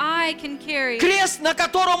which I can carry, Крест, на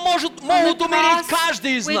котором on the могут умереть cross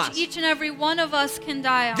каждый из which нас. each and every one of us can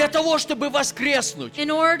die Для on, того, чтобы воскреснуть. in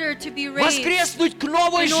order to be raised, Воскреснуть к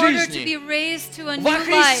новой in order to be жизни raised to a new во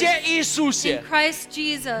Христе life Иисусе, in Christ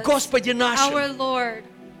Jesus, Господе our нашим. Lord,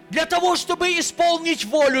 Для того, чтобы исполнить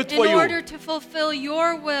волю in Твою. order to fulfill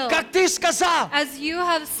your will, Как Ты сказал, as you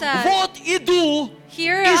have said. вот иду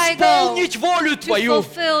Here I go исполнить волю to Твою,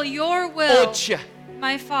 fulfill your will, Отче.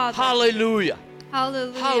 my Father. Аллилуйя.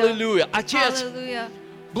 Hallelujah. Аллилуйя. Отец, Hallelujah.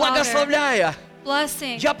 благословляя,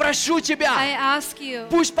 Blessing. я прошу I Тебя, ask you,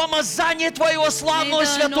 пусть помазание Твоего may славного the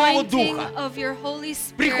Святого anointing Духа of your Holy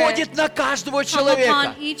Spirit приходит на каждого come человека,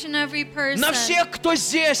 upon each and every person, на всех, кто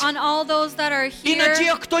здесь, on all those that are и на here,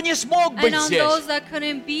 тех, кто не смог and быть on здесь. those that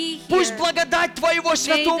couldn't be Пусть here. благодать Твоего May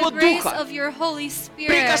Святого the grace Духа of your Holy Spirit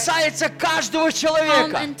прикасается к каждому come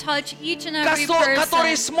человеку, and touch each and every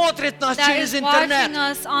который person смотрит нас that через is watching интернет.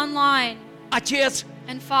 us online. Отец,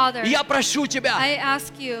 And Father, я прошу Тебя, I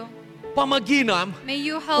ask you, помоги нам may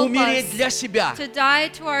you help умереть us для себя, to die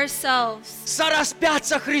to ourselves,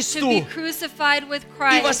 сораспяться to be Христу crucified with и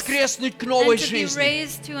Christ, воскреснуть к and новой to be жизни.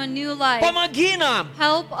 raised to a new life. Помоги нам,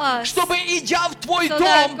 Help us чтобы, идя в Твой so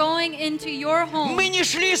that дом, going into your home, мы не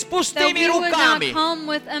шли с that пустыми we would not руками, come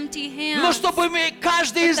with empty но hands, чтобы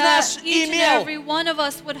каждый but из нас that each and имел every one of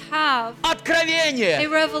us would have a откровение,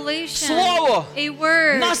 revelation, слово, a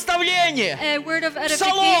word, наставление, a word of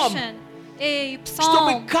псалом, edification, a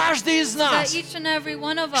чтобы psalm, каждый из so that нас each and every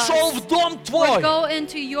one of us шел в дом would Твой go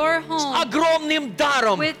into your с home огромным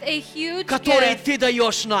даром, with a huge который gift Ты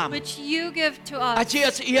даешь нам. which you give to us.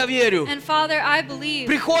 Отец, я верю, And Father, I believe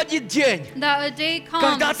приходит день, that a day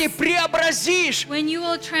когда comes Ты преобразишь when you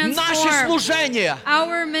will наше transform служение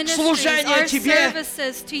our ministries, служение our Тебе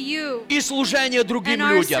services to you, и служение другим and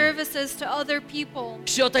our людям. services to other people.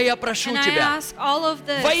 Все это я прошу And I Тебя ask all of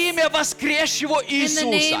this во имя воскресшего in the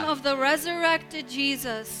name Иисуса. of the resurrected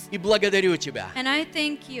Jesus. И благодарю Тебя, And I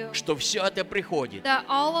thank you что все это приходит, that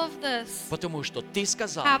all of this потому что Ты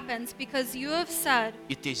сказал, happens because you have said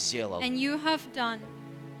и Ты сделал. and you have done.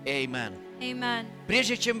 Amen. Amen.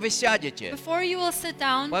 Прежде чем вы сядете, Before you will sit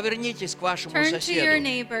down, повернитесь к вашему turn to your соседу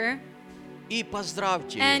neighbor и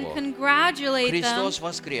поздравьте and его. congratulate them Христос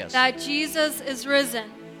воскрес! that Jesus is risen.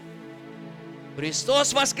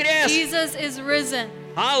 Христос воскрес! Jesus is risen.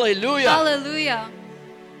 Аллилуйя! Hallelujah.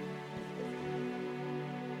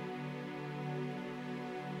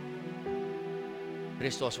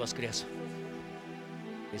 Христос воскрес!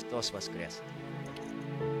 Христос воскрес!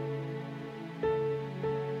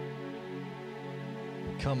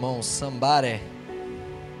 Come on, somebody.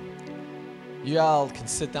 You all can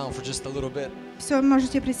sit down for just a little bit. Все,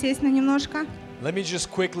 можете присесть на немножко. Let me just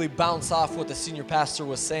quickly bounce off what the senior pastor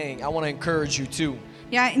was saying. I want to encourage you too.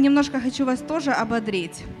 Я немножко хочу вас тоже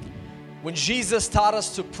ободрить. When Jesus taught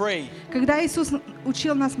us to pray, Когда Иисус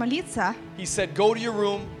учил нас молиться, He said, go to your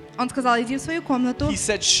room. Он сказал, иди в свою комнату. He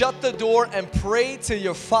said, shut the door and pray to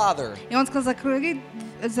your Father. И Он сказал,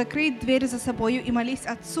 закрой дверь за собою и молись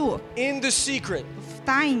Отцу. In the secret. В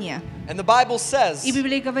тайне. And the Bible says, И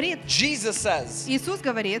Библия говорит, Jesus says, Иисус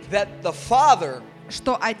говорит, that the Father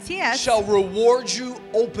что Отец, shall reward you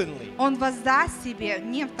openly. Он воздаст тебе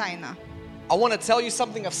не в тайно. I want to tell you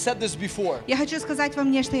something. I've said this before. Я хочу сказать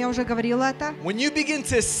вам нечто, я уже говорила это. When you begin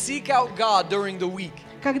to seek out God during the week,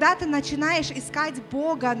 Когда ты начинаешь искать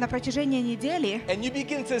Бога на протяжении недели, and you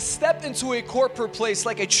begin to step into a corporate place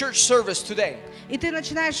like a church service today, и ты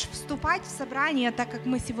начинаешь вступать в собрание, так как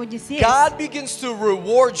мы сегодня здесь, God begins to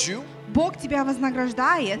reward you Бог тебя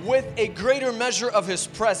вознаграждает with a greater measure of His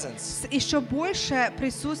presence. с еще больше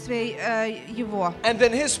присутствия Его. And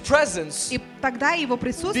then His presence И тогда Его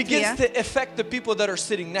присутствие begins to affect the people that are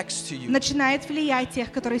sitting next to you. начинает влиять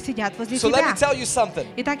тех, которые сидят возле So let me тебя. tell you something.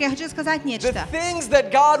 Итак, я хочу сказать The нечто. things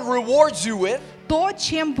that God rewards you with то,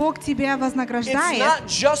 чем Бог тебя It's вознаграждает, not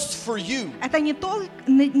just for you, это не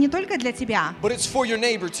только для тебя, but it's for your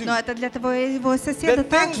neighbor too. но это для твоего соседа The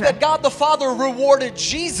things также. that God the Father rewarded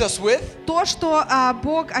Jesus with, То, что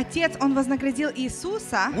Бог Отец, Он вознаградил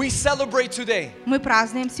Иисуса, we celebrate today. мы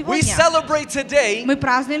празднуем We сегодня. celebrate today Мы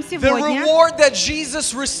празднуем the сегодня reward that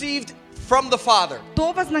Jesus received from the Father.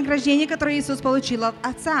 то вознаграждение, которое Иисус получил от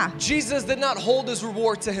Отца. Jesus did not hold his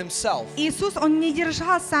reward to himself, Иисус, Он не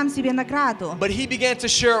держал сам себе награду, but he began to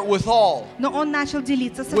share it with all но Он начал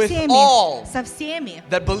делиться со With all. всеми,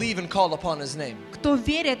 that believe and call upon his name. кто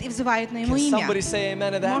верит и взывает на Его Can имя. somebody say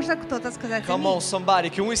amen to that? Можно кто-то сказать Come on, аминь? somebody.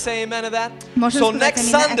 Can we say amen to that? Можно So сказать next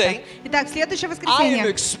аминь на Sunday, это. Итак, следующее I am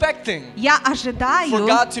воскресенье expecting я for ожидаю,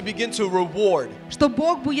 God to begin to reward. что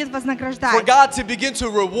Бог будет For вознаграждать. God to begin to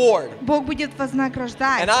reward. Бог будет вознаграждать.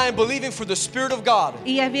 And I am believing for the Spirit of God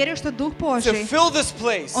И я верю, что Дух to Божий, fill this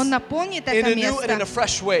place Он наполнит in это a new and in a место,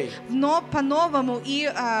 fresh way. но по-новому и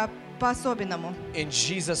по-особенному. In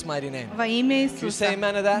Jesus' mighty name. Во имя Can you Иисуса. say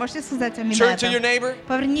amen to that? Можете сказать аминь на Turn to your это? neighbor.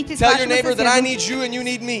 Повернитесь к Tell your вашему neighbor that I соседу. need you and you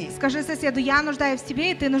need me. Скажи соседу, я нуждаюсь в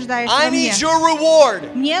тебе, и ты нуждаешься I во мне. need your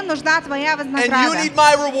reward Мне нужна твоя and you вознаграда. need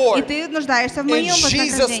my И reward. ты нуждаешься в моем In Jesus'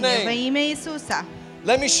 вознаграждении. name. Во имя Иисуса.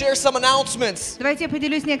 Let me share some announcements. Давайте я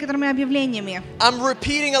поделюсь некоторыми объявлениями. I'm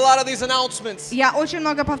repeating a lot of these announcements Я очень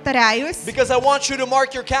много повторяюсь, because I want you to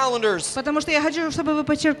mark your calendars. потому что я хочу, чтобы вы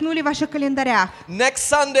подчеркнули в ваших календарях. Next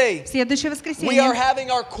Sunday, В следующее we are воскресенье having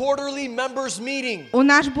our quarterly members meeting. у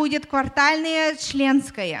нас будет квартальное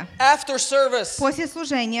членское. After service, После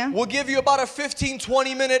служения we'll give you about a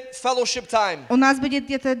 15-20 minute fellowship time. у нас будет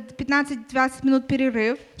где-то 15-20 минут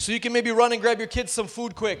перерыв. So you can maybe run and grab your kids some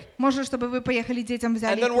food quick. Можно, чтобы вы поехали детям And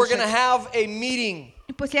взяли then we're going to кушать. have a meeting,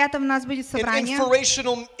 И после этого у нас будет an собрание,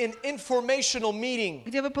 informational meeting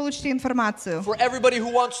где вы получите информацию for everybody who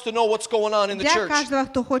wants to know what's going on in the для church. каждого,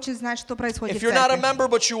 кто хочет знать, что происходит If в you're not a церкви. member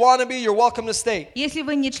but you want to be, you're welcome to stay. Если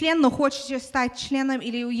вы не член, но хотите стать членом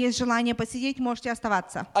или есть желание посидеть, можете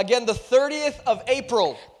оставаться. Again, the 30th of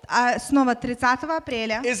April А снова 30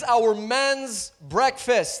 апреля is our men's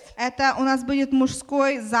breakfast. это у нас будет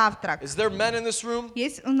мужской завтрак. Is there men in this room?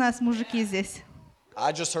 Есть у нас мужики здесь?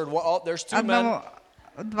 I just heard, oh, there's two men.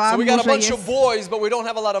 Два So we got a мужа bunch of есть. boys, but we don't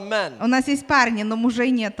have a lot of men. У нас есть парни, но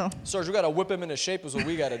мужей нету. Serge, we got to whip him into shape is what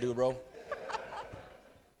we got to do, bro.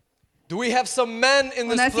 Do we have some men in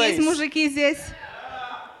У this нас place? есть мужики здесь.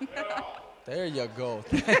 There you go.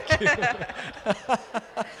 Thank you.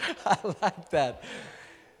 I like that.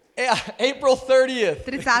 April 30th,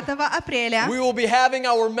 30 апреля we will be having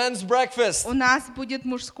our men's breakfast. у нас будет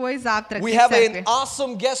мужской завтрак We в have церкви. an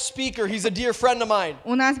awesome guest speaker. He's a dear friend of mine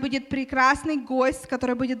У нас будет прекрасный гость,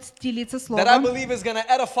 который будет делиться that I словом. believe is going to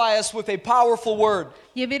edify us with a powerful word.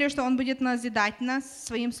 Я верю, что он будет назидать нас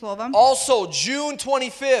своим словом. Also, June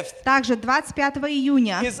 25th Также 25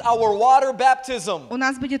 июня is our water baptism. у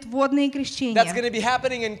нас будет водное That's going крещение. to be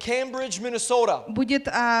happening in Cambridge, Minnesota. Будет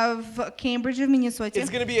в Кембридже, в Миннесоте. It's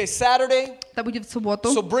going to be a Saturday. Это будет в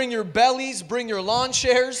субботу. So bring your bellies, bring your lawn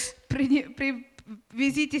chairs.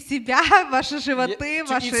 Привезите себя, ваши животы, to eat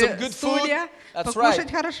some ваши good food. стулья, That's покушать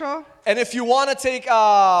right. хорошо. And if you want to take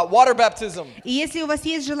water baptism, И если у вас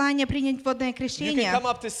есть желание принять водное you can крещение, come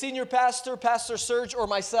up to senior pastor, Pastor Serge, or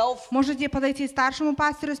myself можете подойти к старшему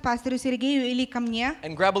пастору, пастору Сергею или ко мне.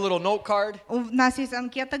 and grab a little note card. У нас есть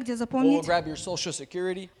анкета, где We'll заполнить. grab your social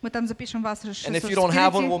security. Мы там запишем вас. And if you don't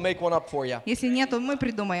have one, we'll make one up for you. Если нет, то мы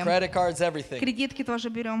придумаем. Credit cards, everything. Кредитки тоже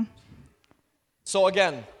берем. So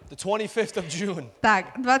again, the 25th of June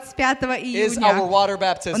Так, 25 is июня our water у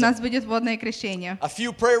baptism. нас будет водное крещение. A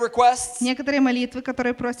few prayer requests. Некоторые молитвы,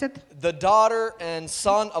 которые просят The daughter and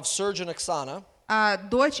son of Serge and Oksana,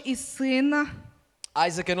 дочь и сын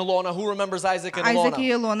Isaac and Ilona. Who remembers Isaac and Айзек и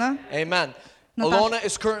Ilona? Илона. Amen. Наташа. Ilona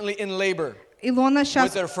is currently in labor Илона with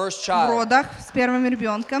сейчас their first в child. родах с первым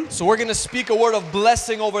ребенком. So we're going to speak a word of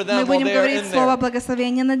blessing over Мы them while будем they are говорить in слово there.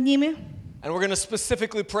 благословения над ними. And we're going to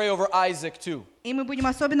specifically pray over Isaac too. И мы будем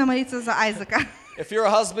особенно молиться за Айзека. If you're a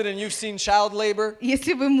husband and you've seen child labor,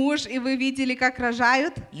 Если вы муж и вы видели, как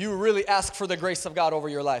рожают, you really ask for the grace of God over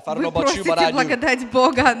your life. I don't know вы about you, but просите I do. благодать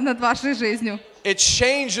Бога над вашей жизнью. It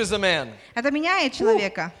changes a man. Это меняет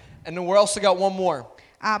человека. And then we also got one more.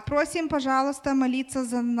 Просим, пожалуйста, молиться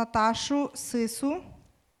за Наташу Сысу.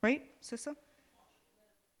 Right? Сыса?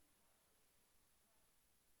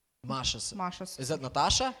 Masha. Masha. Is that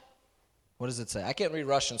Natasha? What does it say? I can't read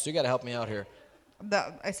Russian, so you got to help me out here.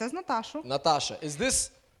 Да, it says Наташу. Natasha. Is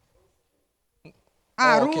this?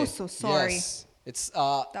 Oh, okay. Русу, sorry. Yes. It's That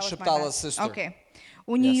was my Sheptala's bad. sister. Okay.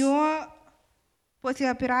 У нее после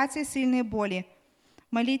операции сильные боли.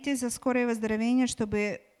 Молитесь за скорое выздоровление,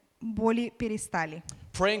 чтобы боли перестали.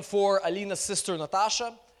 praying for Alina's sister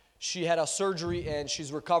Natasha. She had a surgery and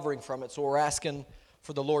she's recovering from it. So we're asking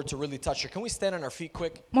for the Lord to really touch her. Can we stand on our feet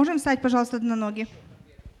quick? Можем встать, пожалуйста, на ноги?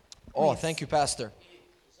 Oh, thank you, Pastor.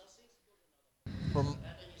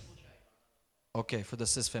 Okay, for the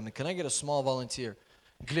Sis family. Can I get a small volunteer?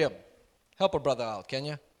 Gleb, help a brother out, can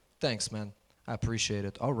you? Thanks, man. I appreciate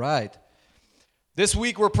it. All right. This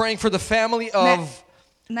week we're praying for the family of...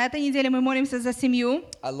 На этой неделе мы молимся за семью.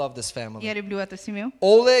 I love this family. Я люблю эту семью.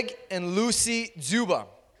 Oleg and Lucy Dzuba.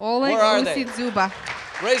 Oleg Where are и Lucy they? Dzuba.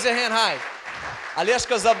 Raise your hand high.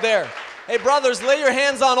 Aleshka's up there. Hey, brothers, lay your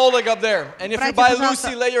hands on Oleg up there. And if you're by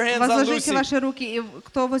Lucy, lay your hands on возложите Lucy. ваши руки. И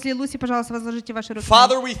кто возле Луси, пожалуйста, возложите ваши руки.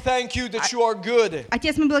 Father, we thank you that you are good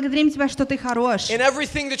Отец, мы благодарим Тебя, что Ты хорош. in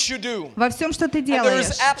everything that you do. Во всем, что Ты And there делаешь.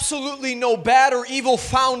 is absolutely no bad or evil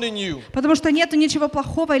found in you. Потому что нету ничего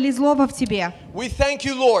плохого или злого в Тебе. We thank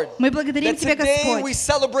you, Lord, Мы благодарим that Тебя, today we Господь,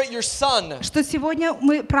 celebrate your Son что сегодня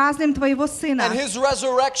мы празднуем Твоего Сына and His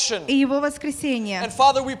resurrection. и Его воскресение. And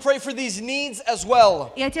Father, we pray for these needs as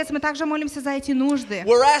well. И, Отец, мы также молимся за эти нужды.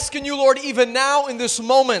 We're asking you, Lord, even now in this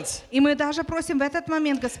moment, И мы даже просим в этот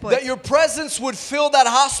момент, Господь, that your presence would fill that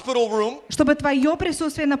hospital room чтобы Твое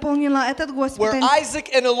присутствие наполнило этот where госпиталь, Isaac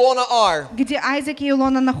and Ilona are, где Айзек и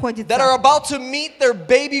Илона that are находятся, about to meet their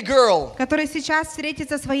baby girl. которые сейчас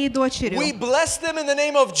встретятся со своей дочерью. We bless them in the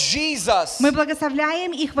name of Jesus. Мы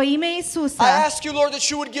благословляем их во имя Иисуса. I ask you, Lord,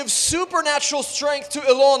 that you would give supernatural strength to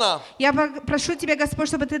Ilona. Я прошу Тебя, Господь,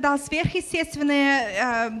 чтобы Ты дал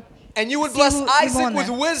сверхъестественные And you would bless силу Isaac Илоны. with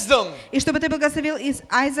wisdom. И чтобы Ты благословил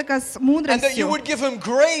Айзека с And that you мудростью. would give him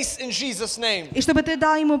grace in Jesus' name. И чтобы Ты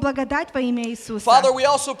дал ему благодать во имя Иисуса. Father, we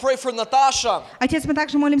also pray for Natasha, Отец, мы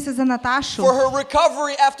также молимся за Наташу, for her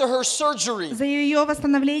recovery after her surgery. за ее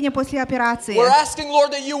восстановление после операции. We're asking,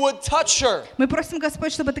 Lord, that you would touch her. Мы просим,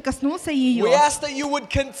 Господь, чтобы Ты коснулся We ее. ask that you would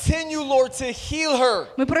continue, Lord, to heal her.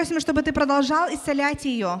 Мы просим, чтобы Ты продолжал исцелять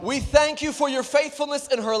ее. We thank you for your faithfulness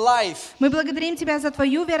in her life. Мы благодарим Тебя за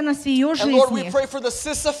Твою верность в ее And Lord, we жизни. pray for the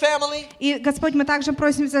Sissa family. И, Господь, мы также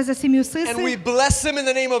просим за семью And we Сысы. bless them in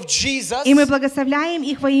the name of Jesus. И мы благословляем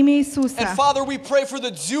их во имя And Иисуса. Father, we pray for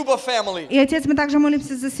the Dzuba family. И, Отец, мы также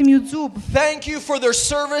молимся за семью Дзуб. Thank you for their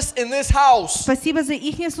service in this house. Спасибо за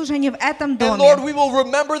их служение в этом And Lord, доме. we will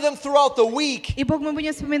remember them throughout the week И, Бог, мы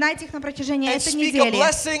будем вспоминать их на протяжении and этой speak a недели.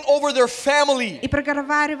 blessing over their family, И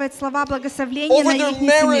проговаривать слова благословления over над their их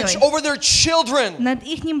marriage, семьей. over their children, Над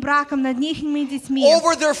их браком, над их детьми.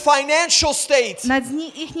 over their financial state, Над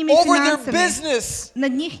их over their финансами. business.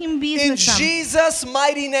 Над их In бизнесом. Jesus'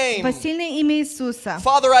 mighty name. Во сильное имя Иисуса.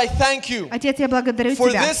 Father, I thank you Отец, я благодарю for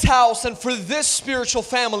Тебя this house and for this spiritual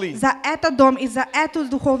family. за этот дом и за эту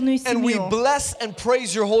духовную And we семью. bless and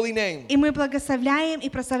praise your holy name. И мы благословляем и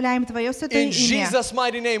прославляем Твое святое In имя. Jesus'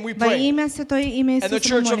 mighty name we Во pray. имя святое имя And the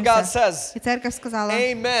Иисуса мы church of God молимся. says, И церковь сказала,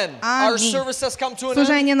 Amen. Our Аминь. service has come to an end.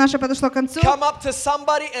 Служение наше подошло к концу. Come up to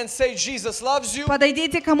somebody and say, Jesus loves you.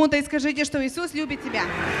 Подойдите к кому-то и скажите, что Иисус любит тебя.